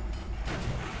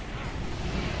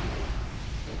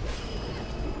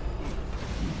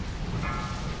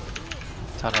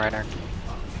 It's on Reinhardt.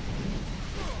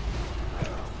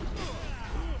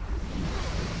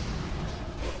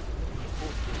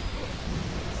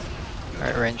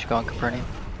 Alright, range, go on Capernaum.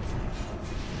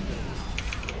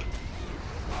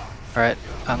 Alright,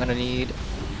 I'm gonna need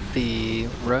the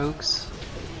rogues.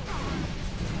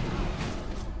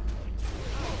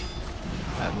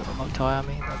 I have a remote toy on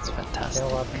me, that's fantastic.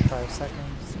 Kill up in 5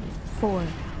 seconds. 4,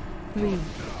 3,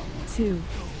 2,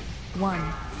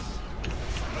 1.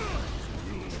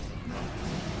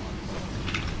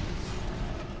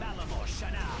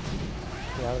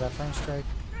 Get out of that frame strike.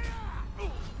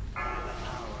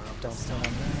 Don't stand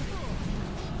on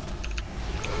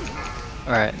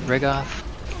there. Alright, Rigoth.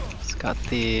 It's got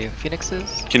the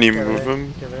Phoenixes. Can you move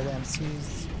him? Get rid of the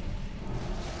MCs.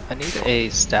 I need a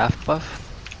staff buff.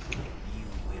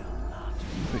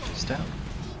 Which is down.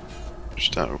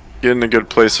 Just down. Get in a good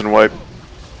place and wipe.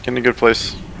 Get in a good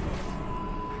place.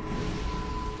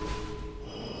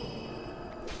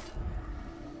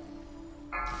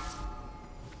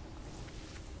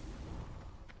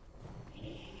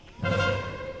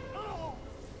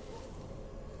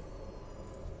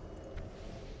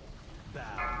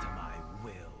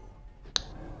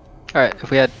 Alright,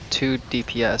 if we had 2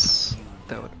 DPS,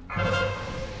 that would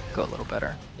go a little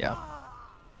better, yeah.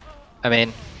 I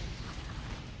mean,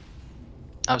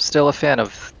 I'm still a fan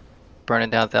of burning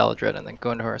down Thaladred and then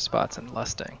going to our spots and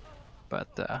lusting,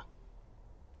 but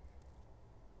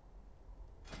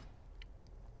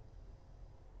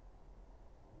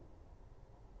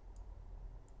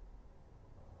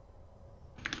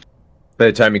By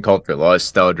the time you called for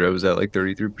Lost, Thaladred was at like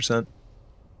 33%.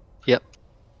 Yep.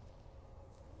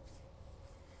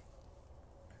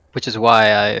 Which is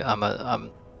why I'm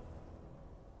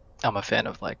a fan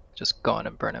of like just going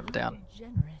and burn him down.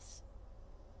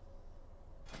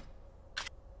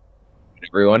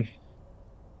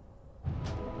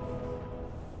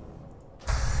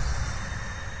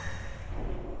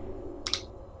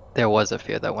 There was a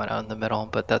fear that went out in the middle,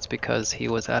 but that's because he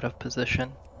was out of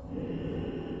position.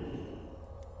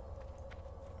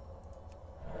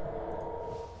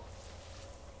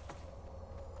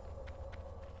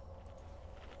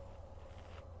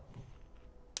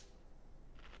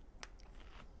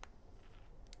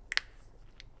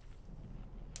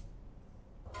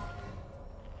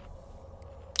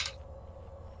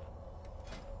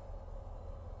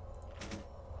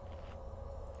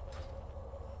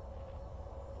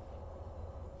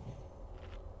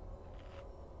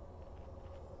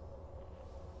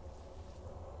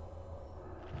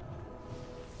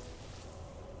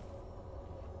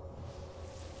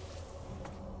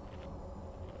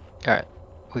 Alright,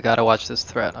 we gotta watch this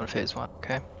threat on phase 1,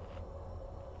 okay?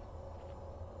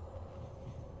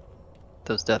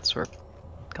 Those deaths were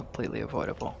completely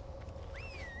avoidable.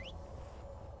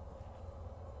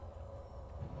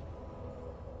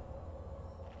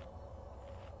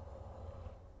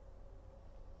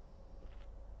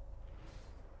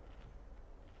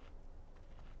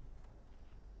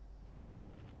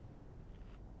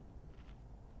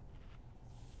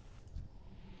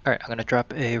 Alright, I'm gonna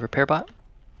drop a repair bot.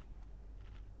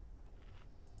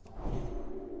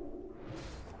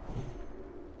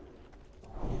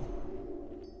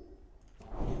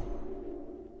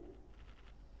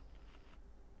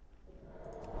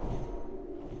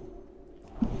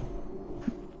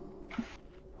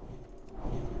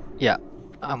 Yeah,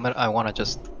 I want to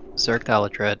just Zerg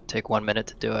Thaladred, take 1 minute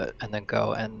to do it, and then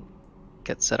go and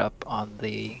get set up on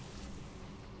the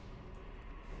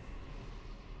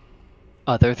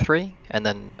other 3, and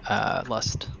then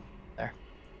Lust there.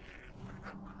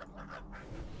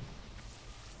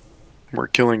 We're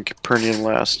killing Capernian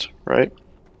last, right?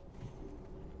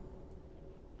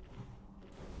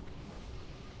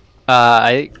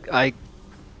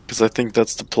 Because I think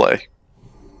that's the play.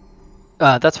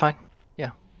 That's fine.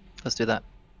 Yeah, let's do that.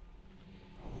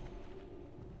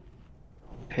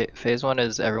 Phase 1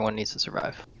 is everyone needs to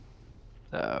survive.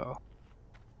 So.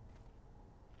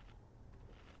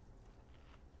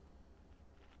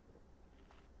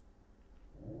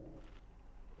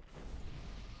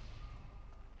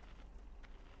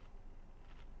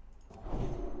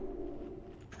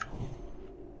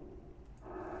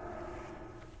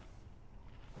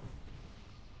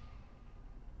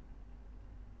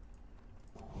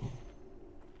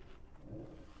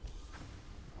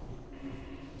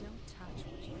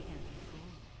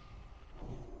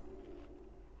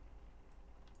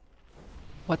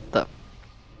 What the?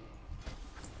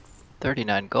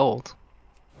 39 gold.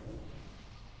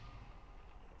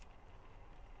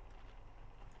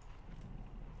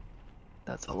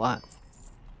 That's a lot.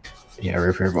 Yeah,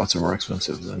 repair bots are more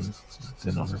expensive than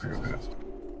non-repair bots.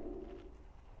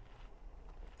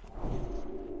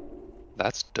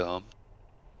 That's dumb.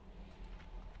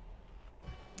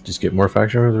 Just get more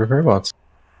faction with repair bots.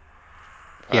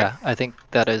 Yeah, I think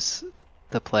that is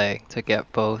the play, to get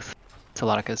both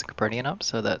Telonicus and Capernian up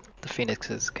so that the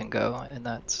Phoenixes can go in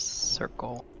that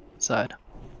circle side.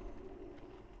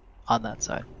 On that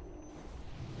side.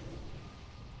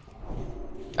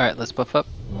 Alright, let's buff up.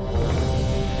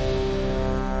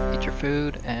 Eat your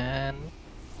food and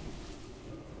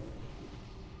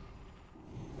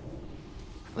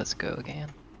let's go again.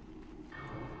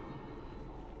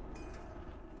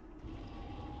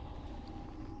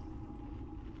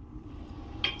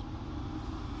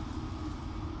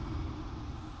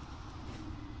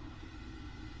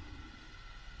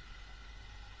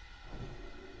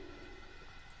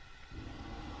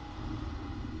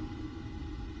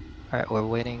 Alright, we're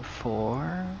waiting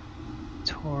for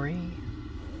Tori.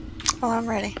 Oh, I'm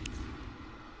ready.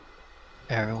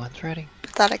 Everyone's ready.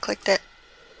 Thought I clicked it.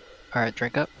 Alright,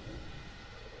 drink up.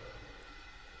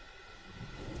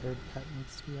 Third pet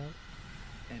needs to be out.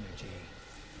 Energy.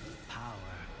 Power.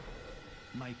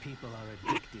 My people are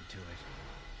addicted to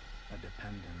it. A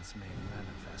dependence made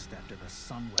manifest after the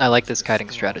sun. I like this kiting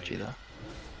strategy though.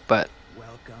 But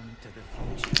welcome to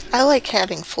the future. I like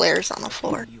having flares on the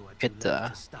floor. It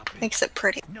makes it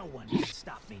pretty. No one can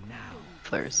stop me now.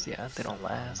 Flares, yeah, they don't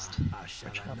last.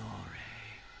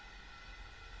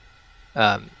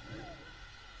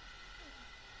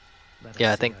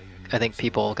 Yeah, I think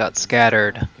people got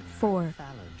scattered 4,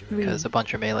 3, because a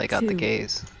bunch of melee got the 2,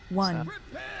 gaze. 1.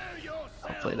 So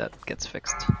hopefully that gets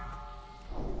fixed.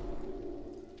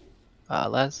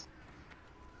 Les?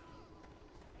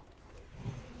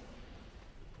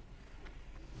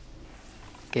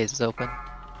 Gaze is open.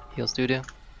 Heals doo-doo.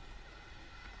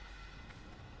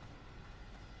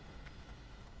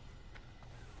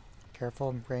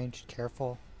 Careful, ranged,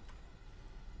 careful.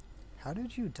 How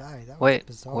did you die? That was Wait,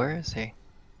 bizarre. where is he?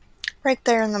 Right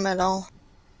there in the middle.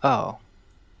 Oh.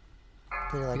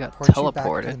 Did it You like got port you back to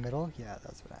teleported. the middle? Yeah,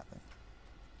 that's what happened.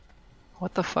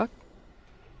 What the fuck?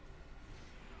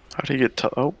 How do you get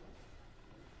oh.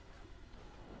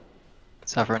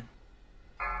 Sovereign.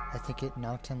 I think it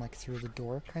knocked him like through the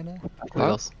door, kind of.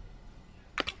 Wiggles.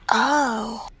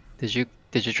 Oh. Did you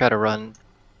try to run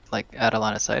like out of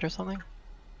line of sight or something?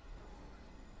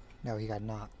 No, he got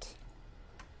knocked.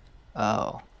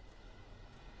 Oh.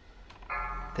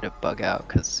 Did it bug out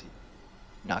because he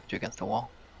knocked you against the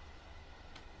wall?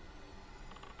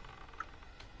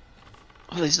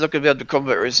 Well, he's not going to be able to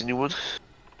combat race anyone.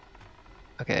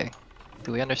 Okay.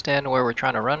 Do we understand where we're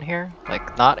trying to run here?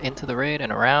 Like not into the raid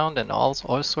and around and all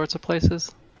sorts of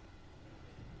places?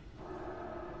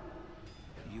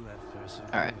 You have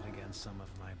persevered Alright. against some of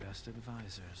my best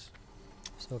advisors.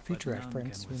 So future But none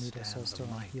reference, can we need a withstand Soulstone the on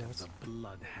might of heals. the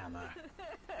Bloodhammer.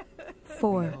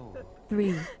 4,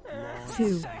 3,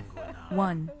 2,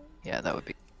 1. Yeah, that would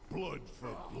be. Blood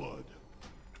for blood.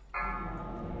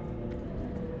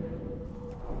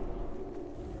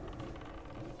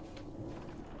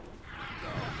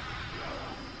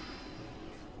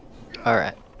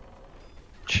 Alright.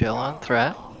 Chill on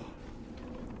threat.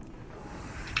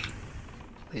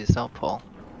 Please don't pull.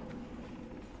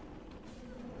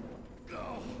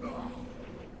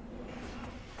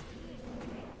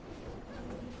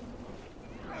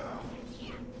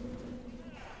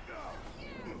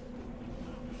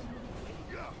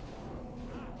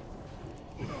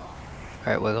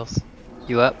 Alright, Wiggles.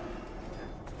 You up?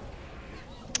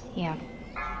 Yeah.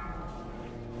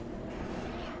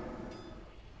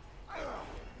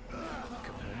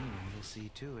 Capernaum will see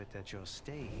to it that your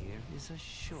stay here is a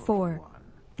short 4, one.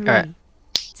 3, Alright.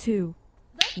 2,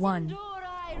 1.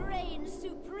 Dorai reigns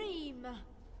supreme.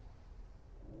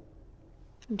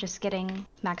 I'm just getting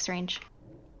max range.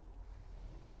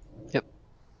 Yep.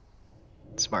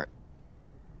 Smart.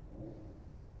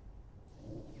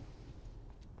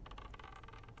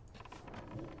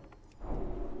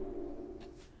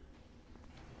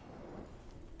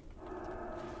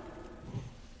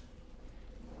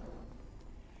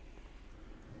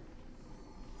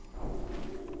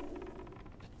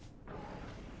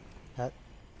 That.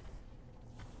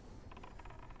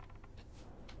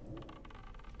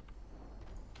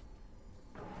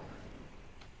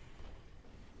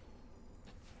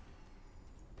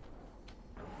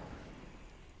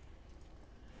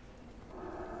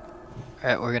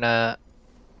 Alright, we're gonna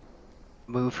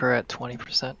move her at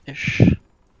 20%-ish.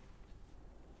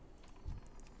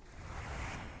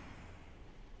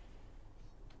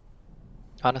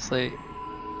 Honestly,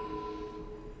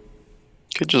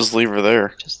 Could just leave her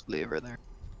there. just leave her there.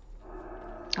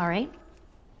 Alright.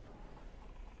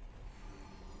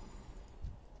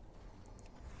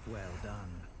 Well done.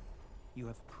 You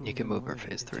have You can move her proven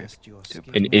phase 3. test your Yep. skill.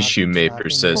 An issue may Dropping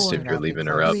persist four, if you're not leaving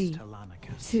the her up. 3,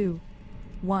 2,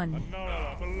 1.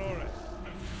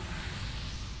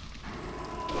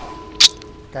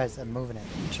 Guys, I'm moving it.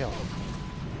 Chill.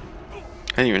 I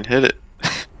didn't even hit it.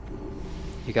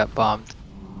 You got bombed.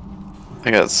 I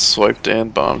got swiped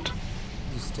and bombed.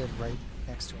 You stood right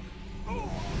next to him.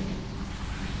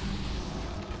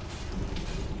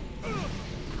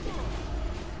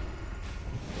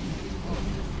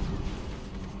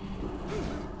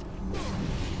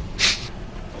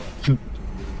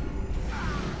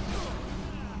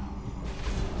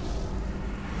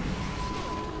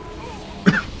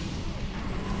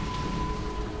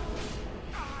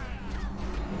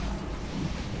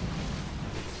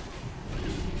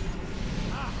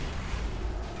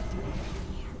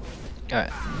 Alright.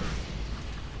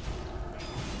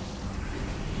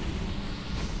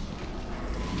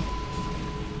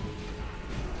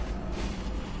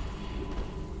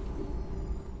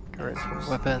 Alright,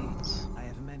 weapons. I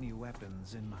have many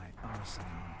weapons in my arsenal.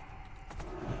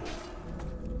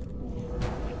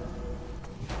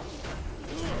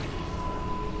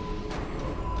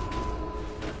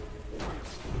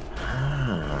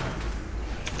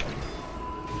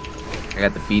 I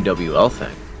got the BWL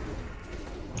thing.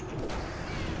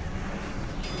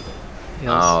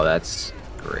 Heals. Oh, that's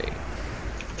great.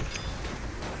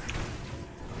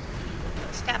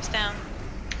 Stabs down.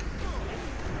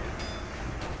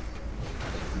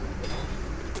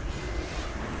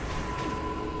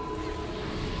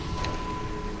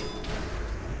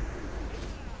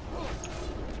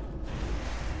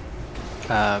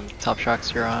 Top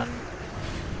shocks, you're on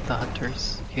the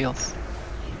hunters. Heals.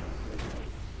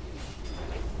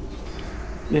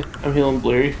 Yeah, I'm healing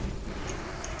Blurry.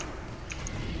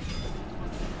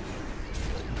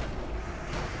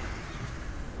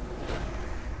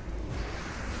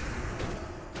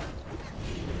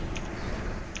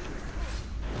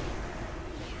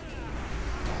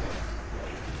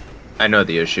 I know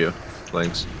the issue,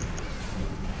 Lynx.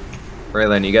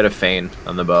 Raylan, you got a feign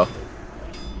on the bow.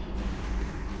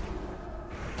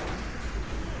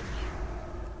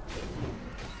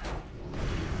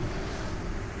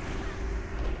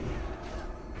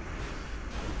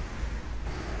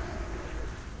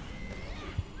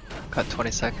 Got 20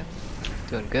 seconds.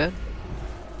 Doing good.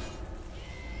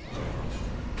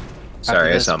 Sorry, After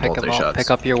I this, saw pick 'em all- multi-shots. Pick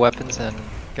up your weapons and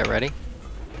get ready.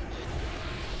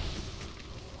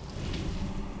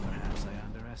 Perhaps I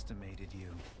underestimated you.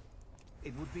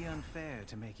 It would be unfair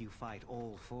to make you fight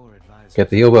all 4 advisors. Get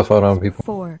the heal buff out on people.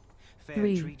 4, Fair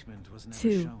 3, treatment was never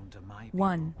 2, shown to my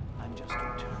 1. I'm just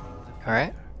returning the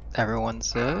Alright.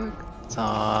 Everyone's it's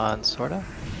on sorta.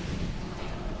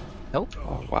 Nope.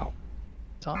 Oh wow.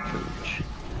 It's on Fooch.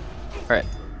 Alright.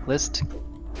 List.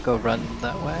 Go run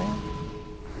that way.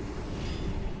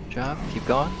 Good job. Keep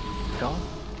going. Keep going.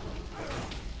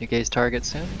 You gaze target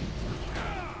soon.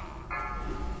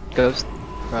 Ghost.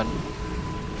 Run.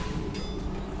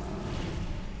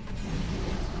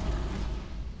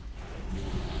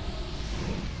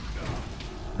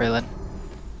 Raylan.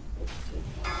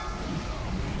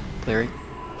 Cleary.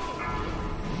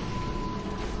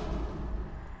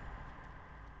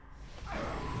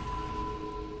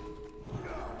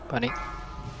 Bunny.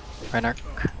 Reinhardt.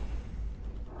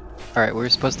 Alright, we were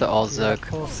supposed to all Zug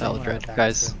Eldred,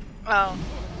 guys. Oh.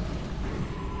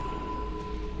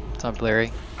 It's on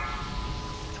Blairy.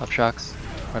 Top shocks.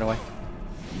 Run away.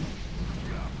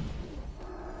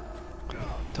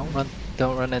 Don't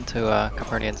run into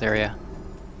Copernian's area.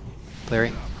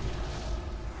 Blairy.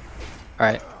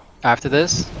 Alright. After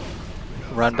this,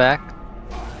 run back.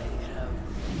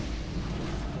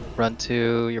 Run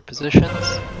to your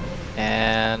positions.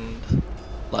 And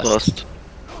Lust.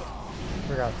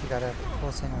 Rigoth, you gotta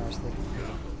close in or so they can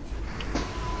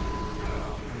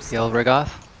Heal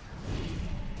Rigoth.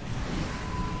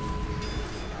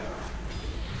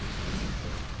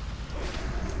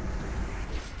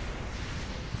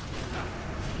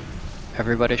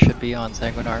 Everybody should be on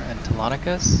Sanguinar and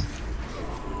Telonicus.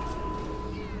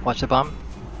 Watch the bomb.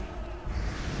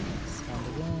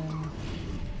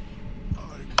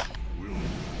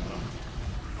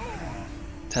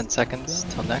 10 seconds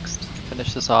till next.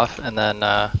 Finish this off, and then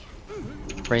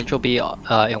range will be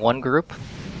in one group,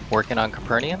 working on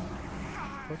Copernian.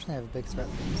 Fortunately, I have a big threat.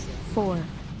 4,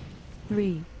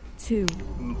 3, 2.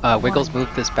 Wiggles, 1.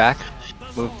 move this back.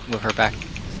 Move her back.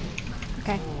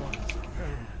 Okay.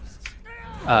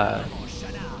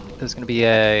 There's gonna be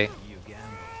a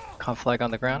conf flag on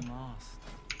the ground.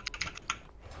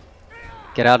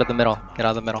 Get out of the middle. Get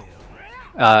out of the middle.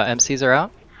 MCs are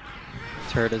out.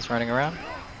 Turret is running around.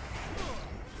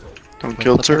 Don't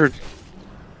kill Turd.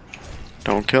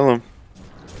 Don't kill him.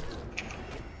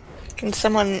 Can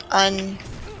someone un...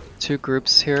 Two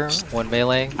groups here. One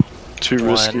melee. Too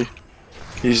risky.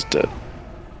 He's dead.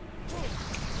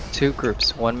 Two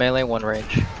groups. One melee, one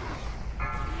range.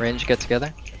 Range, get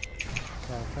together.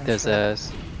 There's a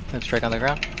flame strike on the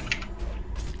ground.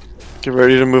 Get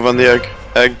ready to move on the egg.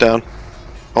 Egg down.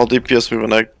 All DPS move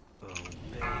on egg.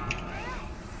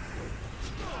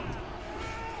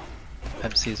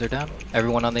 MCs are down.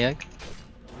 Everyone on the egg.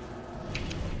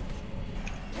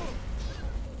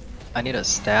 I need a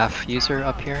staff user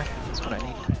up here. That's what I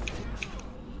need.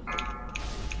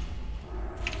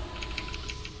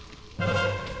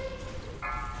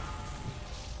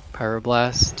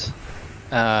 Pyroblast.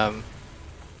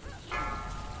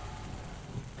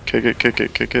 Kick it, kick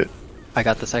it, kick it. I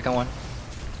got the second one.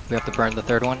 We have to burn the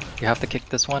third one. You have to kick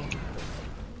this one.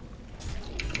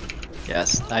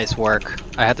 Yes, nice work.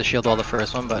 I had to shield all the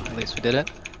first one, but at least we did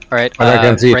it. Alright,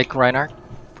 break Reinhardt.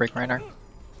 Break Reinhardt.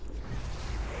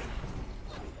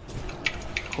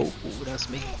 Oh, that's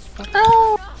me.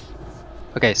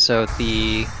 Okay, so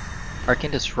the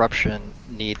Arcane Disruption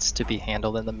needs to be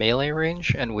handled in the melee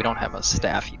range, and we don't have a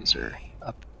staff user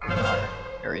up in our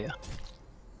area.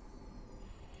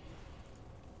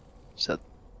 So,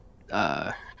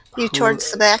 You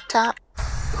towards the back top.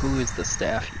 Who is the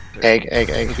staff user? Egg.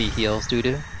 Would be heals,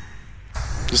 doo-doo.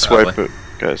 Just wipe it,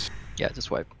 guys. Yeah, just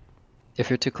wipe. If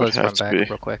you're too close, run back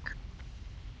real quick.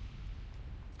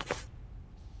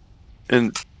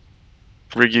 And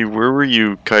Riggy, where were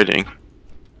you kiting?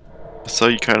 I saw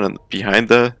you kind of behind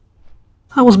the.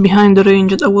 I was behind the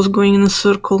range. I was going in a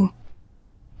circle.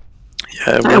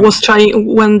 Yeah. I was trying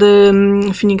when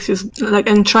the Phoenix is like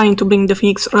I'm trying to bring the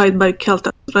Phoenix right by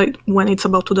Kelta, right when it's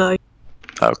about to die.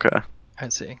 Okay. I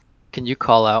see. Can you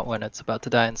call out when it's about to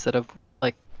die instead of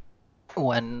like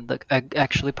when the egg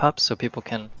actually pops so people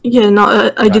can? Yeah,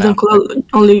 no, I didn't call out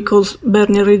only because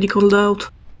Bernie already called out.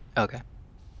 Okay.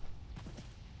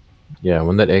 Yeah,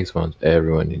 when that egg spawns,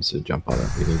 everyone needs to jump on it.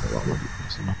 We need a lot more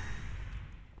DPS. You know?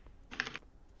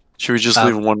 Should we just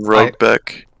leave one rogue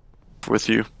back with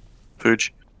you,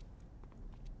 Fuj?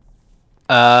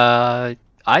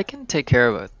 I can take care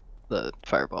of the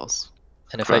fireballs,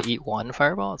 and if I eat one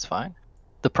fireball, it's fine.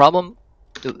 The problem,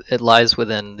 it lies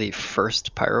within the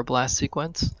first pyroblast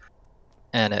sequence,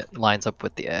 and it lines up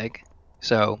with the egg.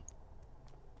 So,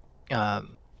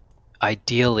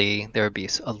 ideally, there would be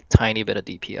a tiny bit of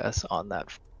DPS on that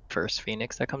first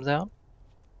Phoenix that comes out,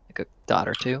 like a dot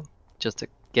or two, just to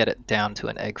get it down to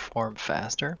an egg form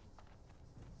faster,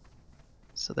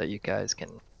 so that you guys can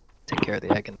take care of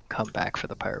the egg and come back for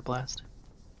the pyroblast.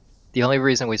 The only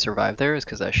reason we survived there is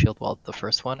because I shield walled the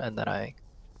first one and then I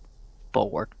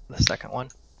bulwarked the second one.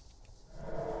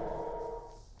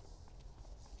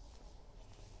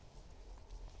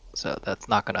 So that's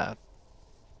not gonna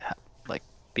like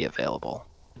be available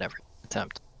in every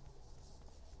attempt.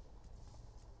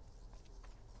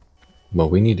 Well,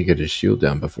 we need to get his shield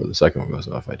down before the second one goes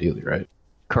off, ideally, right?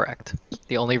 Correct.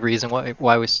 The only reason why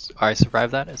I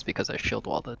survived that is because I shield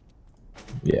walled it.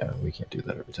 Yeah, we can't do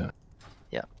that every time.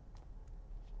 Yeah.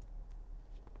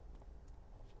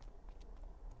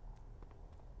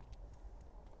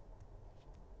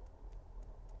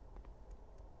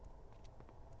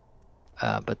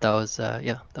 But that was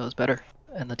yeah, that was better,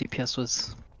 and the DPS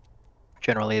was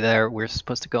generally there. We're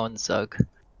supposed to go and Zug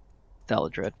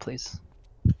Thaladred, please.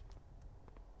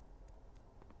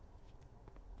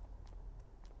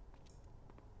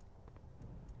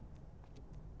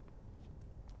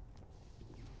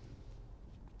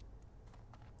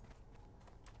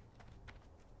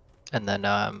 And then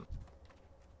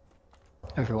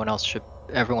everyone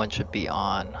should be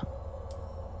on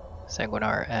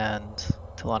Sanguinar, and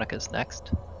Telonicus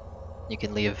next. You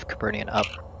can leave Capernian up.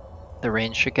 The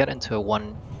range should get into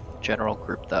one general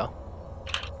group though.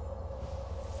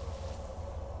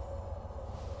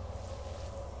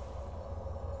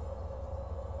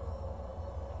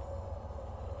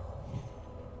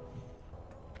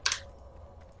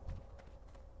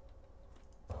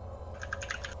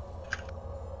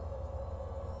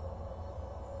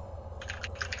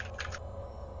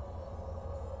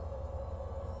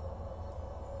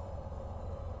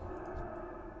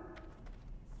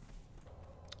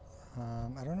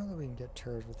 I don't know that we can get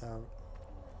turd without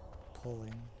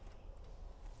pulling.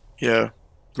 Yeah,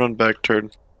 run back,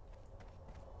 turd.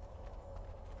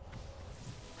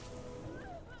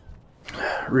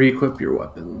 Re-equip your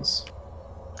weapons.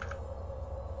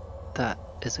 That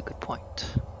is a good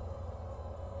point.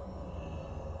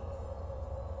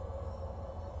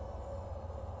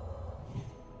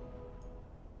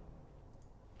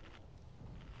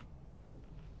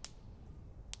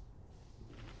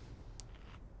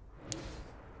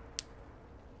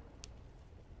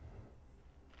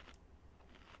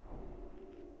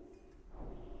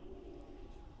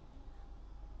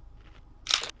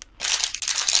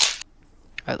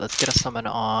 Alright, let's get a summon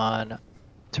on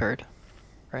Turd,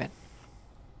 right?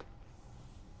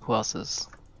 Who else is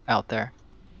out there?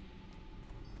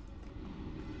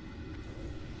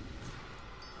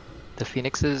 The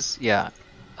Phoenixes, yeah,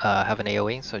 have an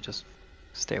AoE, so just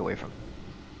stay away from them.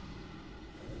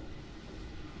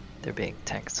 They're being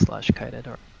tanked / kited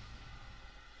or...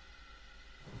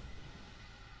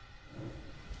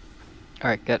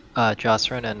 Alright, get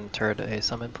Jocerin and Turd a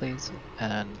summon please,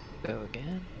 and go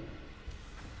again.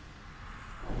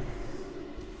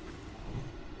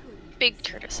 Big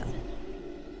turtle summon.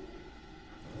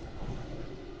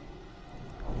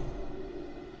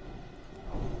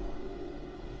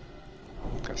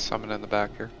 Got summon in the back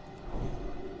here.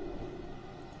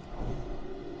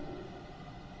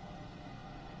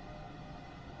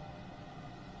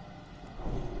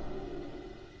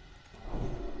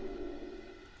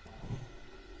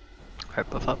 Alright,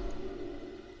 buff up.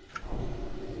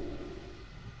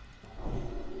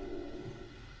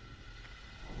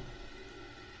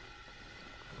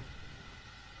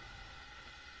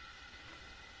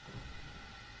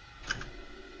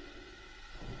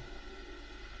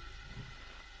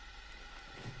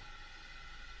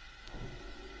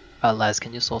 Laz,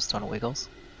 can you soulstone Wiggles?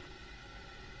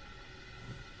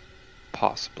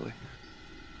 Possibly.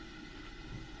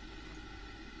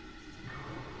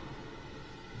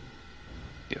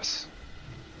 Yes.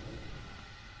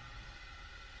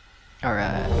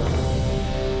 Alright.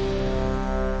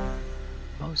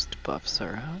 Most buffs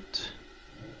are out.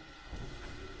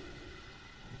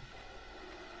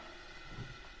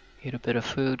 Eat a bit of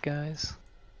food, guys.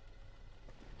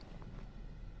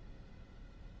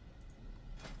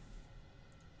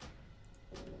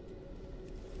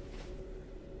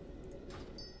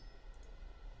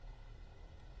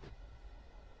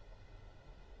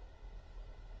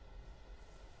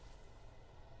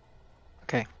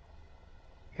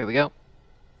 Here we go.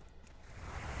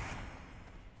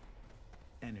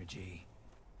 Energy.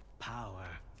 Power.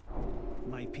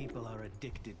 My people are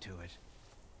addicted to it.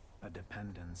 A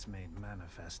dependence made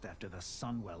manifest after the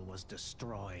Sunwell was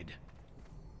destroyed.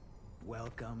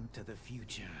 Welcome to the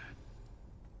future.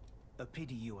 A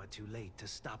pity you are too late to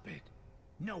stop it.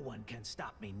 No one can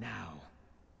stop me now.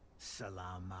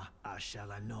 Salama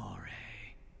Ashalanore.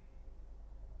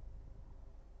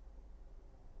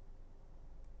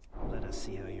 Let us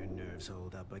see how your nerves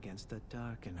hold up against the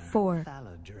Darkener. 4,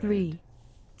 Thaladred. 3,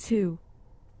 2,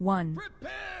 1.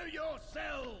 Prepare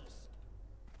yourselves!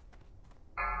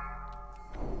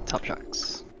 Top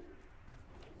sharks.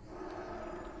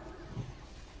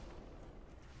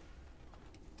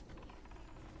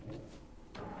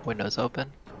 Windows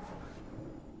open.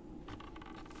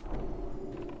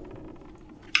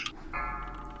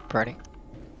 Burning.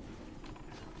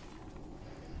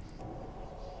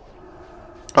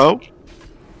 Oh.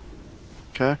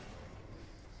 Okay.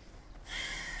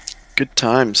 Good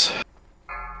times.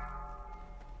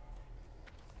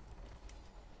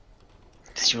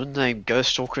 Is your name Ghost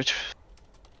Stalker?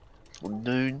 Or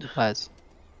Noon? Les.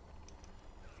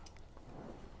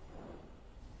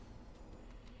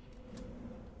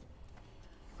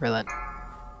 Relent.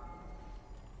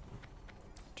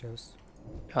 Jost.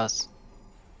 Us.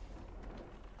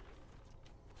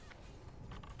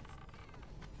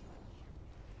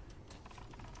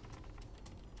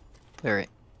 Very.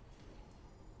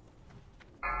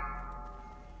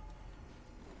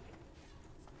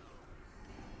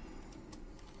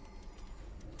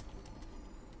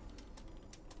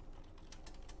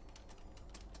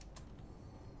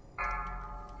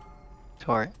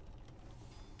 Tori.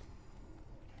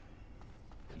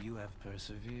 You have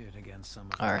persevered against some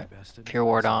of Alright. my best Pure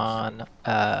Ward advisors.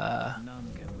 on,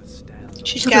 None can withstand the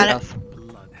She's got it.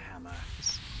 Bloodhammer.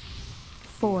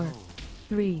 4,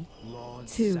 3, Lord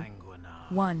 2,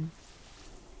 Sanguinar. 1.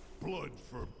 Blood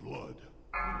for blood.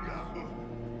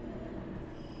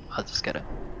 I'll just get it.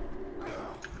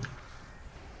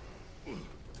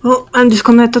 Oh, I'm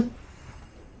disconnected.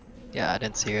 Yeah, I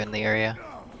didn't see you in the area.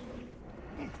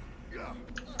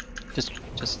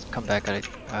 Just come back. I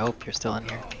hope you're still in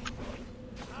here.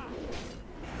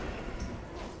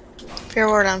 Fair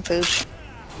word on food.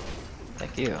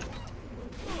 Thank you.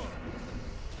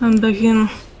 I'm back in.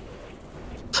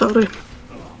 Sorry.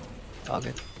 All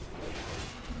good.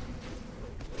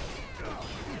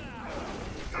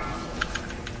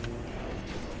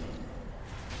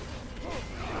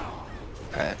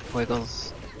 Alright,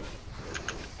 Wiggles.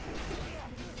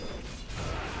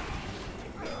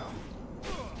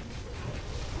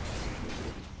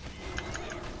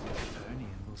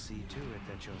 Will see to it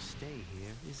that your stay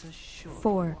here is a short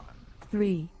 4, one.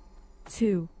 3,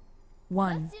 2,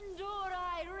 1.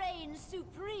 Sindori reigns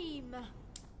supreme.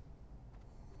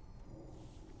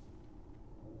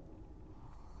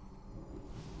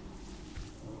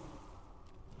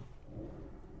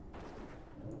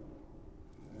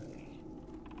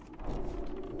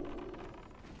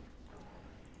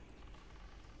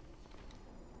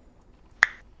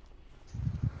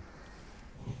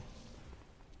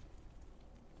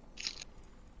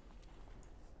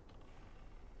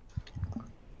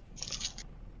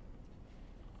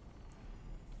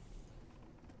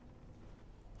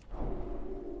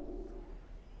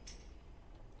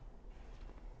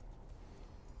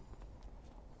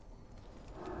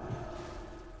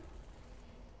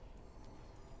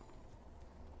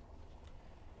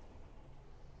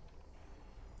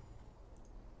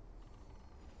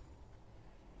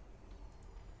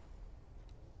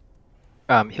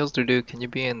 Heals Dudu, can you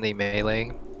be in the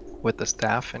melee with the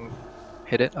staff and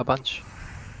hit it a bunch?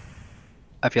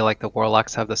 I feel like the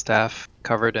warlocks have the staff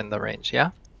covered in the range,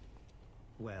 yeah?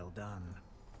 Well done.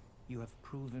 You have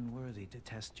proven worthy to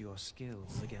test your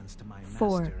skills against my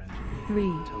 4, master engineer, 3,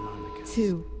 Telemachus.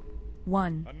 2,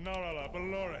 1.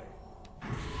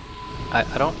 I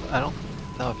don't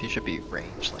know if you should be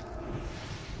ranged like.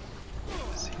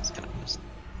 He's gonna just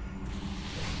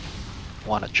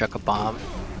want to chuck a bomb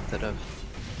instead of.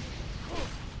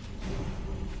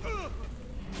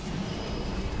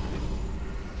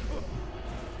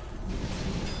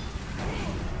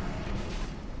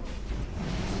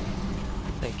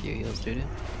 Thank you, heals dude.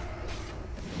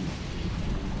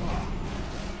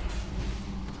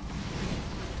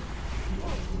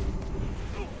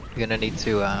 You're gonna need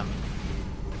to oh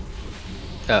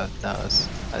no, I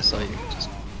saw you just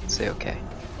say okay.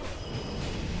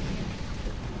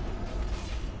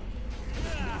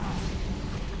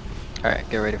 Alright,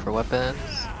 get ready for weapons.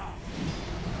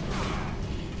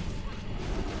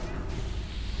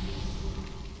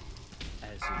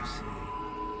 As you see,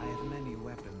 I have many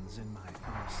weapons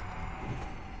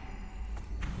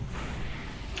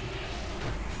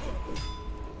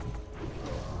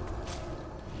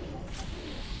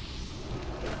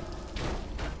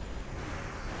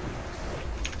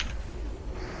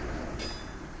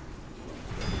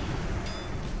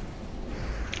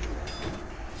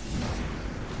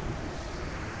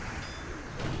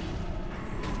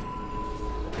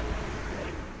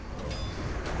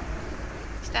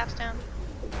Staff's down.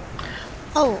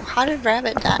 Oh, how did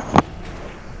Rabbit die?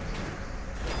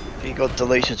 He got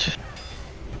deleted.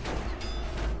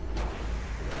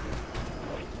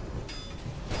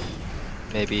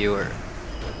 Maybe you were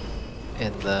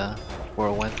in the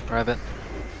whirlwind, Rabbit?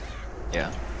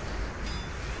 Yeah.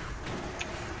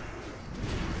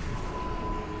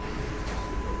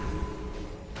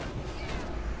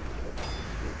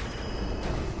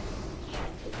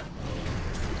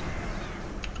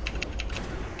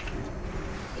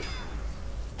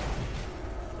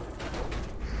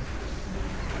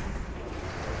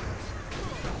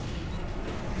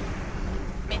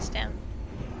 Mace down.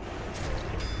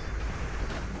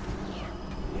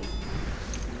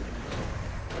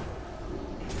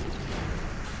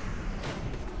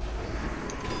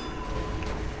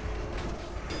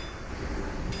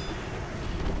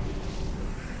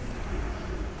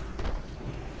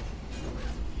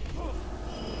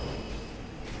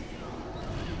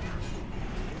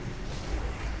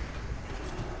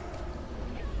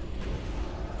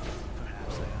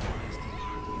 Perhaps I underestimated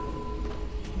you.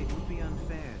 It would be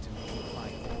unfair to make you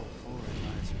fight all 4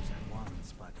 advisors at once,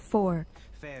 but 4,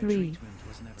 fair 3, treatment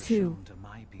was never 2, shown to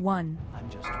my people. 1. I'm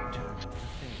just returning the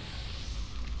favor.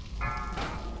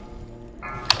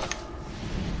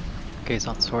 Gaze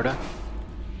on Sorta.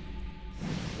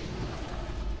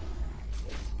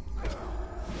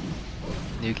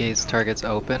 New gaze targets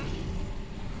open.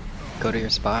 Go to your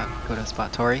spot. Go to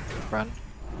spot Tori. Run.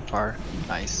 Far.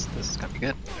 Nice. This is gonna be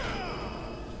good.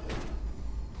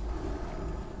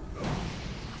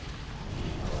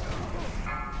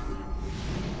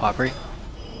 Aubrey.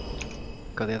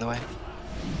 Go the other way.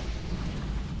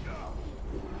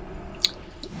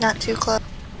 Not too close.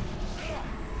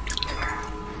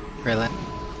 Raylan.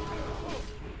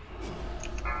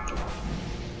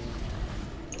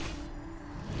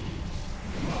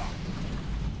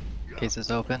 Case is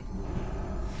open.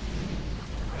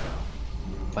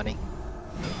 Bunny.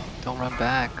 Don't run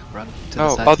back. Run to the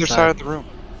No, side. other side of the room.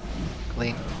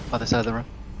 Clean. Other side of the room.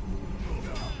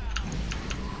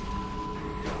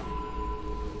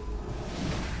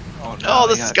 Oh no, Oh,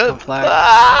 we this is got good. conflag.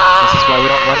 Ah! This is why we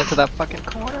don't run into that fucking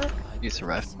corner. You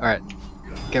survived. Alright.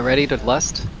 Get ready to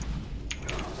lust.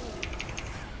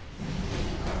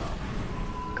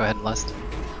 Go ahead and lust.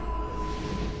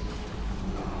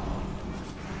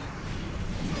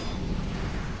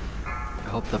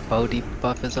 I hope the bow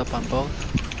debuff is up on both.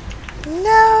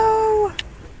 No!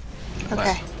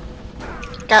 Okay.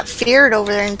 Got feared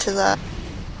over there into the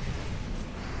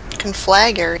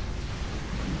conflag area.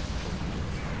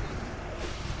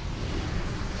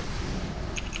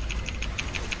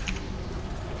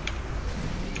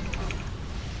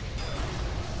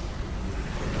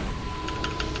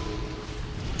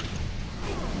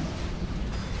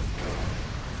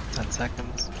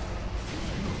 Seconds.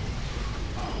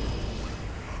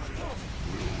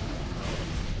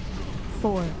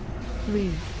 Four,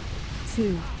 3,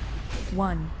 2,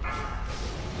 1.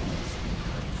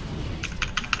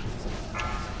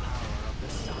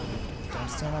 Don't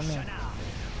stand on me.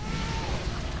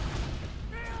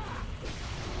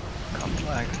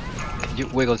 Conflag. Can you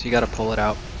Wiggles, you gotta pull it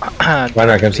out. Right,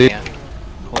 I can see. Yeah.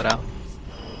 Pull it out.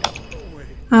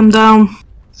 I'm down.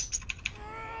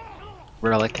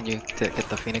 Relic, can you get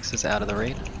the phoenixes out of the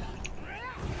raid?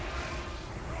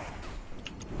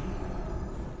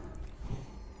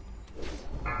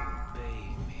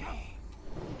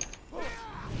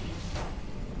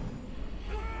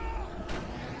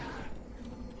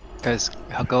 Guys,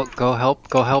 go help,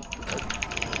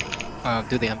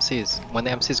 do the MCs. When the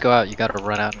MCs go out, you gotta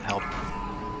run out and help.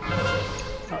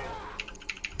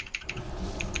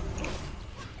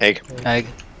 Egg. Egg.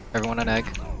 Everyone an egg.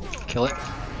 Kill it.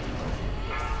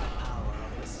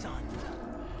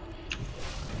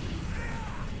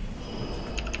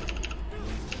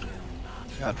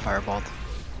 Got fireballed.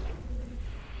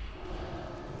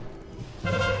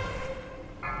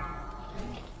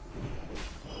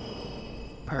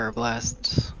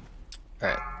 Pyroblast.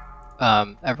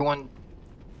 Alright. Everyone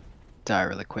die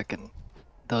really quick, and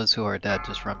those who are dead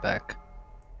just run back.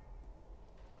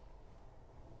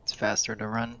 It's faster to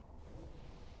run.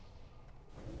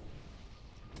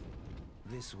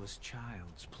 This was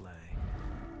child's play.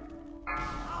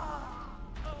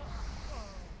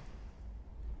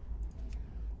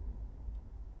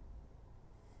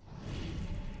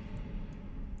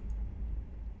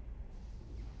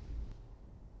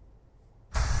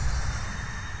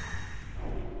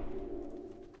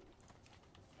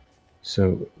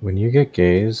 So when you get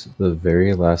gaze, the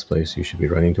very last place you should be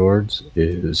running towards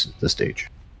is the stage.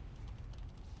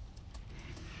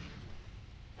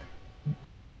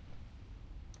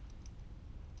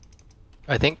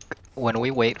 I think when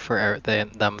we wait for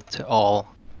them to all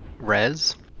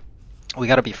res, we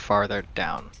gotta be farther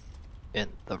down in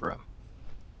the room.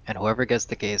 And whoever gets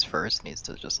the gaze first needs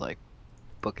to just like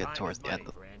book it towards the end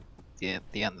of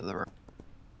the end of the room.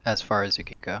 As far as you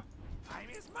can go.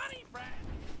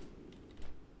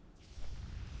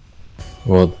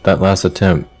 Well, that last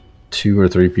attempt, 2 or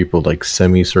 3 people like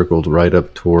semicircled right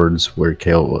up towards where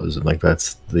Kale was, and like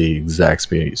that's the exact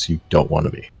space you don't want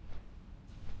to be.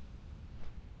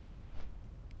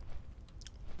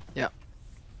 Yeah.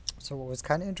 So what was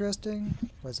kind of interesting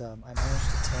was I managed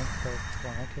to tank both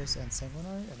Telemachus and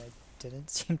Sanguinar, and it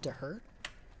didn't seem to hurt.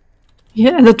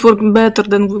 Yeah, that worked better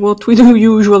than what we do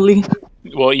usually.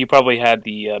 Well, you probably had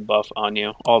the buff on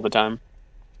you all the time.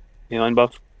 Healing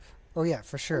buff. Oh yeah,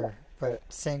 for sure. But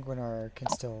Sanguinar can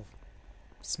still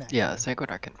smack. Yeah, you.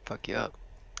 Sanguinar can fuck you up.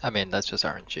 I mean, that's just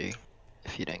RNG.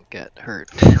 If you didn't get hurt.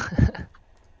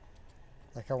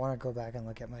 Like I want to go back and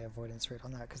look at my avoidance rate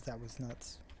on that because that was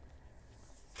nuts.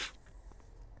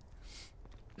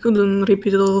 Couldn't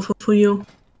repeat it all for you.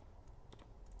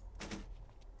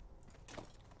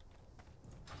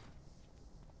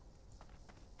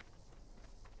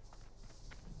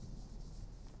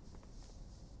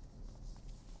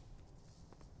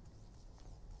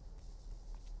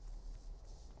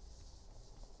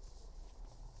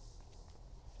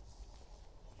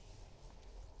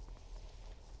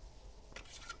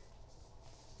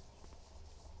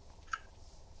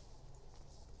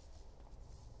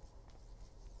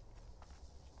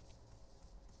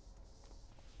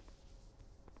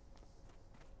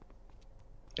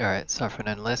 Alright, Suffering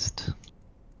Enlist.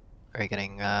 Are you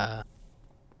getting Yeah,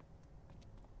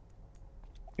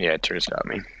 Tyr's got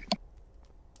me.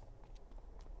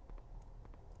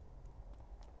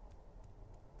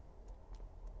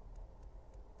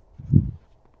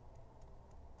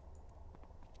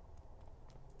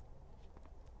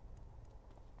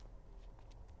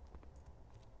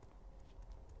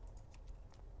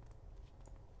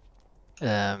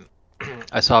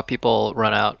 I saw people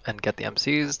run out and get the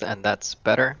MCs, and that's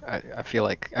better. I feel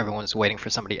like everyone's waiting for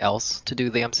somebody else to do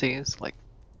the MCs. Like,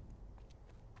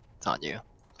 it's on you.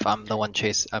 If I'm the one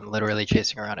I'm literally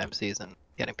chasing around MCs and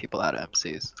getting people out of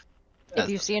MCs. If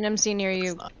you see an MC near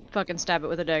you, fucking stab it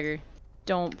with a dagger.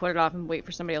 Don't put it off and wait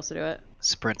for somebody else to do it.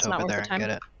 Sprint It's not over worth there the and time.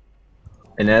 get it.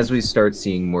 And as we start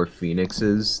seeing more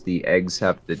phoenixes, the eggs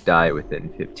have to die within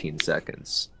 15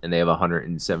 seconds, and they have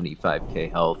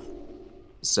 175k health.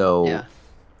 So Yeah.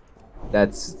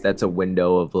 that's a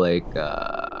window of like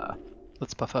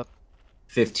let's buff up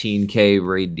 15k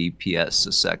raid DPS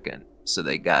a second. So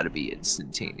they got to be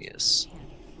instantaneous.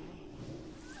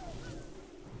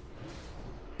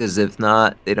 Because if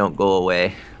not, they don't go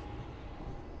away.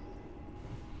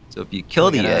 So if you kill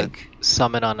We're the gonna egg,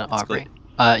 summon on let's Aubrey.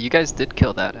 go. You guys did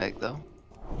kill that egg though.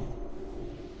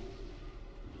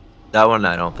 That one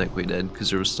I don't think we did because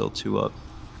there was still 2 up.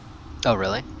 Oh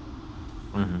really?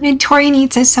 Mm-hmm. And Tori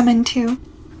needs a summon too.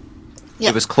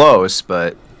 It was close,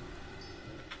 but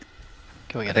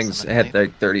Can we I get a think it summon, had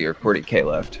like 30 or 40k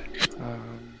left.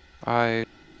 I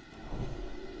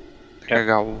think I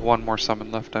got one more summon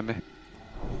left on me.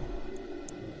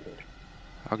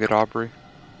 I'll get Aubrey.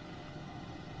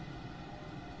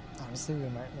 Honestly, we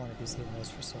might want to be saving those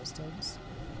for soul stones.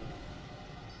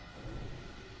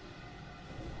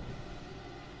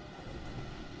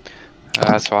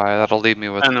 That's why that'll leave me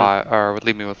with I know. 5, or would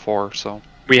leave me with 4. So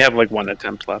We have like 1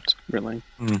 attempt left, really.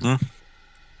 Mm-hmm.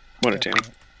 1 or 2.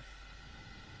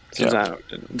 So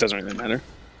it doesn't really matter.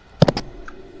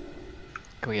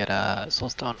 Can we get a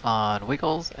soulstone on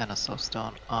Wiggles and a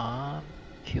soulstone on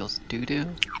Heals Doodoo?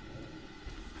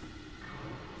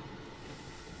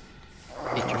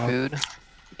 Eat your food.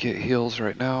 Get heals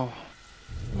right now.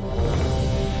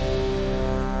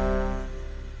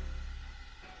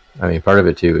 I mean, part of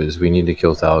it too is we need to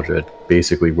kill Thaldred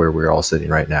basically where we're all sitting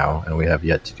right now, and we have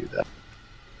yet to do that.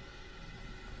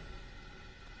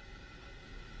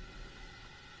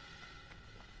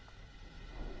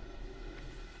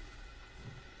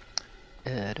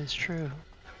 It is true.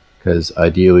 Because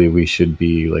ideally we should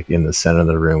be like in the center of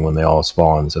the room when they all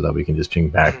spawn, so that we can just ping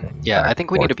back. Yeah, back I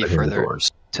think we need to be forth between the further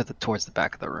doors. towards the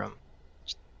back of the room.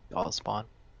 Just all spawn.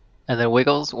 And then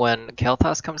Wiggles, when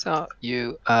Kael'thas comes out,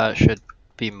 you should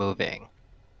be moving,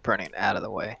 burning out of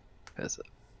the way, because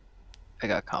I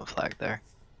got conflag there.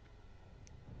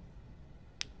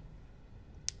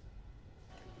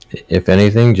 If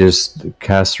anything, just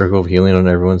cast Circle of Healing on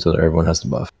everyone so that everyone has to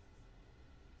buff.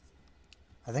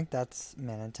 I think that's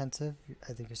mana intensive.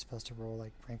 I think you're supposed to roll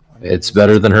like rank 1. It's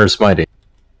better than her smiting.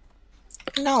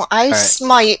 No, I Alright.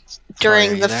 smite are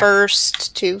during you the there?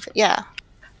 first 2. Yeah,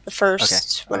 the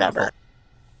first whatever.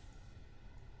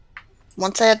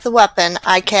 Once I have the weapon,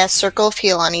 I cast Circle of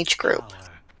Heal on each group.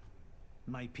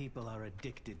 My people are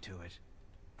addicted to it.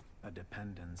 A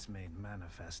dependence made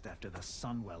manifest after the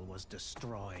Sunwell was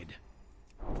destroyed.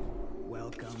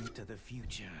 Welcome to the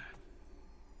future.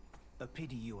 A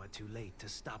pity you are too late to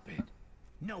stop it.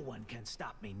 No one can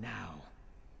stop me now.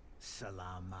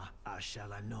 Salama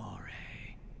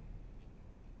Ashalanore.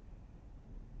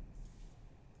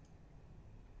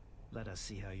 Let us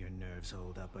see how your nerves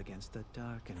hold up against the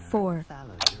darkener. 4,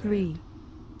 3,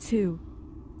 2,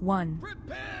 1.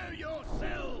 Prepare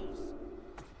yourselves!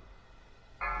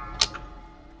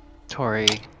 Tori.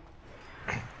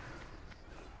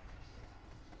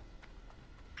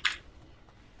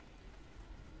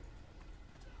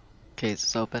 Case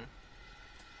is open.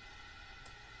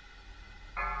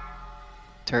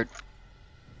 Turret.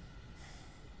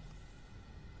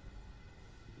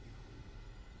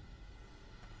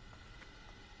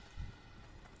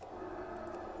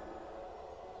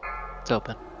 It's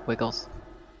open. Wiggles.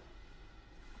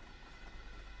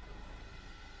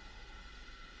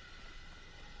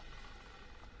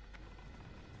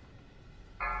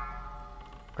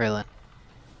 Braylon.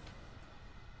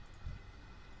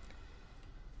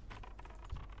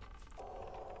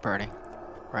 Bernie.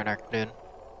 Reinhardt Noon.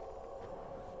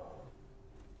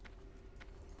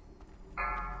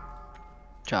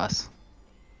 Joss.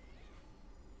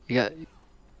 You got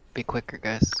be quicker,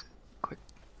 guys. Quick.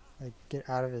 Like, get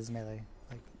out of his melee.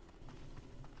 Like,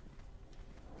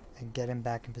 and get him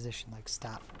back in position. Like,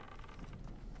 stop.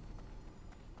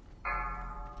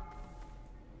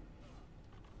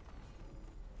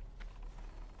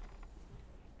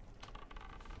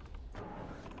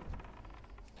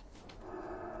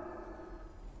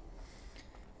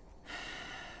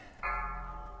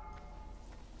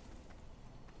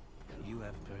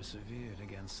 Persevered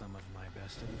against some of my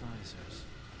best advisors,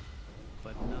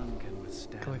 but none can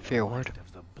withstand Going the forward. might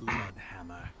of the blood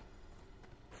hammer.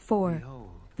 4, Behold,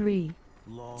 3,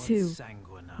 Lord 2,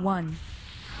 Sanguinar. 1.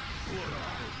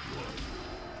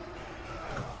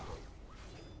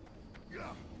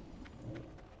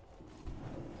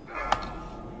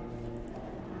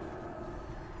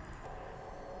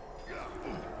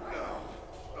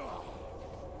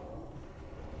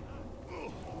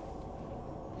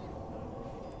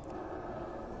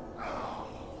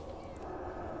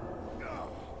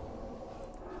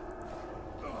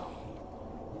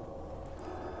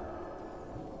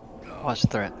 Watch the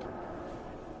threat.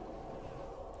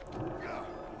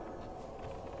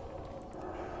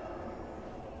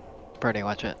 Birdie,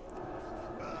 watch it.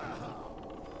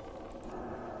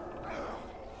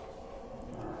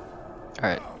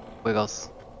 Alright, Wiggles.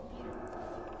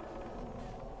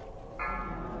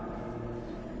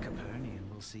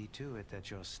 Capernian will see to it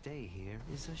that your stay here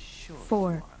is a short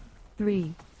 4, one.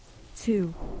 3,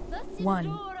 2, The 1.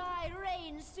 Sindorai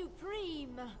reign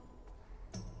supreme.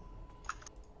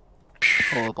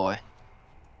 Oh boy.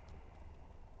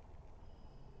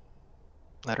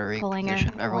 Let her Pulling her,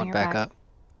 reposition. Everyone pulling her back back. up.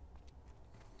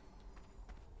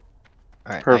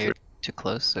 Alright, now you're Perfect. too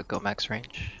close, so go max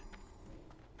range.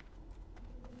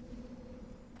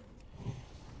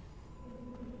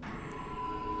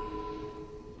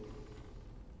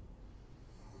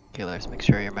 Healers, make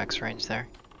sure you're max range there.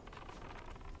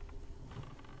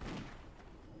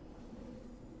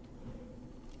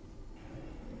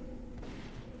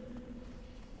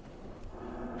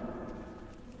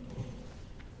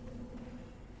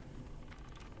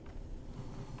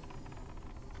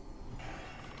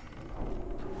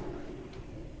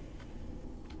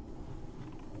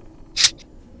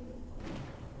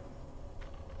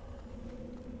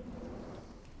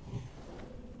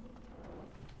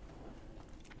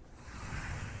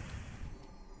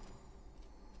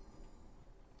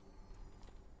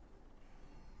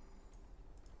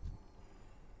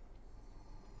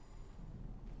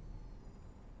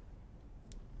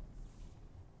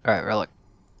 Alright, Relic.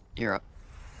 You're up.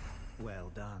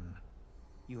 Well done.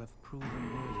 You have proven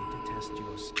worthy to test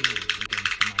your skills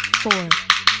against my 4,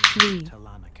 master 3, engineer,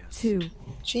 Telemachus. 2,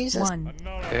 Jesus. 1.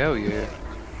 Hell yeah.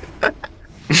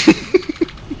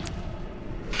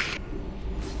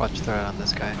 Watch threat on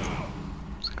this guy.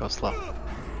 Just go slow.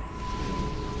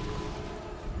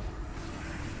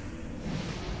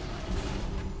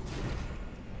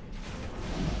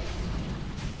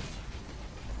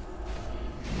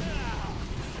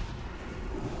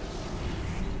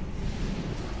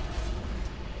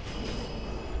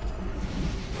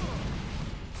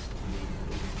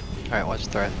 Alright, watch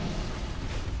threat.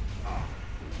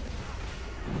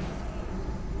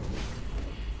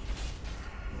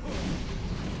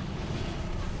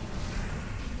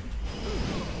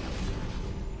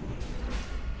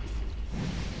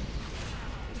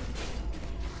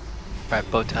 Alright,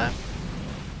 bow time.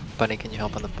 Bunny, can you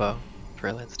help on the bow?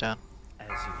 Freelance down. As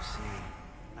you see,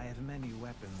 I have many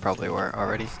weapons. Probably were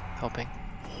already helping.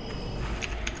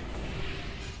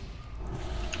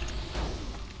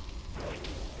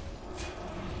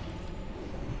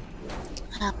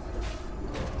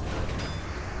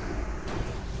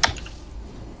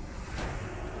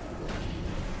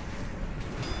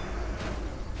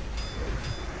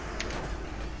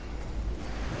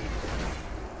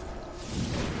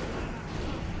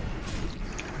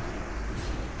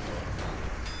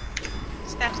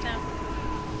 Staff's down.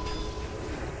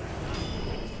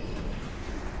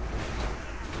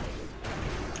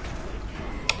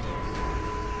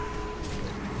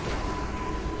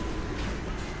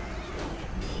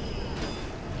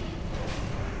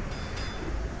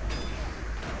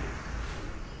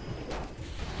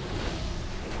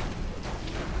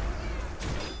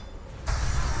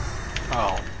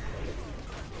 Oh.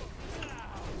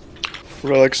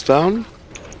 Relic's down.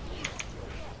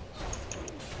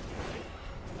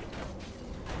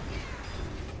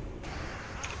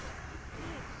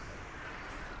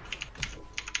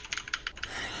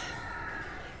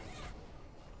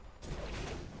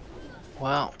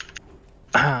 Well,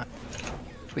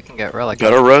 if we can get Relic.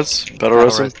 Better res? Better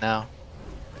res him? now.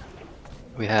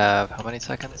 We have how many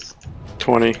seconds?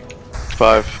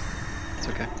 25. It's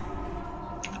okay.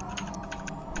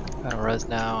 Better res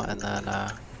now, and then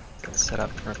get set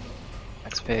up for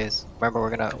next phase. Remember,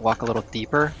 we're gonna walk a little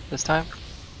deeper this time.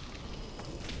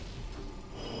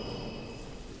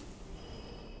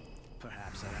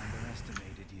 Perhaps I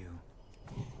underestimated you.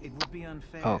 It would be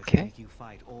unfair Okay. to make you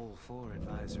fight all 4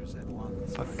 advisors at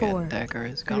once. Fucking dagger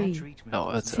is gone.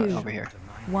 No, it's over here.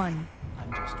 1.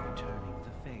 I'm just returning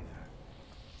the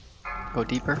favor. Go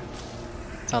deeper.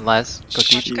 It's on Les. Go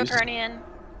deep. Copernican.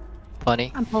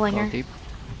 Bunny. I'm pulling Go her. deep.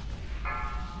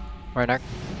 Reinhardt.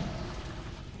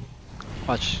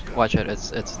 Watch it.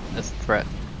 It's a threat.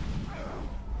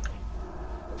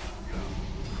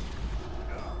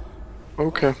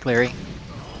 Okay. Larry.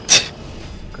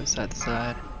 Go side to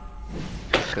side.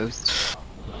 Ghost.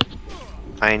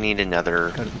 I need another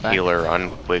Go to the back. healer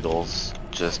on Wiggles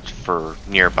just for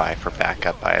nearby for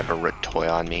backup. I have a Root Toy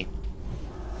on me.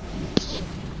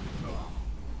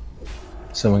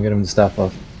 Someone get him the staff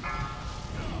buff.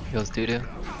 Heals doo-doo.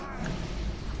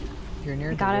 If you're near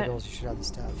the Got it. Wiggles, you should have the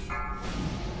stuff.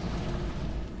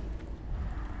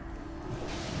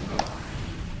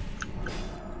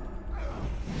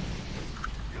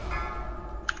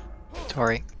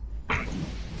 Tori.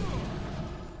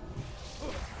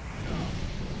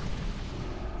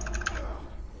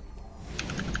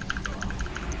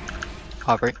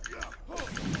 Aubrey.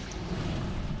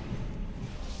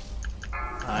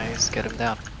 Nice, get him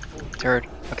down. Turd.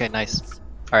 Okay, nice.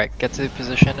 Alright, get to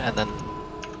position and then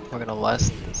we're gonna less.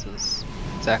 This is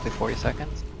exactly 40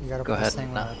 seconds. You gotta Go put this ahead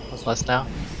thing and where it goes less with now.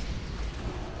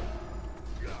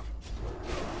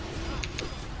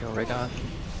 the Go rig on.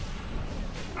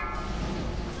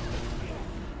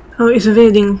 Oh, it's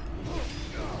evading.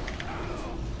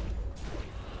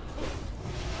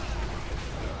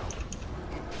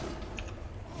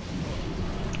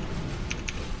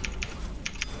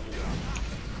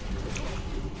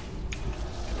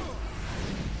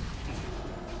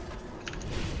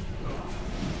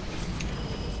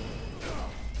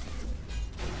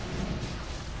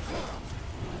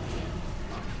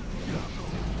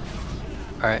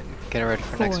 Alright, get ready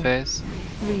for next 4, phase.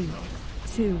 3,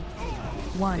 2,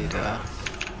 1. Need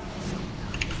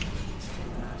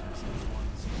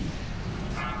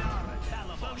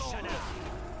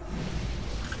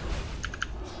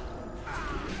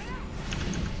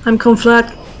I'm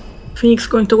conflat. Phoenix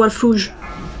going toward Fouge.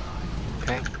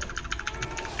 Okay.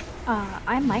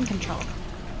 I'm mind controlled.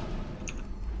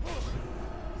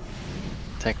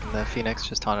 Taking the Phoenix,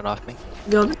 just taunt it off me.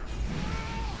 Got it.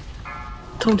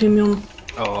 Taunt immune.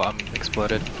 Oh, I'm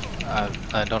exploded.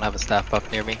 I don't have a staff buff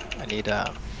near me. I need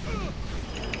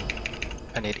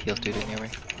heals duty near me.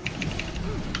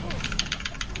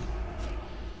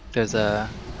 There's a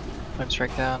flame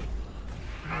strike down.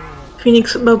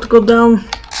 Phoenix about to go down.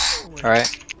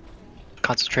 Alright.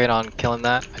 Concentrate on killing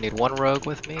that. I need one rogue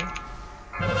with me.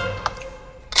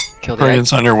 Kill the egg.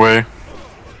 Guardian's on your way.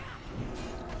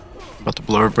 About to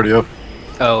blow everybody up.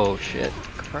 Oh shit.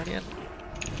 Guardian.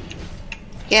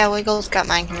 Yeah, Wiggles got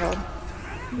mind controlled.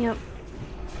 Yep.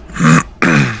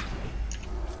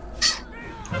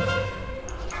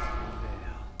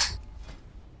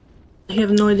 I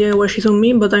have no idea why she's on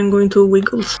me, but I'm going to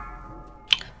Wiggles.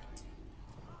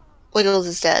 Wiggles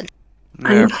is dead.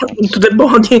 I'm into the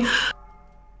body.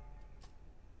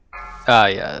 Ah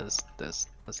yeah, there's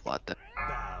a lot there.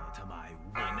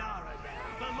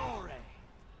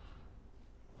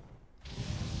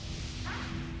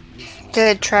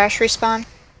 Did trash respawn?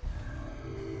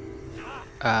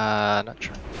 Not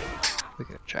sure. We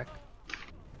can check.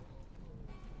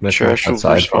 Metro Trash will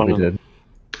outside probably respawn. did.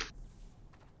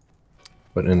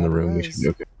 But in the room we should be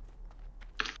okay.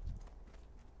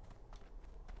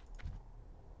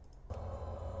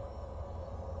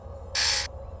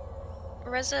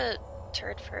 Res a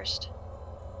turd first.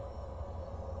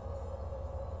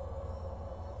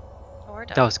 Or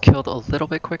That was killed a little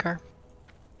bit quicker,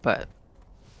 but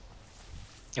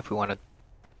if we want to,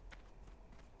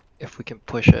 if we can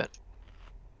push it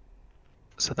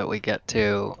so that we get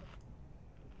to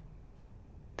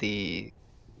the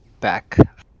back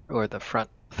or the front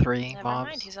three Never mobs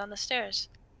mind, he's on the stairs.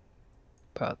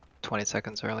 about 20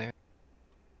 seconds earlier.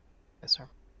 Yes, sir.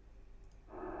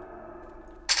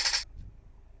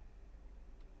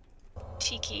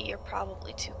 Tiki, you're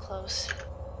probably too close.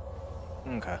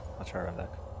 Okay, I'll try to run back.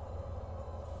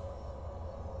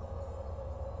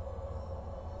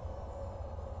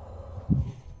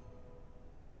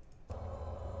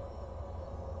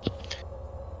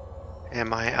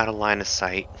 Am I out of line of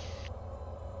sight?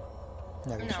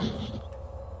 No.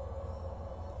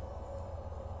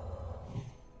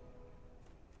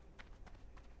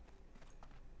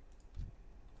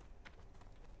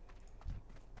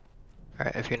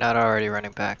 Alright, if you're not already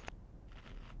running back,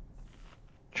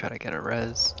 try to get a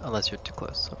res, unless you're too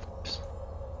close, of course.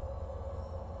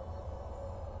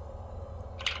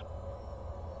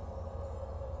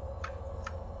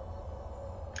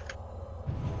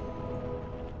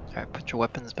 Alright, put your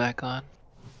weapons back on.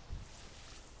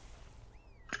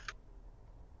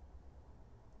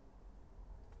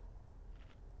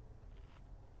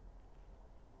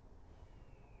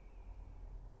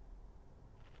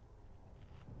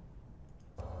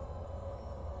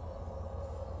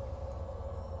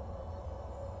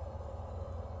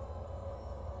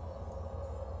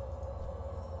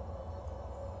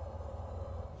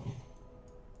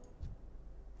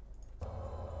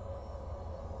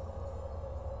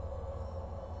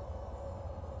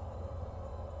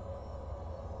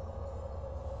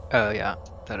 Oh yeah,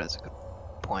 that is a good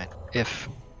point. If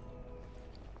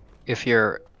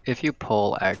you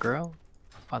pull aggro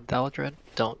on Thaladred,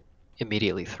 don't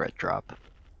immediately threat drop,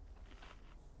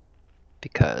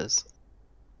 because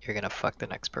you're gonna fuck the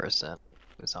next person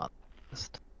who's on the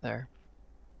list there.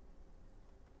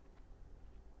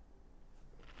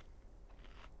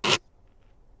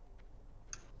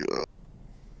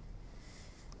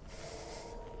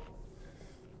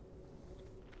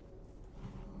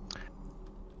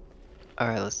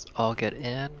 Alright, let's all get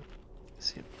in.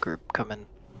 See the group coming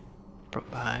from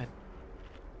behind.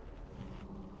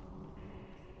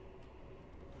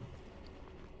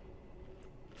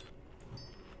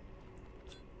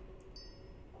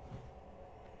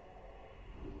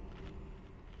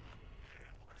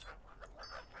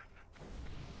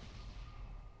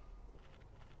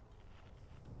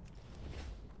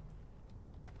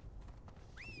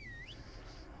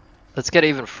 Let's get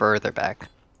even further back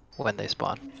when they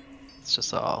spawn. It's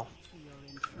just all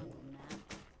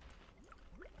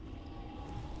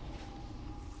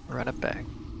run it back.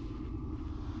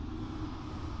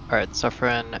 Alright,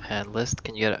 Suffering and List,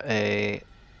 can you get a...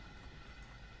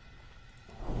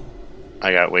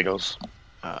 I got Wiggles.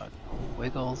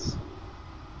 Wiggles.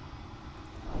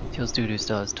 Teal's Doo-Doo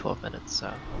still has 12 minutes,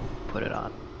 so put it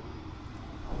on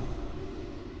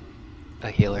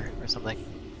a healer or something.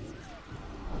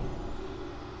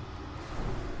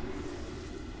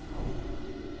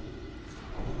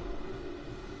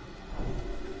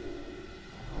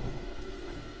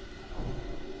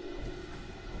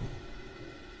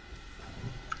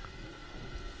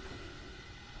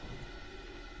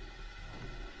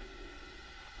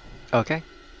 Okay.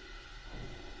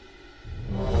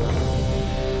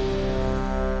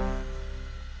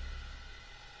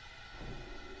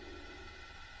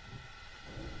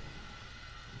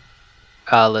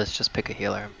 Let's just pick a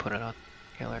healer and put it on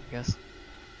healer, I guess.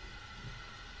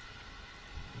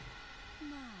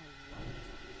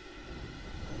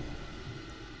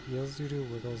 Heals, Doo-Doo,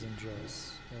 Wiggles, and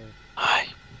Joes. Hi.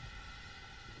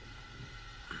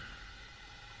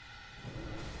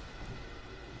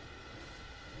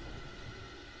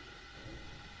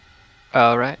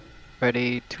 Alright,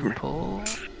 ready to pull.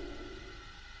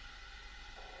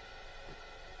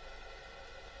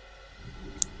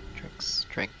 Drinks,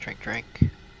 drink.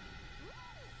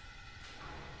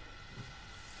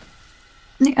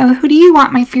 Who do you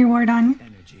want my fear ward on?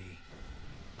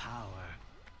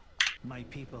 My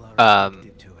people are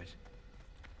addicted to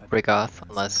it. Rigoth,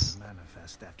 unless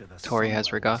Tori has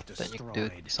Rigoth, then you can do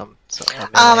some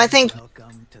I think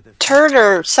Turd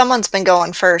or someone's been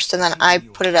going first, and then I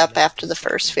put it up after the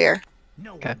first sphere.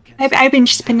 Okay. I've been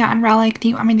spinning on Relic. Do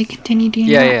you want me to continue doing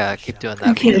Yeah, that? yeah, keep doing that.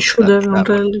 Okay. Yeah, should have that one,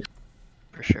 really.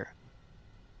 for sure.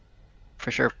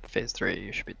 For sure, phase 3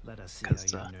 you should be.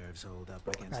 Cause,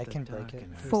 I can break it.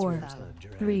 4,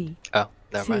 3, oh,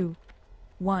 never mind. 2,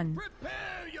 1.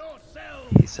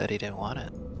 He said he didn't want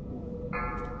it.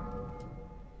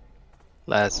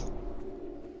 Laz.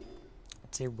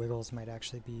 I'd say Wiggles might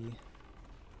actually be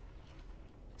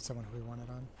someone who we wanted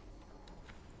on.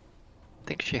 I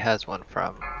think she has one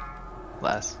from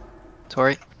Laz.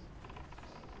 Tori?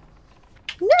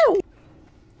 No!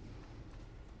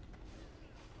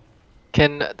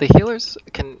 Can the healers,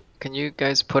 can you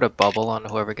guys put a bubble on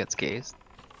whoever gets gazed?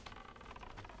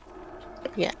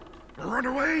 Yeah. Run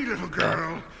away, little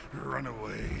girl. Run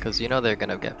away. Because you know they're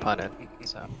gonna get punted,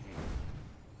 so.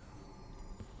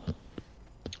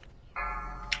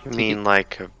 You mean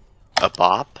like a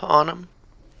bop on him?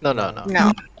 No, no, no.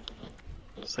 No.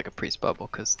 It's like a priest bubble,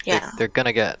 because Yeah. they're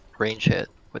gonna get range hit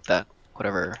with that,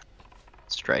 whatever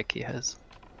strike he has.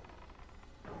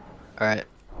 Alright.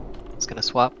 It's gonna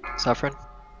swap. Suffering.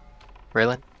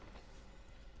 Raylan.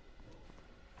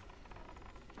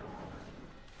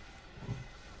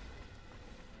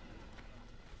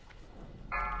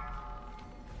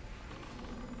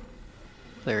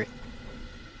 Larry.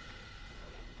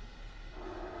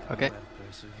 Okay. You have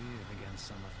persevered against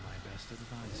some of my best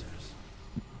advisors,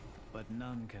 but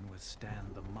none can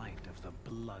withstand the might of the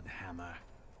Bloodhammer.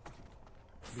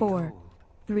 4,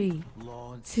 3,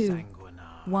 Lord 2,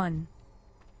 Sanguinar. 1.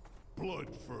 Blood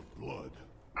for blood.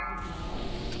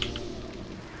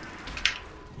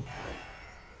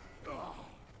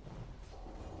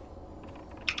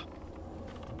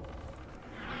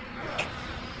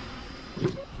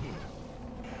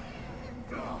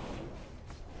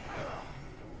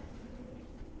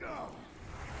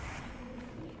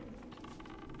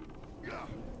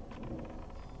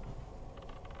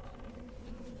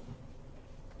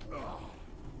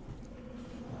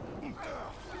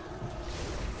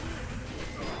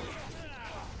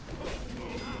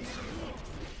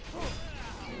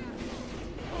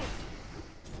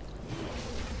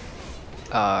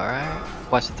 Alright.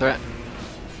 Watch the threat.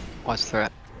 Watch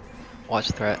threat.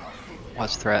 Watch threat.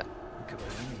 Watch threat.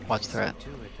 Watch threat.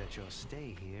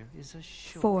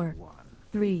 4,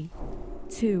 3,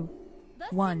 2,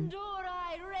 1.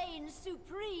 Sindori reigns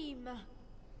supreme.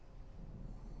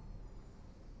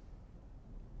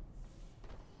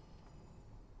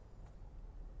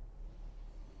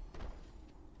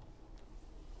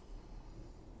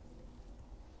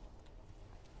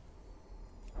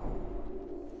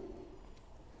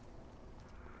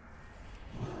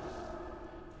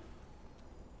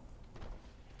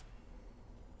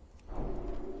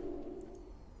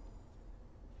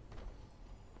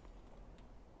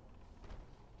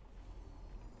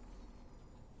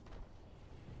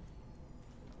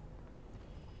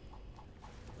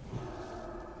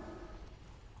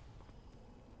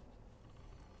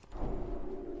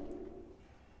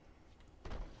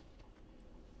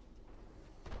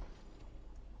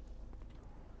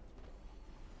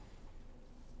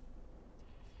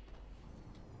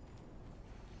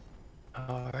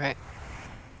 Alright.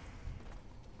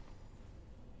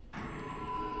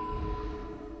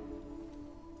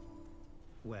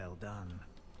 Well done.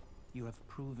 You have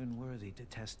proven worthy to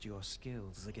test your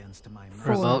skills against my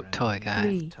Remote master toy and guy.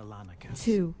 3, Telonicus.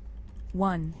 2,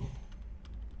 1.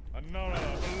 Anora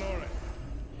Valore.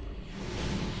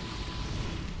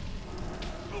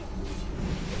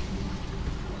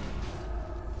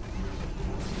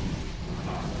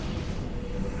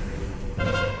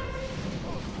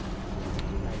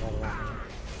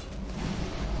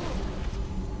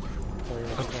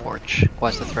 Forge.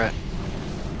 Watch the threat.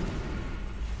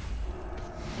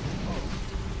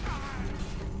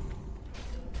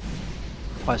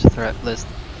 Watch the threat, Liz.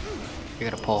 You're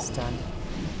gonna pull. Stun.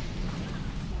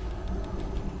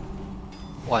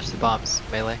 Watch the bombs,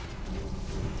 melee.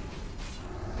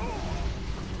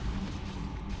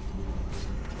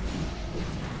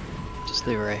 Just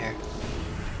leave it right here.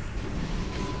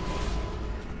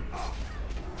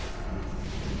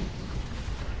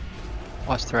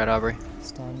 Watch threat, Aubrey.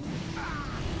 Stun.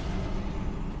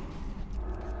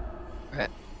 Right.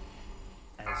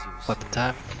 As you Weapon see,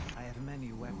 time. I have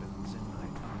many weapons in my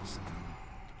arsenal.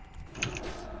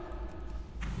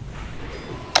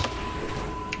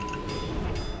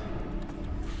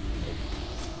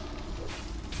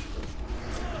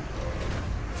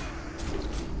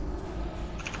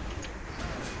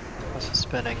 Watch the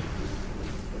spinning.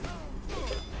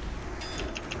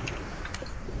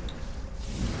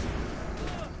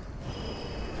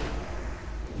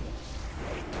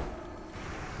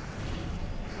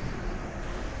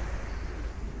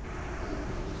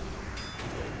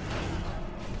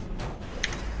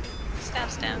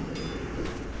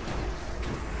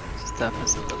 Staff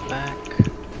is in the back.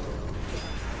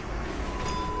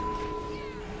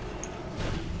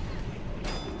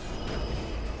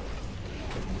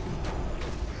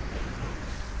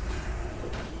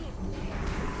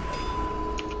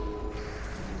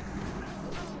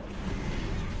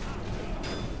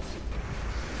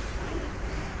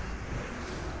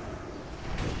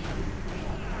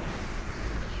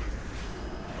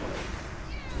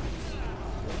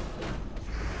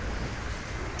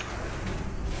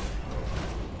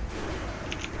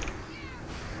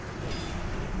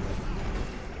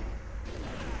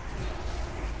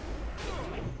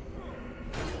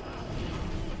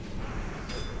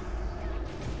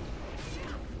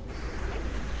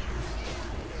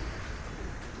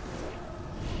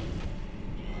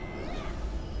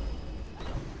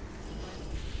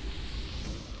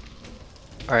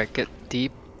 Alright, get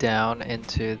deep down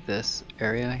into this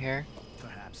area here.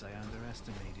 Perhaps I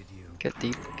underestimated you. Get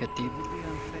deep, get deep. It would be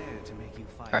unfair to make you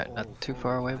fight Alright, all not too 4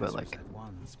 far away, but advisors like at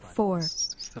once, but 4,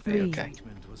 still be 3, okay.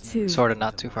 2, Sorta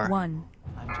not too far. 1.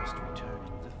 I'm just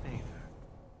returning the favor.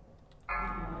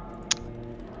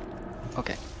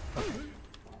 Okay. Okay.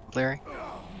 Larry.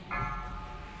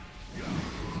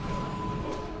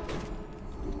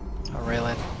 Oh,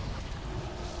 Raylan.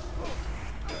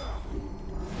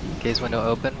 Gaze window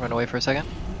open, run away for a second.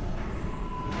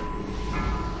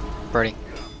 Birdie.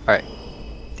 Alright.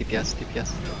 DPS,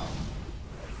 DPS.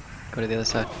 Go to the other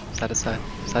side. Side to side.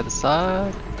 Side to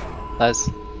side.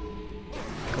 Les.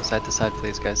 Go side to side,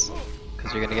 please, guys.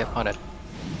 Because you're gonna get punted.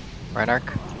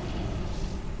 Reinarch.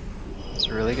 It's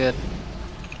really good.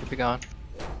 Keep it going.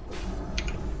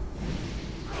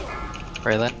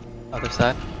 Raylan. Other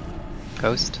side.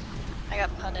 Ghost. I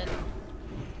got punted.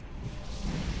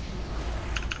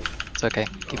 It's okay.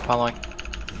 Keep following.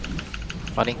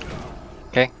 Buddy.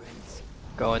 Okay.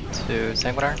 Go into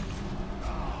Sanguinar.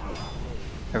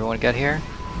 Everyone get here.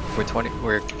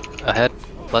 We're ahead.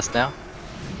 Less now.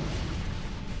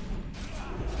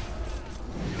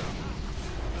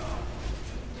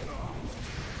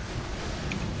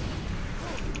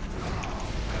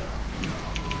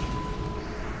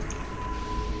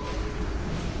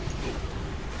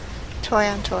 Toy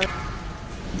on toy.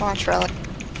 Launch relic.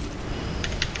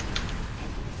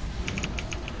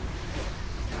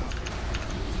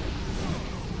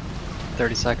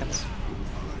 .30 seconds.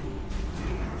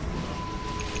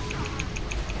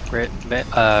 Great.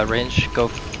 Range, go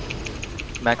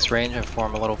max range and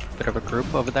form a little bit of a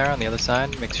group over there on the other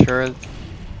side. Make sure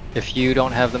if you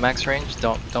don't have the max range,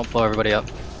 don't blow everybody up.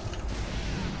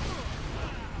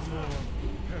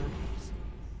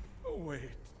 Oh, wait.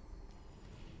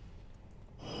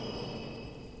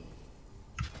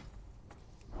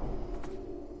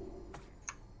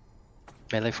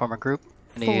 Melee form a group.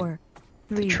 I need 4,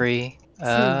 the 3, tree. 2,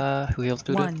 Who heals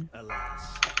Buddha? 1.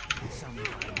 Alas, sometimes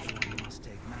one must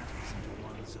take matters into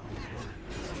one's own hands.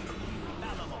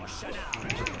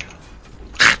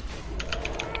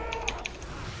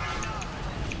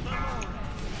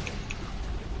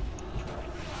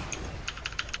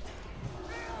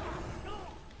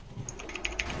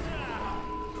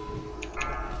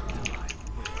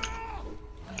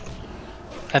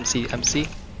 MC.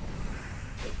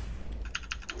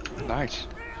 Nice.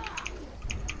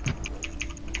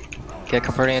 Get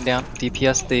Capernian down.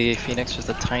 DPS the Phoenix just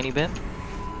a tiny bit.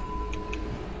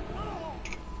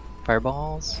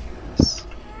 Fireballs. Yes.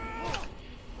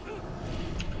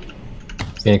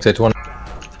 Phoenix at 20.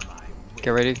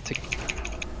 Get ready to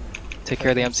take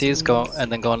care of the MCs. Go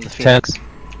and then go on the Phoenix.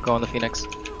 Go on the Phoenix.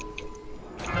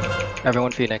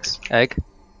 Everyone Phoenix. Egg.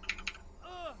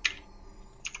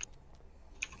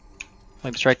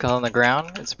 Flame strike on the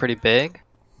ground. It's pretty big.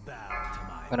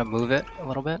 I'm gonna move it a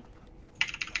little bit.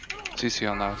 CC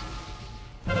on that.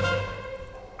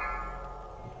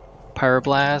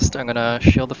 Pyroblast. I'm gonna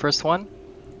shield the first one.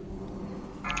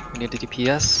 We need the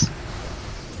DPS.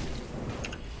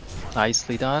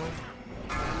 Nicely done.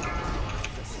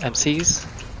 MCs.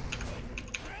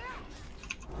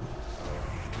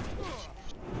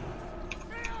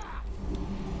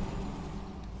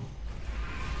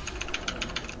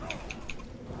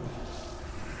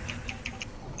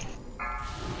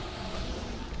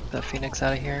 That Phoenix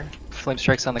out of here. Flame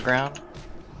strikes on the ground.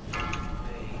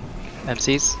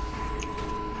 MCs.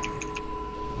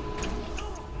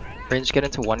 Range get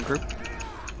into one group.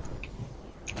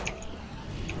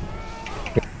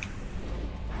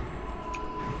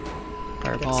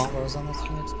 Fireball. Get slows on this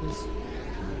Phoenix, please.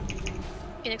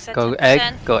 Phoenix at Go 10%. egg.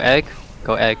 Go egg.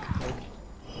 Go egg.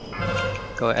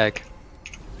 Go egg.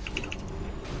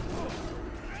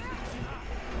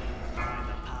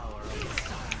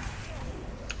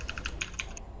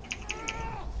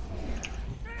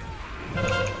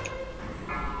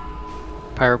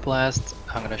 Pyroblast.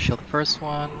 I'm gonna shield the first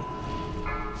one.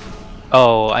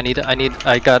 Oh,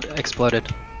 I got exploded.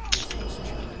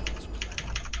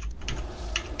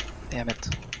 Damn it.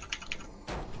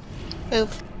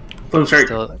 Move. Flame strike.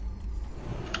 Still...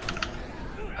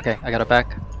 Okay, I got it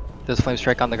back. There's flame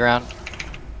strike on the ground.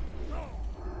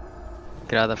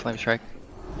 Get out of the flame strike.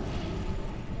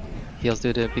 Heals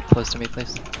due to be close to me,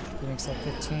 please. Phoenix at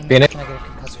 15. Phoenix. Can I get a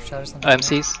concussive shot or something?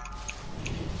 MCs.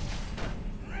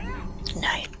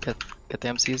 Nice. Get the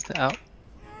MCs out.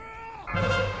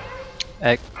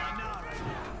 Egg.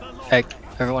 Egg.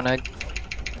 Everyone egg.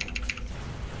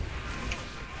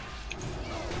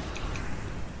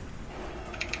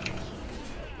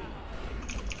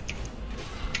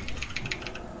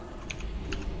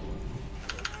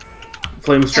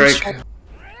 Flame strike.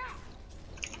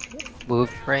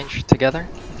 Move range together.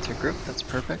 It's a group. That's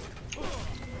perfect.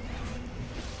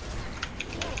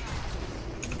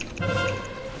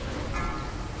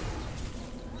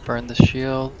 Burn the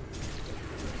shield.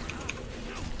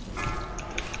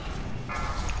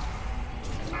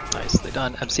 Nicely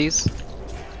done. MCs.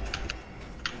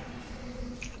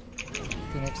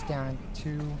 Phoenix down in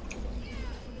 2.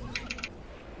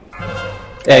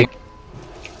 Egg.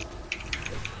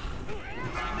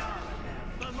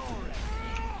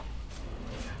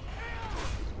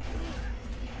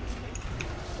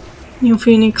 New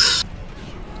Phoenix.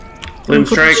 Flame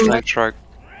strike. Flame strike.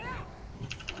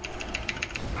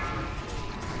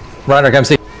 Rhino, come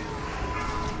see.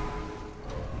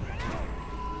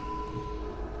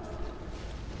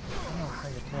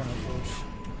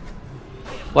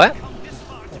 What?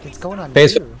 Like it's going on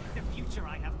Base. you.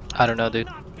 I don't know, dude.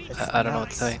 I don't know what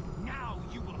to say.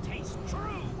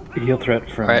 Heal threat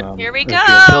from. Alright. Here we Kill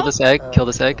go. this egg. Kill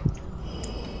this egg.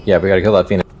 Yeah, we gotta kill that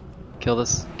Phoenix. Kill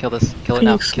this. Kill this. Kill it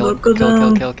now. Kill it. Kill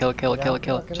it.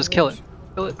 Kill it. Just kill it.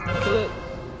 Kill it. Kill it.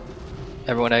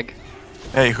 Everyone egg.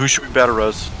 Hey, who should we battle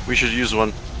res? We should use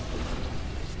one.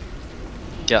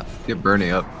 Yeah. Get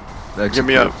Bernie up. Get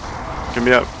me up. Get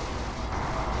me up.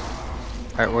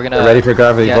 Alright, we're gonna. We're ready for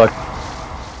gravity block.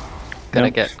 Gonna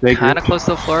Nope, get stay kind of grouped. close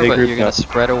to the floor, Stay but you're grouped gonna up.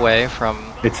 spread away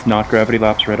from. It's not gravity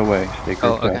lapse right away. Stay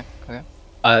Oh, grouped okay.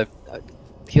 up. Okay.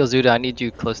 Heals Zuda, I need you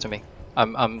close to me.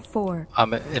 I'm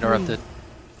interrupted.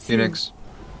 3, Phoenix.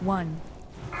 1.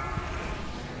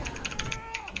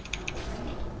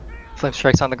 Flame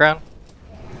strikes on the ground.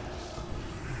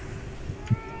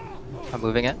 I'm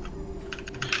moving it.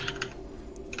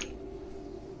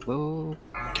 Move.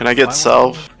 Can I get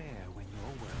salve?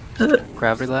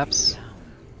 Gravity lapse.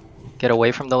 Get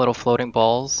away from the little floating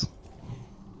balls.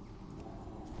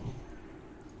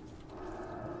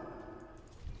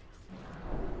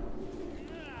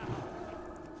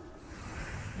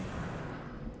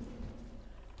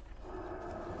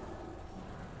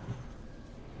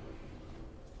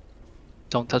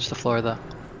 Don't touch the floor though.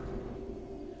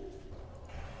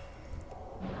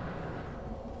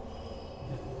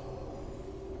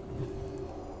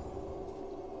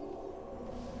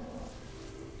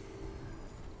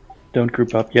 Don't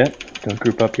group up yet. Don't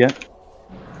group up yet.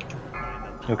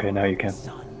 Okay, now you can.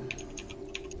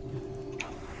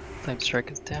 Flame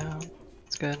strike is down.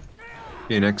 It's good.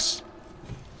 Phoenix.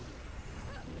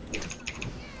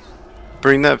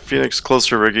 Bring that Phoenix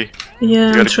closer, Riggy. Yeah,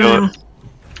 You gotta kill it.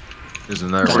 There's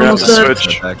another We're gonna have to Almost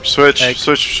switch. dead. Switch. Egg.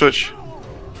 Switch.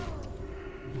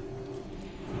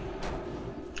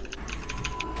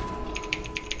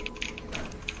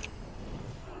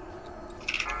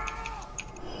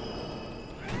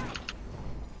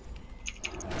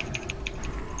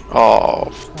 Oh,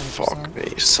 fuck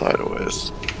me.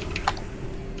 Sideways.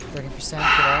 30%. Get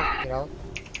out. Get out.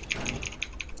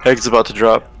 Egg's about to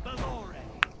drop.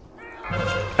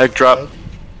 Egg drop.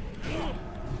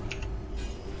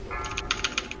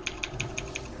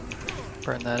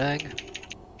 Burn that egg.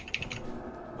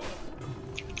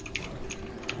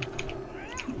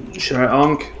 Should I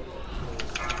onk?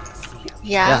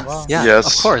 Yeah. Yeah,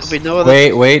 Yes. of course. We know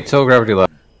that. Wait till gravity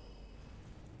lapse.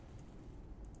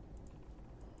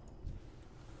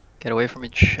 Get away from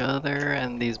each other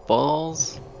and these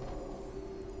balls.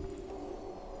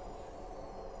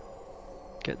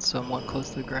 Get somewhat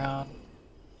close to the ground.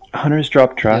 Hunters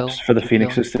drop traps Heal. for the Keep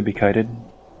phoenixes to be kited.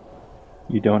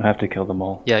 You don't have to kill them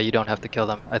all. Yeah, you don't have to kill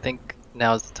them. I think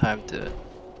now's the time to...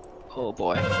 Oh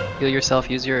boy. Heal yourself,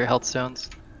 use your health stones.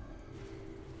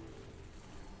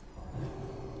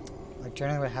 Like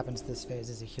generally what happens this phase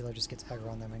is a healer just gets aggro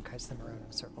on them and kites them around in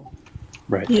a circle.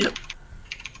 Right. Yep.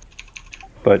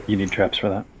 But you need traps for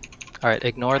that. Alright,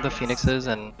 ignore the phoenixes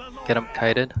and get them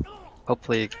kited.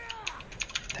 Hopefully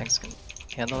tanks can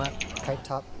handle that. Kite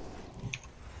top.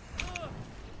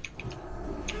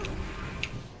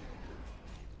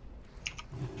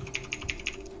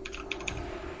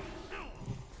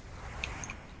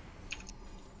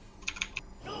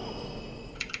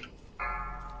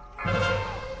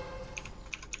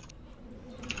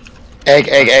 Egg.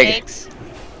 Eggs.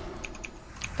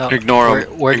 No, Ignore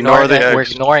 'em. We're Ignore ignoring the We're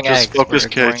eggs. ignoring Just eggs. focus We're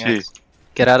ignoring KT. eggs.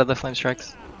 Get out of the flame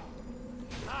strikes.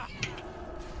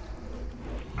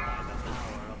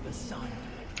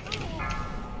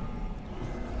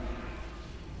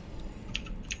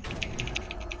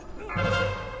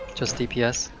 Just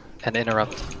DPS and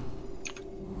interrupt.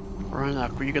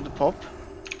 Rhinak, were you gonna pop?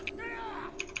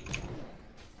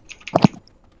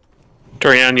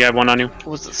 Dorian, you have one on you.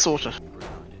 Or was it sorted?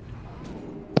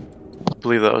 I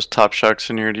believe that was Top Shock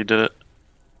Seniority did it.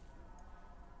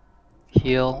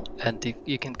 Heal and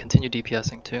you can continue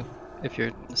DPSing too if you're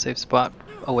in a safe spot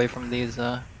away from these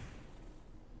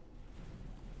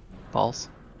balls.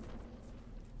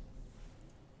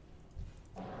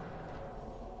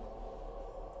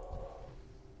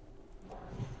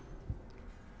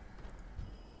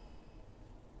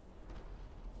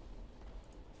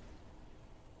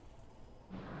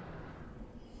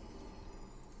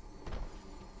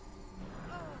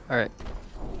 Alright.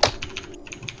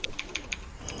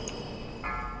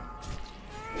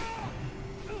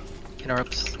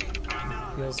 Interrupts.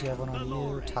 Heals, you have one on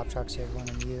you. Top Shocks, you have one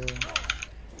on you.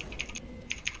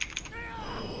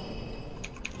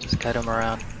 Just guide him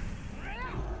around.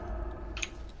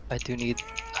 I do need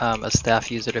a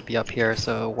staff user to be up here,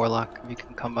 so Warlock, you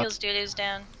can come up. Heals dude is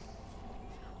down.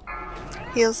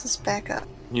 Heals is back up.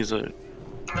 He's a.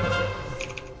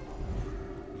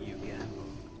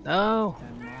 No.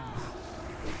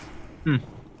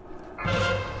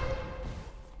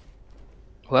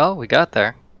 Well, we got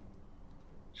there.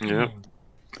 Yeah.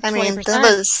 I mean,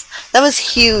 20%. that was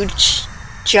huge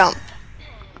jump.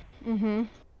 Mm-hmm.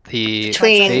 The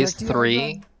Between- phase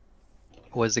 3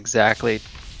 was exactly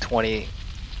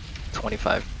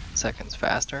 25 seconds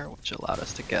faster, which allowed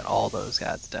us to get all those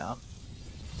guys down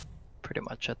pretty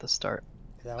much at the start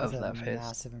That of was a that phase.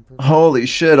 massive improvement. Holy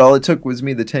shit! All it took was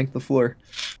me to tank the floor.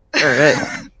 All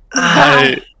right.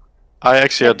 I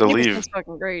actually had to That leave was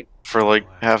fucking great. for like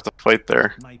half the fight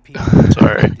there.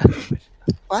 Sorry.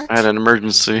 What? I had an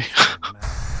emergency.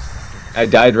 I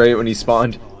died right when he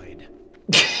spawned.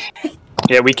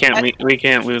 Yeah, we can't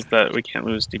lose that. We can't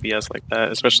lose DPS like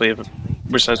that, especially if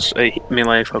we're such a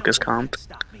melee focused comp.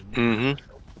 Mm-hmm.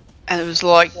 And it was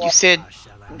like you said,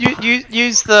 you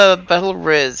use the battle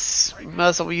res, might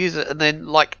as well use it, and then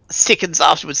like seconds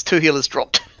afterwards, 2 healers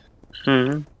dropped.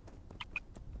 Mm-hmm.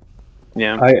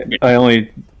 Yeah. I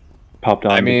only popped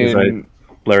on I because mean-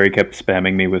 Larry kept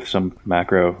spamming me with some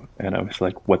macro, and I was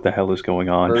like, "What the hell is going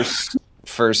on?"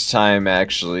 First time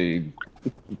actually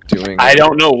doing. I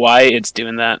don't know why it's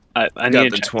doing that. I Got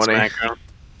need the to check 20. this macro.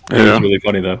 It was really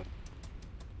funny though.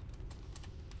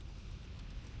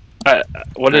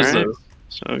 What is Alright. this?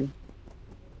 So,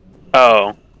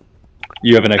 oh,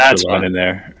 You have an That's extra run fine. in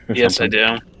there. or yes, something.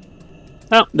 I do.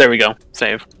 Oh, there we go.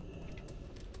 Save.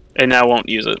 And now won't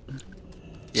use it.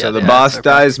 Yeah, So the yeah, boss they're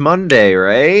dies Monday,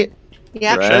 right?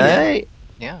 Yep. Right.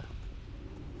 Yeah.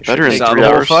 Better in Saw 3 the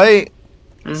whole hours. fight.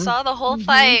 Saw the whole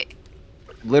fight.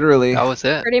 Literally. That was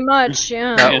it. Pretty much,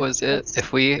 yeah. That was it.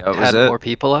 If we That was had it. more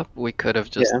people up, we could have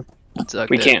just dug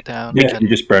We it can't. down Yeah, and you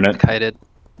just burn it. kited.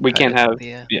 We can't have.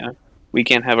 The, Yeah, we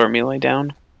can't have our melee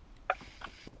down.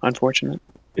 Unfortunate.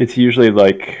 It's usually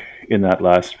like in that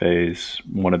last phase,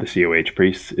 one of the COH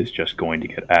priests is just going to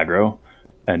get aggro,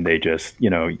 and they just,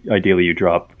 ideally you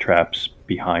drop traps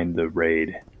behind the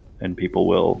raid, and people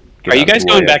will. Get Are you out of guys the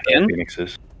going way back of the in?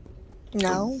 Phoenixes.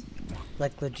 No.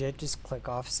 Like legit, just click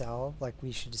off salve. Like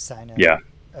we should assign a Yeah.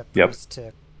 Yep. priest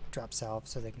to drop salve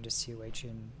so they can just COH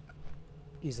and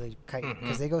easily kite Mhm.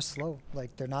 because they go slow.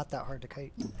 Like they're not that hard to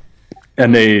kite.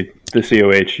 And the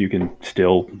COH, you can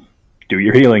still do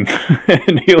your healing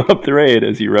and heal up the raid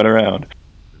as you run around.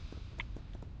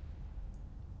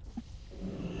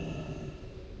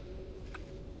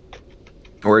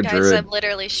 Or Guys, druid. I'm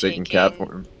literally so you can shaking. cat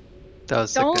form. That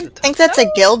was Don't- a good I think that's a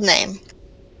guild name.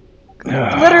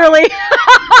 Literally.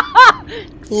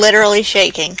 Literally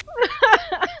shaking.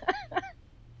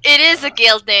 It is a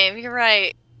guild name. You're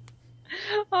right.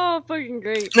 Oh, fucking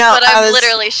great. No, But I'm I was,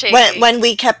 literally shaking. When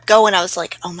we kept going, I was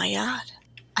like, oh my god.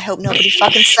 I hope nobody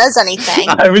fucking says anything.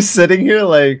 I was sitting here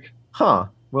like, huh?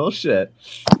 Well, shit.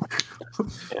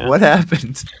 Yeah. What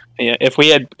happened? Yeah, if we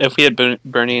had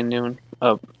Bernie and Noon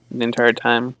up the entire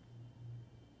time,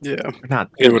 Yeah. We're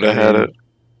not. It would have had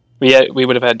it. we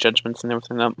would have had judgments and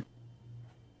everything up.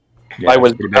 Yeah, I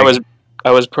was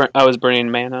pretty big.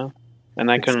 burning mana,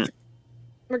 and I couldn't.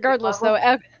 Regardless, though,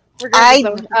 I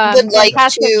regardless, would like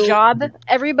fantastic to- job,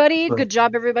 everybody. Good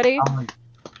job, everybody.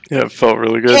 Yeah, it felt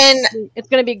really good. Can It's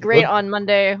gonna be great on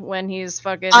Monday when he's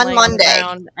fucking On laying Monday.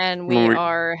 around and When we we-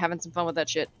 are having some fun with that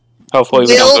shit. Hopefully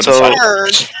we Will don't go to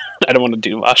Bird I don't want to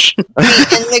do Vosh. be in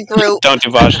the group Don't do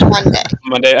Vosh. Monday?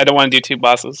 Monday. I don't want to do 2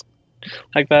 bosses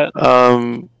like that.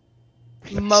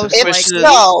 Most If likely.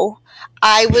 so,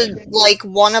 I would like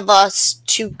one of us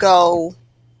to go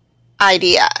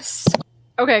IDS.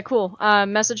 Okay, cool.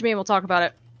 Message me and we'll talk about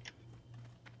it.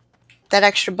 That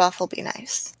extra buff will be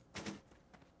nice.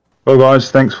 Well,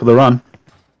 guys, thanks for the run.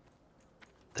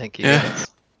 Thank you. Yeah.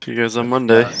 See you guys on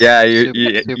Monday. Yeah,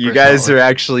 Super you guys solid. are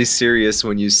actually serious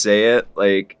when you say it.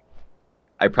 Like,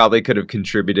 I probably could have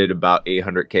contributed about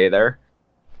 800k there,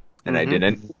 and I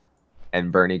didn't.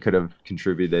 And Bernie could have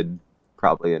contributed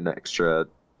probably an extra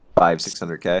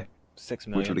 500-600k. 6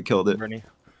 which million. would have killed it. Bernie.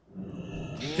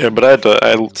 Yeah, but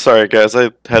sorry guys,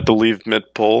 I had to leave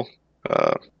mid-pull.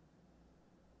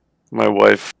 My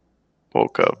wife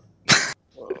woke up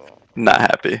not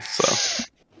happy, so.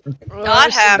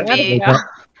 Not happy.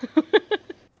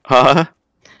 Huh?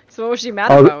 So what was she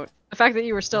mad Oh. about? The fact that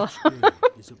you were still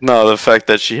No, the fact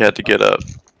that she had to get up.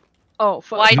 Oh,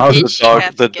 fuck. Why The did she dog,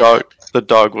 have the to get dog, up? the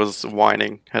dog was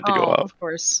whining. Had to go Oh, out. of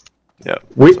course. Yeah.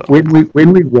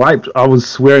 When we wiped, I was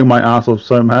swearing my ass off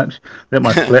so much that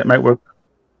my flatmate woke.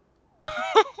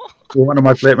 One of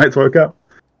my flatmates woke up.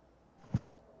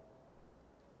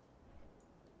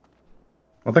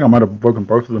 I think I might have woken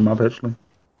both of them up actually.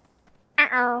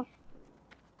 Uh-oh.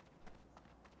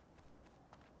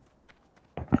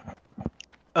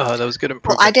 Oh, that was good Well,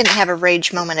 improvement. I didn't have a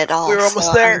rage moment at all. We were almost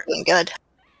so there. I'm doing good.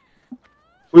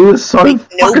 We were so Wake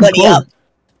fucking nobody close. up.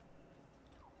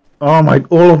 Oh my!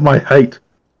 All of my hate.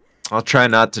 I'll try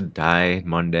not to die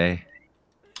Monday.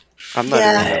 I'm not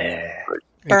Yeah.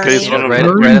 in case You one know, of right,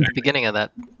 them. right at the beginning of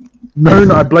that. No,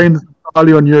 I blame this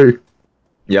entirely on you.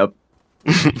 Yep.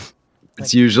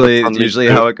 It's usually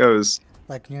how it goes.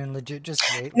 Like, Noon, legit just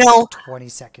wait No. 20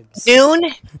 seconds. Noon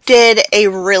did a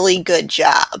really good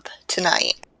job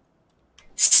tonight.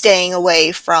 Staying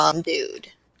away from Dude.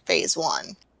 Phase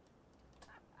 1.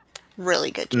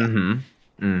 Really good job.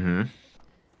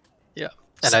 Yeah.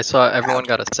 And I saw everyone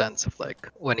got a sense of like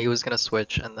when he was gonna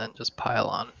switch and then just pile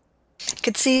on.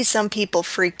 Could see some people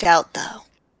freaked out though.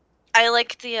 I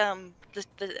like the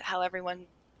how everyone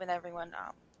when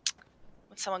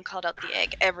someone called out the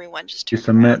egg, everyone just Just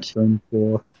turned a around. match them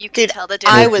for. You can tell the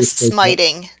I difference. was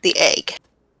smiting the egg.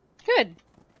 Good.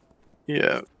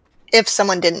 Yeah. If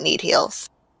someone didn't need heals.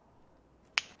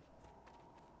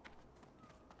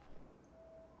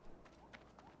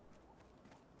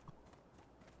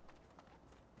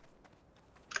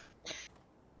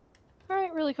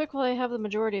 Alright, really quick while I have the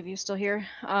majority of you still here.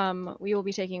 We will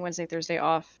be taking Wednesday, Thursday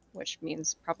off, which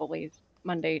means probably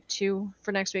Monday too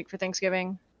for next week for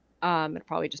Thanksgiving. It'll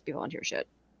probably just be volunteer shit.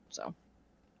 So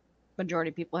majority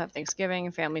of people have Thanksgiving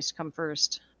and families to come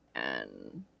first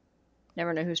and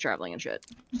never know who's traveling and shit.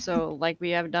 So like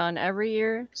we have done every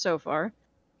year so far,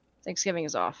 Thanksgiving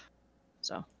is off.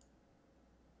 So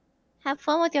have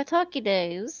fun with your turkey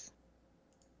days.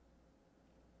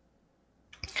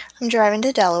 I'm driving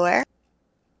to Delaware.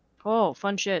 Oh,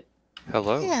 fun shit.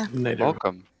 Hello. Yeah.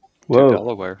 Welcome Whoa, to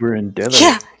Delaware. we're in Delaware.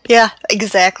 Yeah, yeah,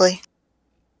 exactly.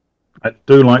 I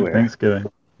do like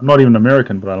Thanksgiving. I'm not even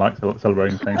American, but I like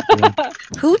celebrating Thanksgiving.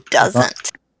 Who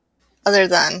doesn't? Other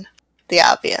than the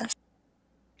obvious.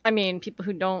 I mean, people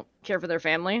who don't care for their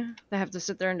family, they have to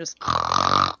sit there and just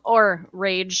or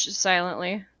rage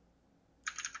silently.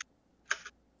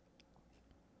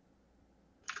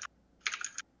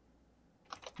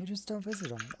 You just don't visit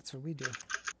them. That's what we do.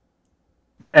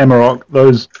 Amarok,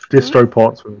 those distro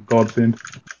pots were a godsend.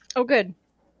 Oh, good.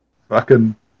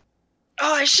 Fucking.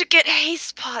 Oh, I should get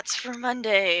haste pots for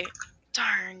Monday.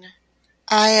 Darn.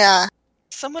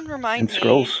 Someone remind And me.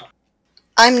 scrolls.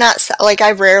 I'm not like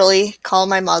I rarely call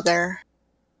my mother.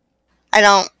 I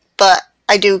don't, but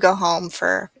I do go home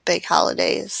for big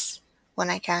holidays when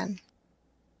I can.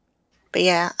 But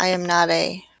yeah, I am not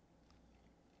a.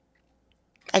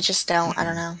 I just don't. I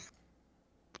don't know.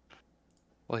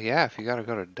 Well, yeah, if you gotta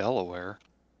go to Delaware.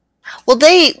 Well,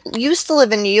 they used to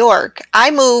live in New York.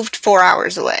 I moved 4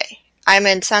 hours away. I'm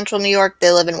in central New York.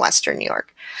 They live in western New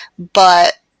York.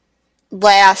 But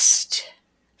last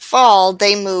fall,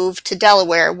 they moved to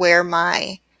Delaware, where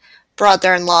my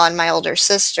brother-in-law and my older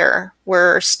sister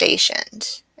were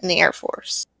stationed in the Air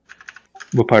Force.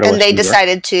 What part of And they West New York?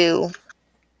 decided to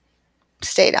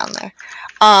stay down there.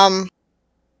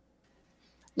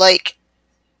 Like,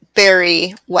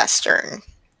 very western.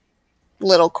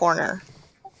 Little corner.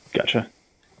 Gotcha.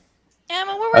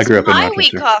 Emma, where I was grew up in my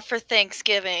Rochester. week off for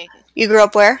Thanksgiving? You grew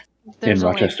up where? There's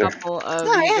only Rochester. a couple of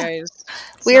Oh, you yeah. guys.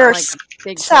 It's We are not like a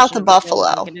big south portion of it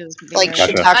Buffalo, like it is to be like there.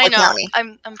 Gotcha. Chautauqua I know. County.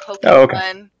 I'm poking Oh, okay.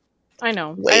 fun. I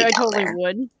know. Way I down totally there.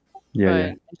 would. Yeah, but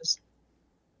yeah. I just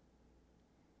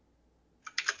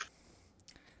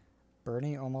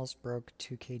Bernie almost broke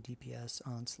 2k DPS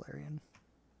on Solarian.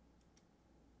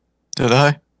 Did I?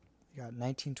 You got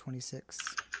 1926.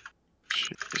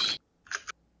 Jeez.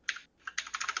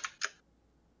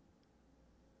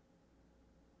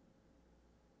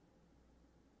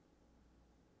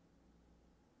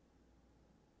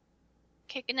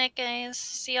 Okay, good night, guys.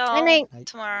 See Good y'all night.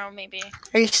 tomorrow, maybe.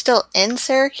 Are you still in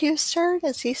Syracuse, Turd?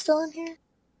 Is he still in here?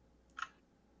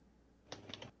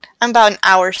 I'm about an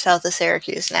hour south of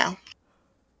Syracuse now.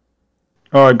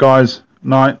 All right, guys.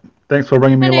 Night. Thanks for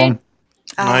bringing me along.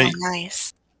 Oh, Night.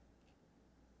 nice.